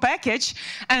reform package,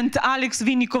 and Alex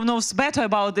Vinnikov knows better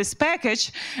about this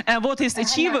package and what is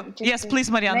achievable. Yes, please,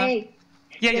 Mariana.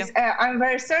 I'm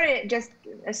very sorry, just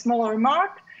a small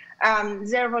remark.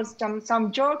 There was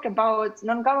some joke about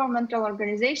non-governmental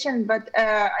organization, but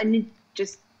I need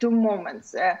just 2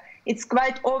 moments. It's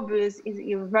quite obvious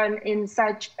even in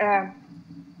such a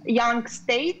young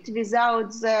state,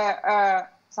 without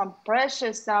some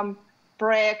pressure, some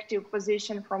proactive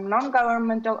position from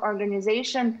non-governmental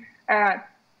organization,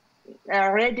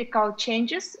 radical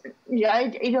changes.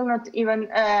 I will not even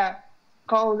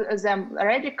call them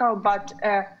radical, but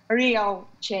real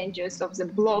changes of the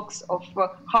blocks of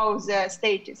how the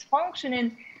state is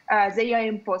functioning, they are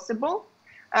impossible.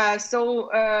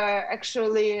 So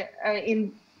actually,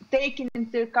 in taking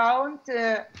into account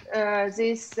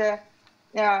these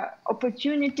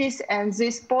opportunities and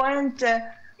this point,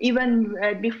 even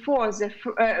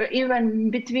even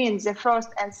between the first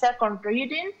and second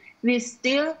reading, we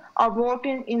still are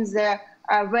working in the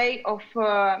way of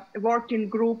working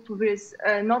group with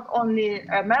not only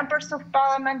members of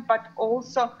parliament, but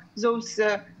also those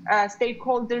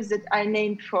stakeholders that I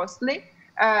named firstly.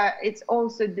 It's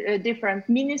also different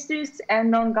ministries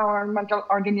and non-governmental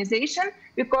organization,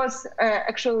 because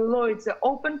actually law is an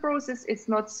open process, it's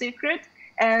not secret,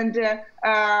 and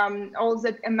all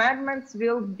the amendments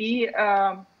will be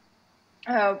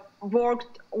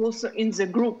worked also in the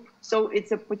group. So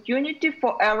it's an opportunity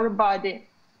for everybody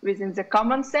within the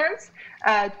common sense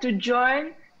to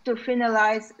join, to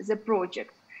finalize the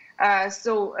project.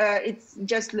 So it's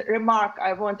just a remark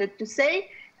I wanted to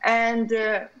say. And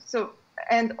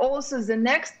and also the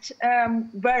next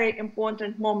very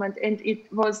important moment, and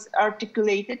it was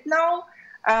articulated now,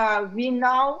 and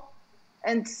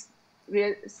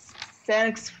we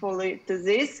thankfully to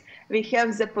this, we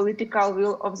have the political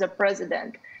will of the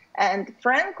president. And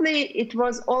frankly, it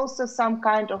was also some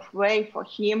kind of way for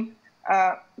him,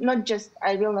 not just,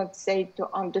 I will not say to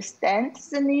understand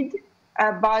the need,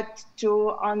 but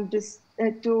to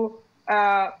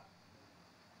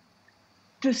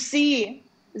see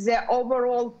the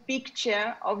overall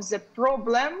picture of the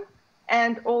problem,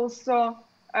 and also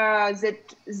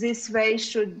that this way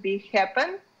should be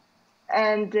happen.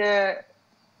 And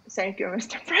thank you,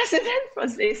 Mr. President, for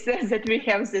this, that we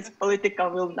have this political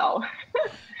will now.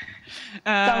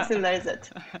 Something like that.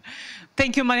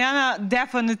 Thank you, Mariana.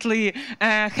 Definitely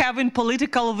having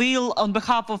political will on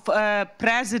behalf of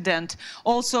President,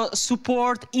 also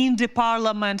support in the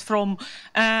Parliament from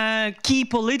key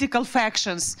political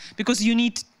factions, because you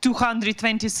need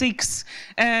 226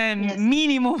 yes.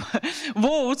 minimum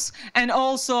votes, and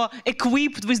also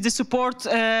equipped with the support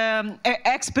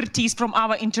expertise from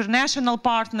our international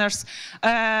partners,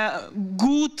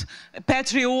 good,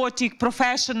 patriotic,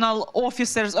 professional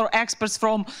officers or experts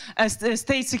from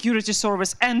state security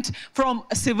service and from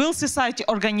civil society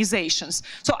organizations.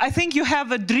 So I think you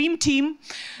have a dream team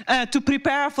to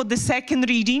prepare for the second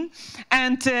reading,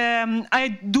 and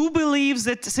I do believe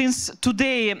that since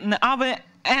today our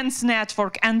ANDS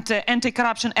Network and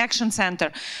Anti-Corruption Action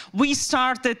Center, we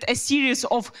started a series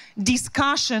of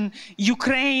discussion,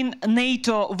 Ukraine,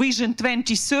 NATO, Vision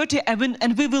 2030,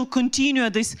 and we will continue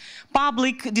this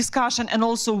public discussion and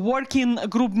also working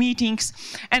group meetings.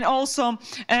 And also,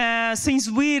 since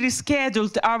we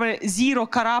rescheduled our Zero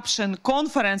Corruption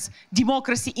Conference,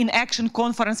 Democracy in Action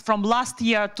Conference from last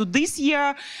year to this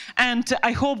year, and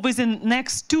I hope within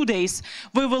next 2 days,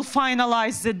 we will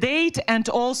finalize the date, and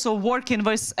also working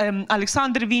with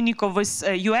Alexander Vinnikov, with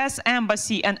US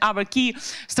Embassy and our key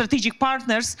strategic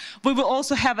partners, we will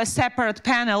also have a separate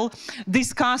panel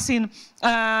discussing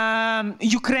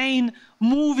Ukraine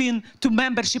moving to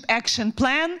membership action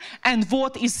plan and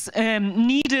what is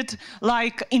needed,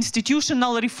 like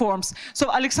institutional reforms.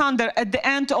 So Alexander, at the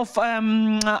end of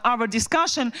our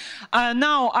discussion,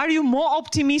 now are you more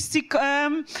optimistic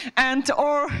and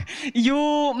or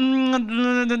you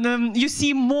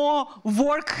see more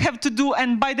work have to do?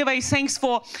 And by the way, thanks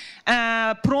for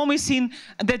promising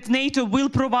that NATO will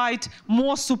provide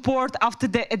more support after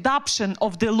the adoption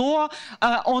of the law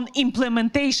on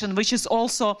implementation, which is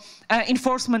also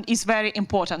enforcement is very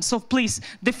important. So please,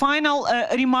 the final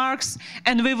remarks,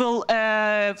 and we will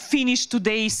finish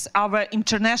today's our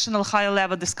international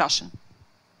high-level discussion.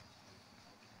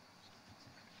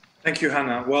 Thank you,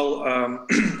 Hanna. Well,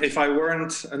 if I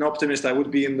weren't an optimist, I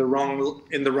would be in the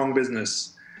wrong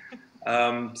business.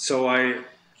 So I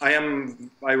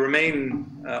remain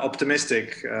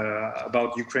optimistic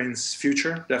about Ukraine's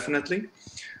future, definitely.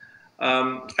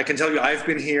 I can tell you I've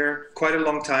been here quite a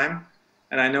long time,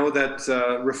 and I know that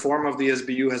reform of the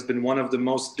SBU has been one of the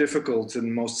most difficult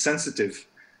and most sensitive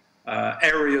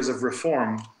areas of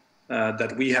reform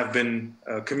that we have been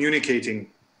communicating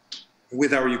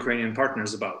with our Ukrainian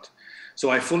partners about. So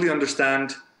I fully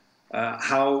understand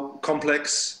how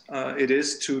complex it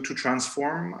is to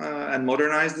transform and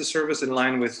modernize the service in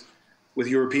line with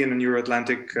European and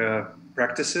Euro-Atlantic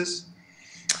practices.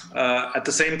 At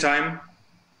the same time,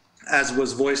 as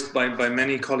was voiced by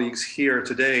many colleagues here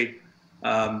today,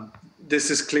 this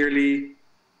is clearly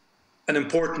an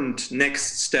important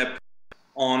next step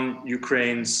on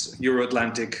Ukraine's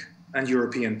Euro-Atlantic and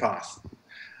European path.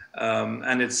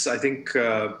 And it's, I think,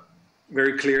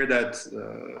 very clear that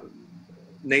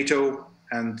NATO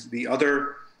and the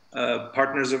other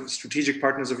strategic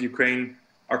partners of Ukraine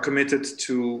are committed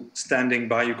to standing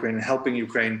by Ukraine and helping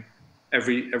Ukraine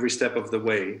every step of the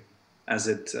way as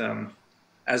it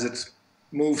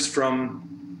moves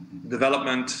from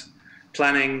development,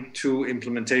 planning to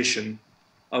implementation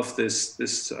of this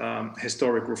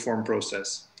historic reform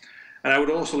process. And I would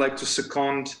also like to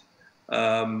second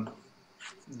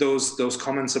those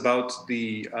comments about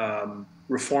the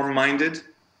reform-minded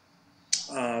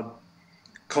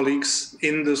colleagues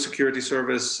in the security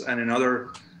service and in other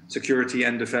security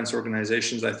and defense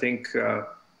organizations. I think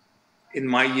in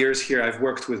my years here, I've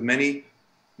worked with many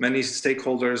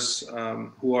stakeholders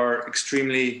who are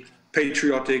extremely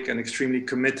patriotic and extremely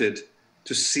committed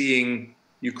to seeing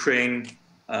Ukraine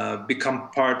become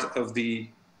part of the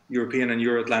European and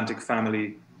Euro-Atlantic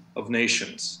family of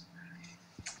nations.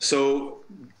 So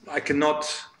I cannot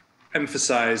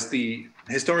emphasize the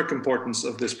historic importance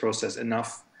of this process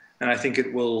enough, and I think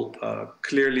it will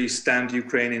clearly stand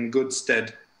Ukraine in good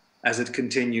stead as it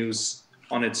continues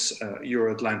on its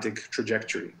Euro-Atlantic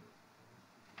trajectory.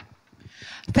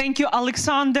 Thank you,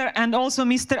 Alexander, and also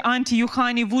Mr. Antti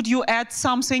Juhani. Would you add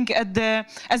something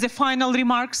as a final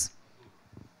remarks?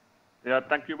 Yeah,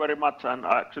 thank you very much. And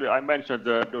actually, I mentioned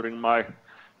during my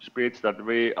speech that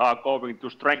we are going to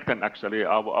strengthen actually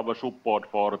our support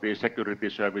for the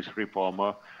security service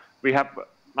reform. We have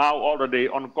now already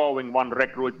ongoing one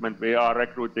recruitment. We are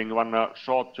recruiting one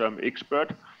short-term expert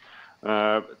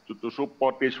to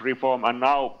support this reform. And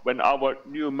now when our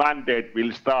new mandate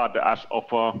will start as of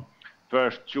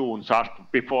 1st June, just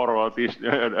before this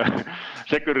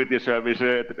security service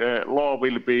law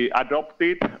will be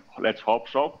adopted, let's hope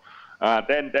so.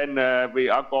 then we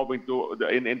are going to,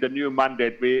 in the new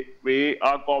mandate, we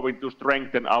are going to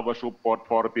strengthen our support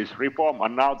for this reform.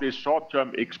 And now this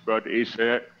short-term expert is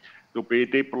to be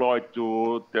deployed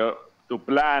to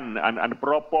plan and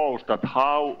propose that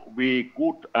how we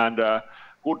could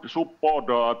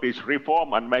support this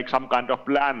reform and make some kind of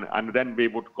plan, and then we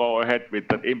would go ahead with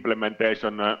the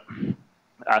implementation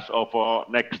as of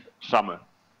next summer.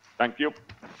 Thank you.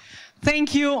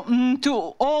 Thank you to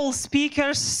all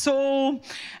speakers. So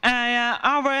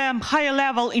our higher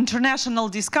level international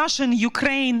discussion,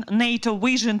 Ukraine, NATO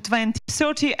Vision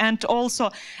 2030, and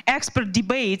also expert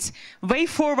debates, way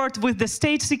forward with the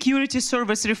state security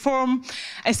service reform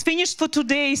is finished for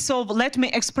today. So let me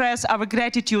express our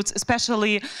gratitude,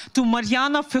 especially to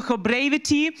Mariana for her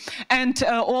bravery, and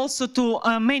also to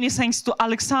many thanks to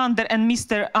Alexander and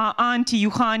Mr. Antti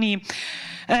Juhani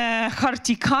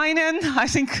Hartikainen. I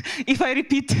think if I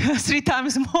repeat 3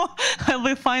 times more, I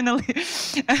will finally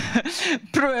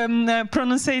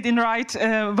pronounce it in the right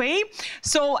way.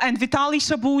 So, and Vitaly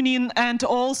Shabunin, and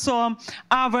also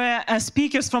our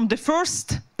speakers from the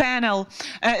first panel,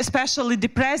 especially the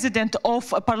President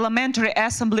of Parliamentary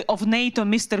Assembly of NATO,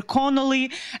 Mr.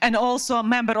 Connoly, and also a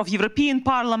member of European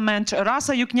Parliament,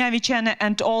 Rasa Jukneviciene,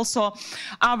 and also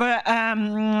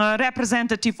our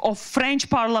representative of French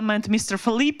Parliament, Mr.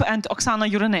 Philippe, and ksana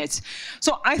Yurynets.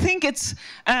 So I think it's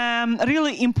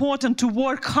really important to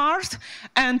work hard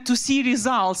and to see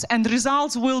results. And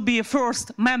results will be a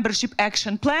first membership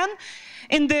action plan.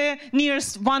 In the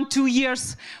nearest 1-2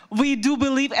 years, we do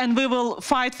believe, and we will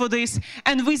fight for this.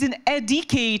 And within a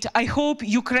decade, I hope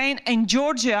Ukraine and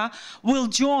Georgia will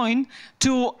join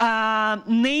to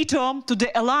NATO, to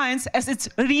the alliance, as it's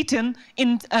written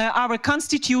in our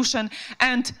constitution.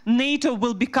 And NATO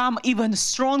will become even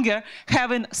stronger,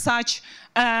 having such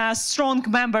strong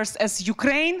members as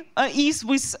Ukraine is,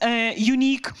 with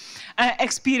unique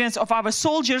experience of our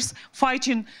soldiers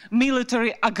fighting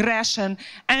military aggression,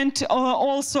 and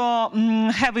also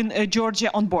having Georgia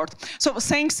on board. So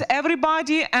thanks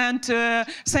everybody, and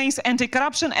thanks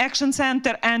Anti-Corruption Action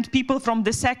Center and people from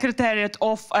the Secretariat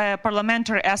of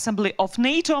Parliamentary Assembly of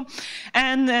NATO,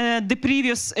 and the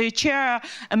previous chair,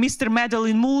 Mr.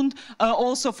 Madeleine Moon,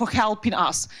 also for helping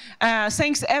us.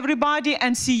 Thanks everybody,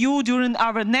 and see you during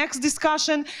our next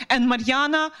discussion. And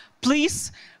Mariana,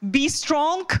 please be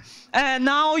strong.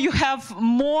 Now you have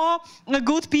more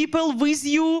good people with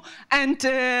you, and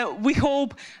we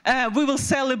hope we will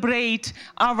celebrate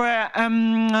our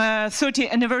 30th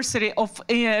anniversary of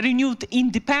renewed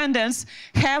independence,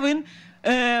 having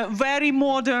very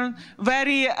modern,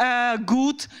 very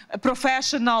good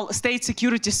professional state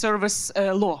security service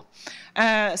law.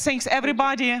 Thanks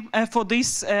everybody for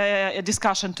this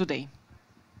discussion today.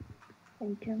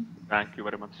 Thank you. Thank you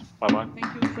very much. Bye-bye.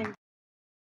 Thank you.